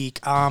of the Week.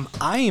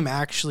 I am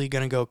actually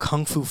going to go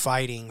Kung Fu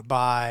Fighting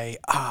by,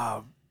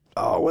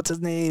 what's his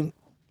name?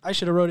 I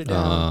should have wrote it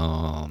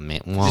down. Oh, man.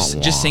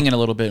 Just sing it a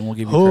little bit and we'll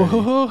give you Ho,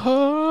 credit. ho,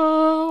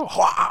 ho,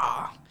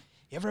 ho.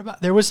 You ever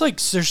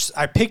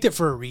I picked it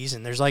for a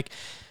reason. There's like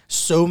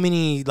so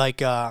many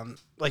like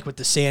with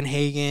the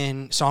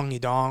Sanhagen, Song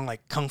Yudong,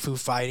 like Kung Fu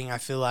Fighting. I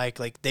feel like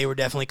they were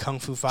definitely Kung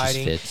Fu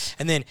Fighting.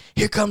 And then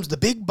Here Comes the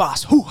Big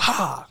Boss. Hoo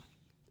ha.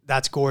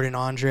 That's Gordon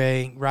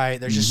Andre, right?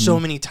 There's just so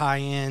many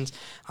tie-ins.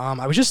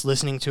 I was just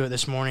listening to it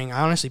this morning.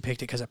 I honestly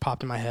picked it because it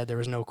popped in my head. There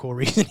was no cool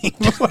reasoning.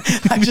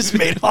 I just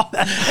made all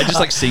that. I just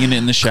like singing it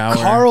in the shower.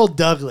 Carl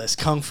Douglas,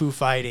 Kung Fu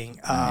Fighting.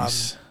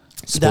 Nice.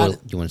 Do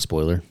you want a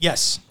spoiler?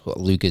 Yes.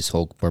 Lucas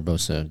Hulk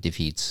Barbosa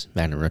defeats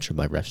Wagner Rocha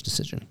by ref's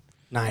decision.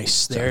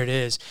 Nice. There it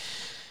is.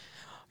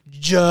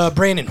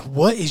 Brandon,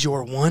 what is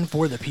your one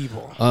for the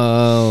people?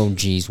 Oh,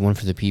 geez, one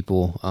for the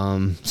people.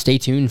 Stay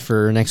tuned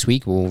for next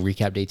week. We'll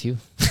recap day 2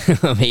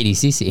 of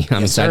ADCC.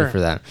 I'm excited for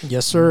that.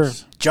 Yes, sir.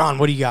 John,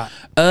 what do you got?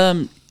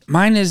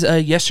 Mine is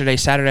yesterday,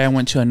 Saturday. I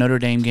went to a Notre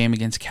Dame game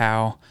against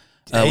Cal.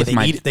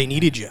 They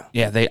needed you.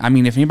 Yeah,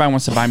 if anybody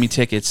wants to buy me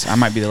tickets, I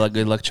might be the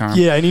good luck charm.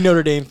 Yeah, any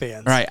Notre Dame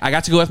fans. Right. I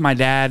got to go with my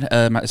dad.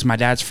 It's my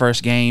dad's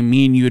first game.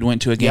 Me and you had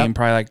went to a game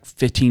probably like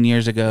 15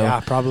 years ago. Yeah,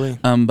 probably.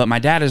 But my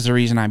dad is the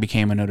reason I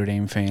became a Notre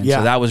Dame fan. Yeah.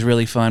 So that was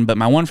really fun. But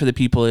my one for the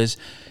people is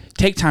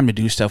take time to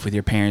do stuff with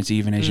your parents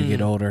even as you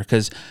get older.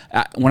 Because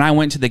when I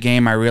went to the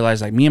game, I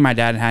realized like me and my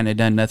dad hadn't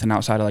done nothing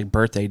outside of like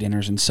birthday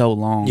dinners in so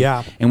long.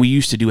 Yeah. And we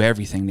used to do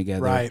everything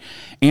together. Right.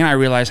 And I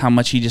realized how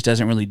much he just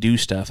doesn't really do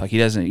stuff. Like he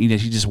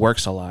just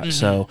works a lot.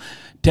 So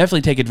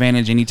definitely take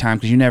advantage anytime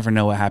because you never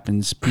know what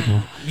happens.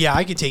 Yeah,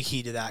 I could take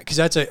heed to that because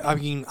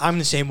I'm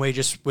the same way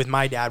just with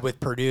my dad with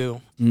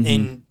Purdue.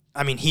 And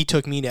he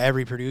took me to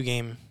every Purdue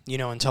game,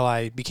 until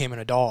I became an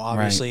adult,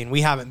 obviously. Right. And we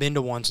haven't been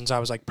to one since I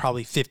was like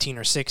probably 15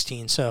 or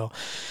 16. So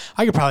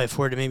I could probably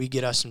afford to maybe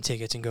get us some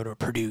tickets and go to a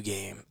Purdue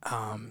game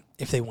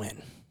if they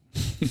win.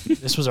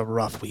 This was a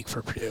rough week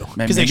for Purdue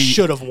because they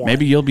should have won.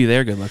 Maybe you'll be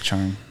there, good luck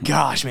charm.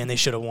 Gosh, man, they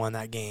should have won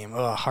that game.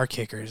 Ugh, our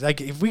kickers.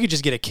 Like, if we could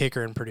just get a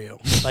kicker in Purdue,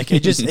 like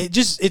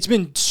it's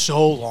been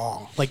so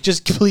long. Like,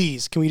 just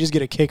please, can we just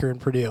get a kicker in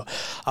Purdue?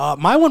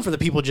 My one for the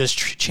people just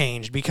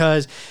changed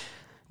because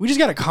we just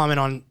got a comment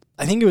on.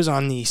 I think it was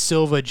on the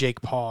Silva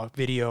Jake Paul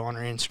video on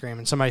our Instagram,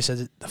 and somebody said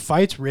that the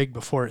fight's rigged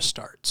before it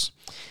starts.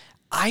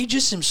 I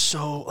just am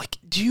so, like,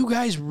 do you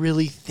guys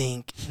really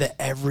think that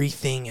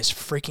everything is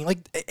freaking,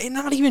 like, and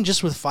not even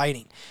just with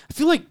fighting. I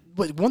feel like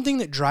one thing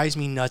that drives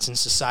me nuts in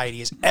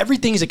society is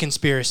everything is a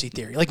conspiracy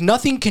theory. Like,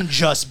 nothing can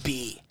just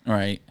be.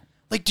 Right.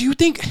 Like, do you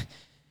think,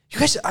 you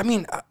guys,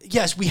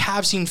 yes, we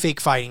have seen fake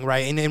fighting, right?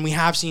 And we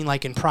have seen,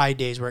 like, in Pride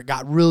days where it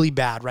got really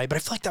bad, right? But I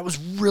feel like that was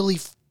really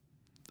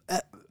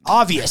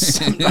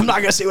obvious. I'm not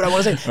going to say what I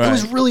want to say. Right. It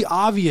was really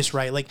obvious,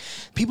 right? Like,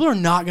 people are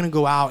not going to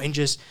go out and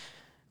just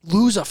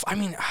lose I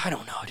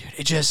don't know, dude.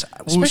 It just...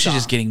 Especially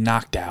just getting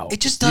knocked out. It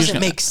just doesn't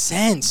make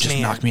sense, just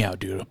man. Just knock me out,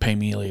 dude. Pay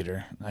me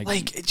later.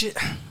 It just...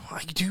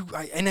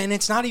 and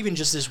it's not even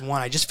just this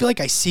one. I just feel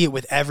like I see it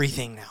with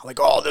everything now. Like,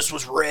 oh, this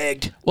was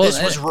rigged.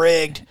 This was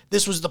rigged.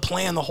 This was the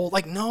plan the whole...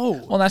 Like,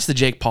 no. Well, that's the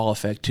Jake Paul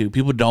effect, too.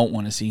 People don't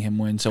want to see him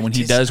win. So when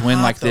he does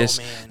win like this,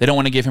 they don't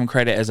want to give him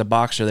credit as a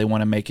boxer. They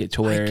want to make it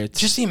to where it's...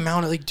 Just the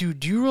amount of... Like, dude,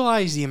 do you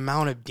realize the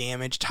amount of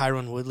damage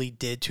Tyron Woodley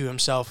did to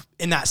himself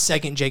in that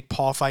second Jake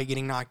Paul fight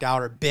getting knocked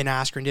out, or Ben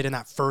Askren did in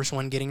that first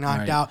one getting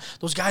knocked out?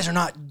 Those guys are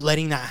not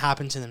letting that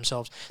happen to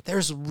themselves.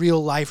 There's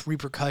real life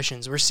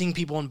repercussions. We're seeing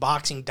people in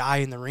boxing die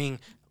in the ring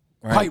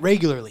quite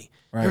regularly.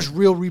 Right. There's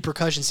real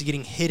repercussions to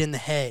getting hit in the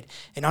head,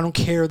 and I don't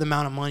care the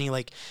amount of money.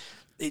 Like,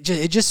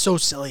 it's just so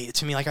silly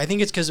to me. Like, I think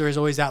it's because there is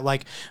always that,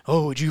 like,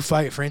 oh, would you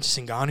fight Francis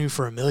Ngannou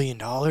for $1 million?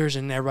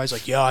 And everybody's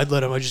like, yeah, I'd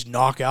let him just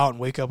knock out and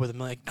wake up with $1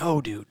 million. Like,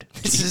 no, dude.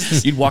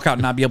 You'd walk out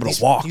and not be able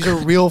to walk. These are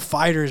real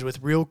fighters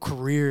with real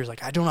careers.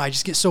 Like, I don't know. I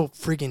just get so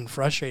freaking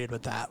frustrated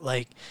with that.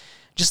 Like,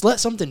 Just let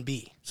something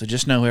be. So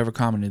just know whoever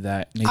commented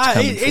that.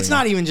 It's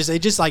not even just.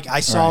 It just like I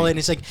saw it, and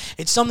it's like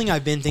it's something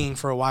I've been thinking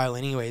for a while.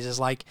 Anyways, is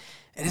like,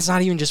 and it's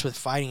not even just with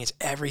fighting; it's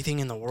everything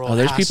in the world. Oh,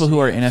 there's people who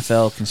are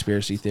NFL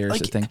conspiracy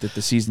theorists that think that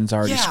the season's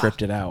already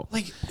scripted out.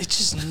 Like it's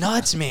just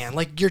nuts, man.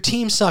 Like your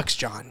team sucks,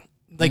 John.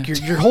 Like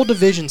your whole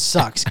division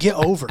sucks. Get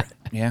over it.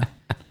 Yeah.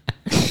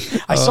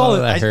 I saw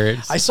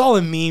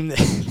a meme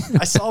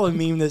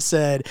that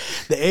said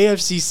the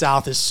AFC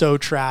South is so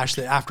trash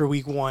that after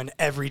week 1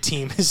 every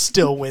team is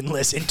still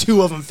winless and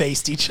 2 of them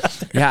faced each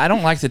other. Yeah, I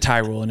don't like the tie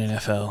rule in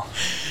NFL.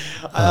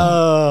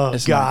 Oh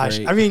gosh.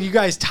 I mean, you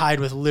guys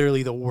tied with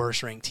literally the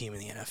worst ranked team in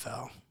the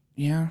NFL.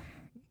 Yeah.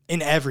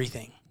 In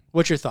everything.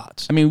 What's your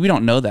thoughts? I mean, we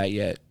don't know that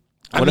yet.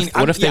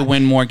 What if they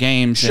win more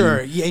games? Sure,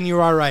 and you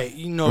are right.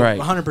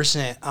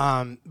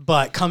 100%.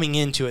 But coming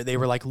into it, they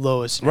were like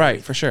lowest.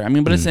 Right, for sure. I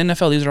mean, but it's the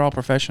NFL. These are all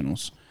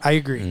professionals. I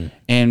agree.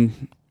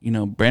 And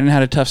Brandon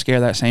had a tough scare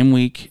that same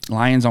week.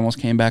 Lions almost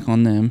came back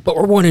on them. But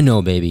we're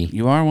 1-0, baby.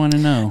 You are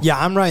 1-0. Yeah,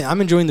 I'm right. I'm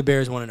enjoying the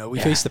Bears 1-0. We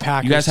faced the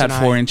Packers. You guys had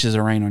tonight. 4 inches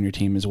of rain on your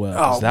team as well.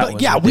 Oh, that was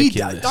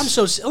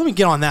ridiculous. Let me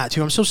get on that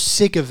too. I'm so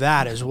sick of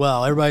that as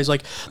well. Everybody's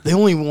like, they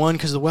only won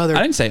because of the weather.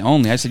 I didn't say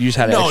only. I said you just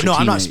had an extra No,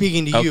 I'm not teammate.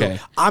 speaking to you. Okay.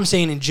 I'm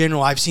saying in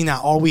general. I've seen that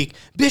all week.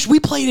 Bish,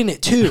 we played in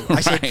it too. I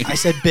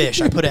said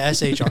Bish. I put a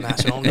SH on that,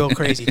 so don't go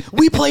crazy.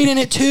 We played in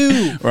it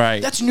too.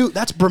 Right. That's new.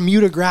 That's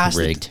Bermuda grass.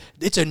 Rigged.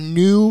 It's a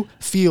new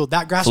field.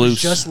 That grass was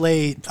Flus. just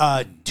laid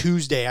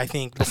Tuesday, I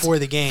think, before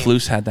the game.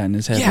 Flus had that in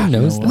his head. Yeah, Who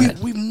knows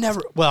we've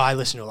never. Well, I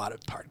listen to a lot of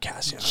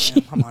podcasts.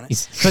 I'm on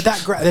it. But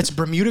that's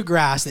Bermuda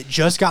grass that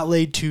just got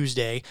laid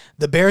Tuesday.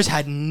 The Bears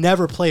had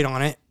never played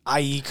on it,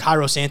 i.e.,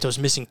 Cairo Santos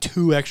missing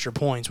 2 extra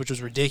points, which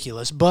was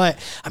ridiculous. But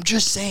I'm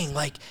just saying,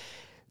 like,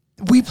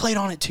 we played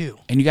on it too.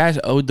 And you guys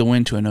owed the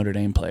win to a Notre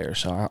Dame player,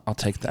 so I'll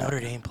take that. Notre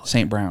Dame player.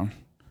 St. Brown.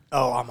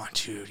 Oh, I'm on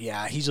dude.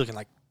 Yeah, he's looking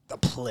like a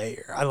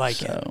player. I like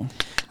him.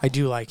 I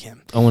do like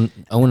him.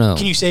 0-0.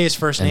 Can you say his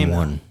first name?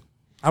 One.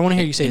 I want to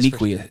hear you say his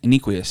first name.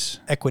 Iniquious.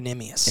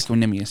 Equanimous.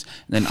 And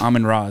then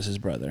Amon-Ra is his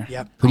brother.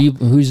 Yep.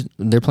 Who's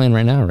they're playing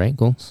right now, right?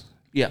 Goals.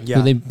 Yeah. Who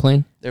are they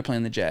playing? They're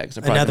playing the Jags.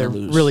 They're probably Another gonna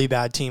lose. really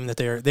bad team that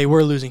they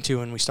were losing to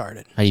when we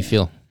started. How do you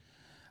feel?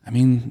 I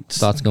mean,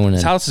 Thoughts going in?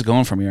 That's how this is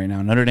going for me right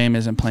now. Notre Dame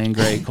isn't playing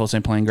great. Colts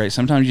ain't playing great.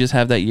 Sometimes you just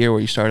have that year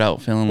where you start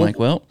out feeling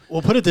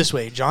We'll put it this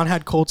way. John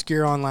had Colts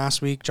gear on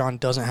last week. John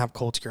doesn't have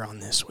Colts gear on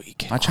this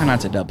week. I try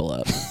not to double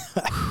up.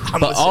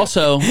 But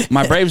also,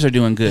 my Braves are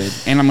doing good.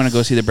 And I'm going to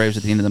go see the Braves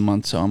at the end of the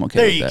month, so I'm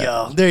okay with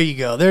that. There you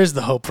go. There's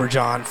the hope for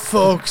John.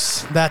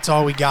 Folks, that's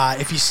all we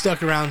got. If you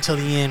stuck around till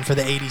the end for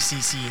the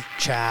ADCC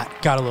chat,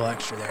 got a little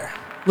extra there.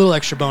 A little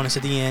extra bonus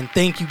at the end.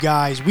 Thank you,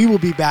 guys. We will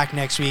be back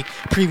next week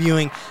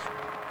previewing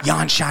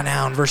Jan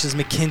Shanown versus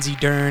Mackenzie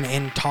Dern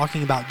and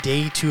talking about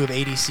day 2 of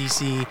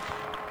ADCC.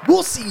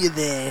 We'll see you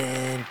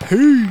then.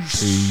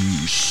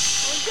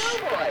 Peace.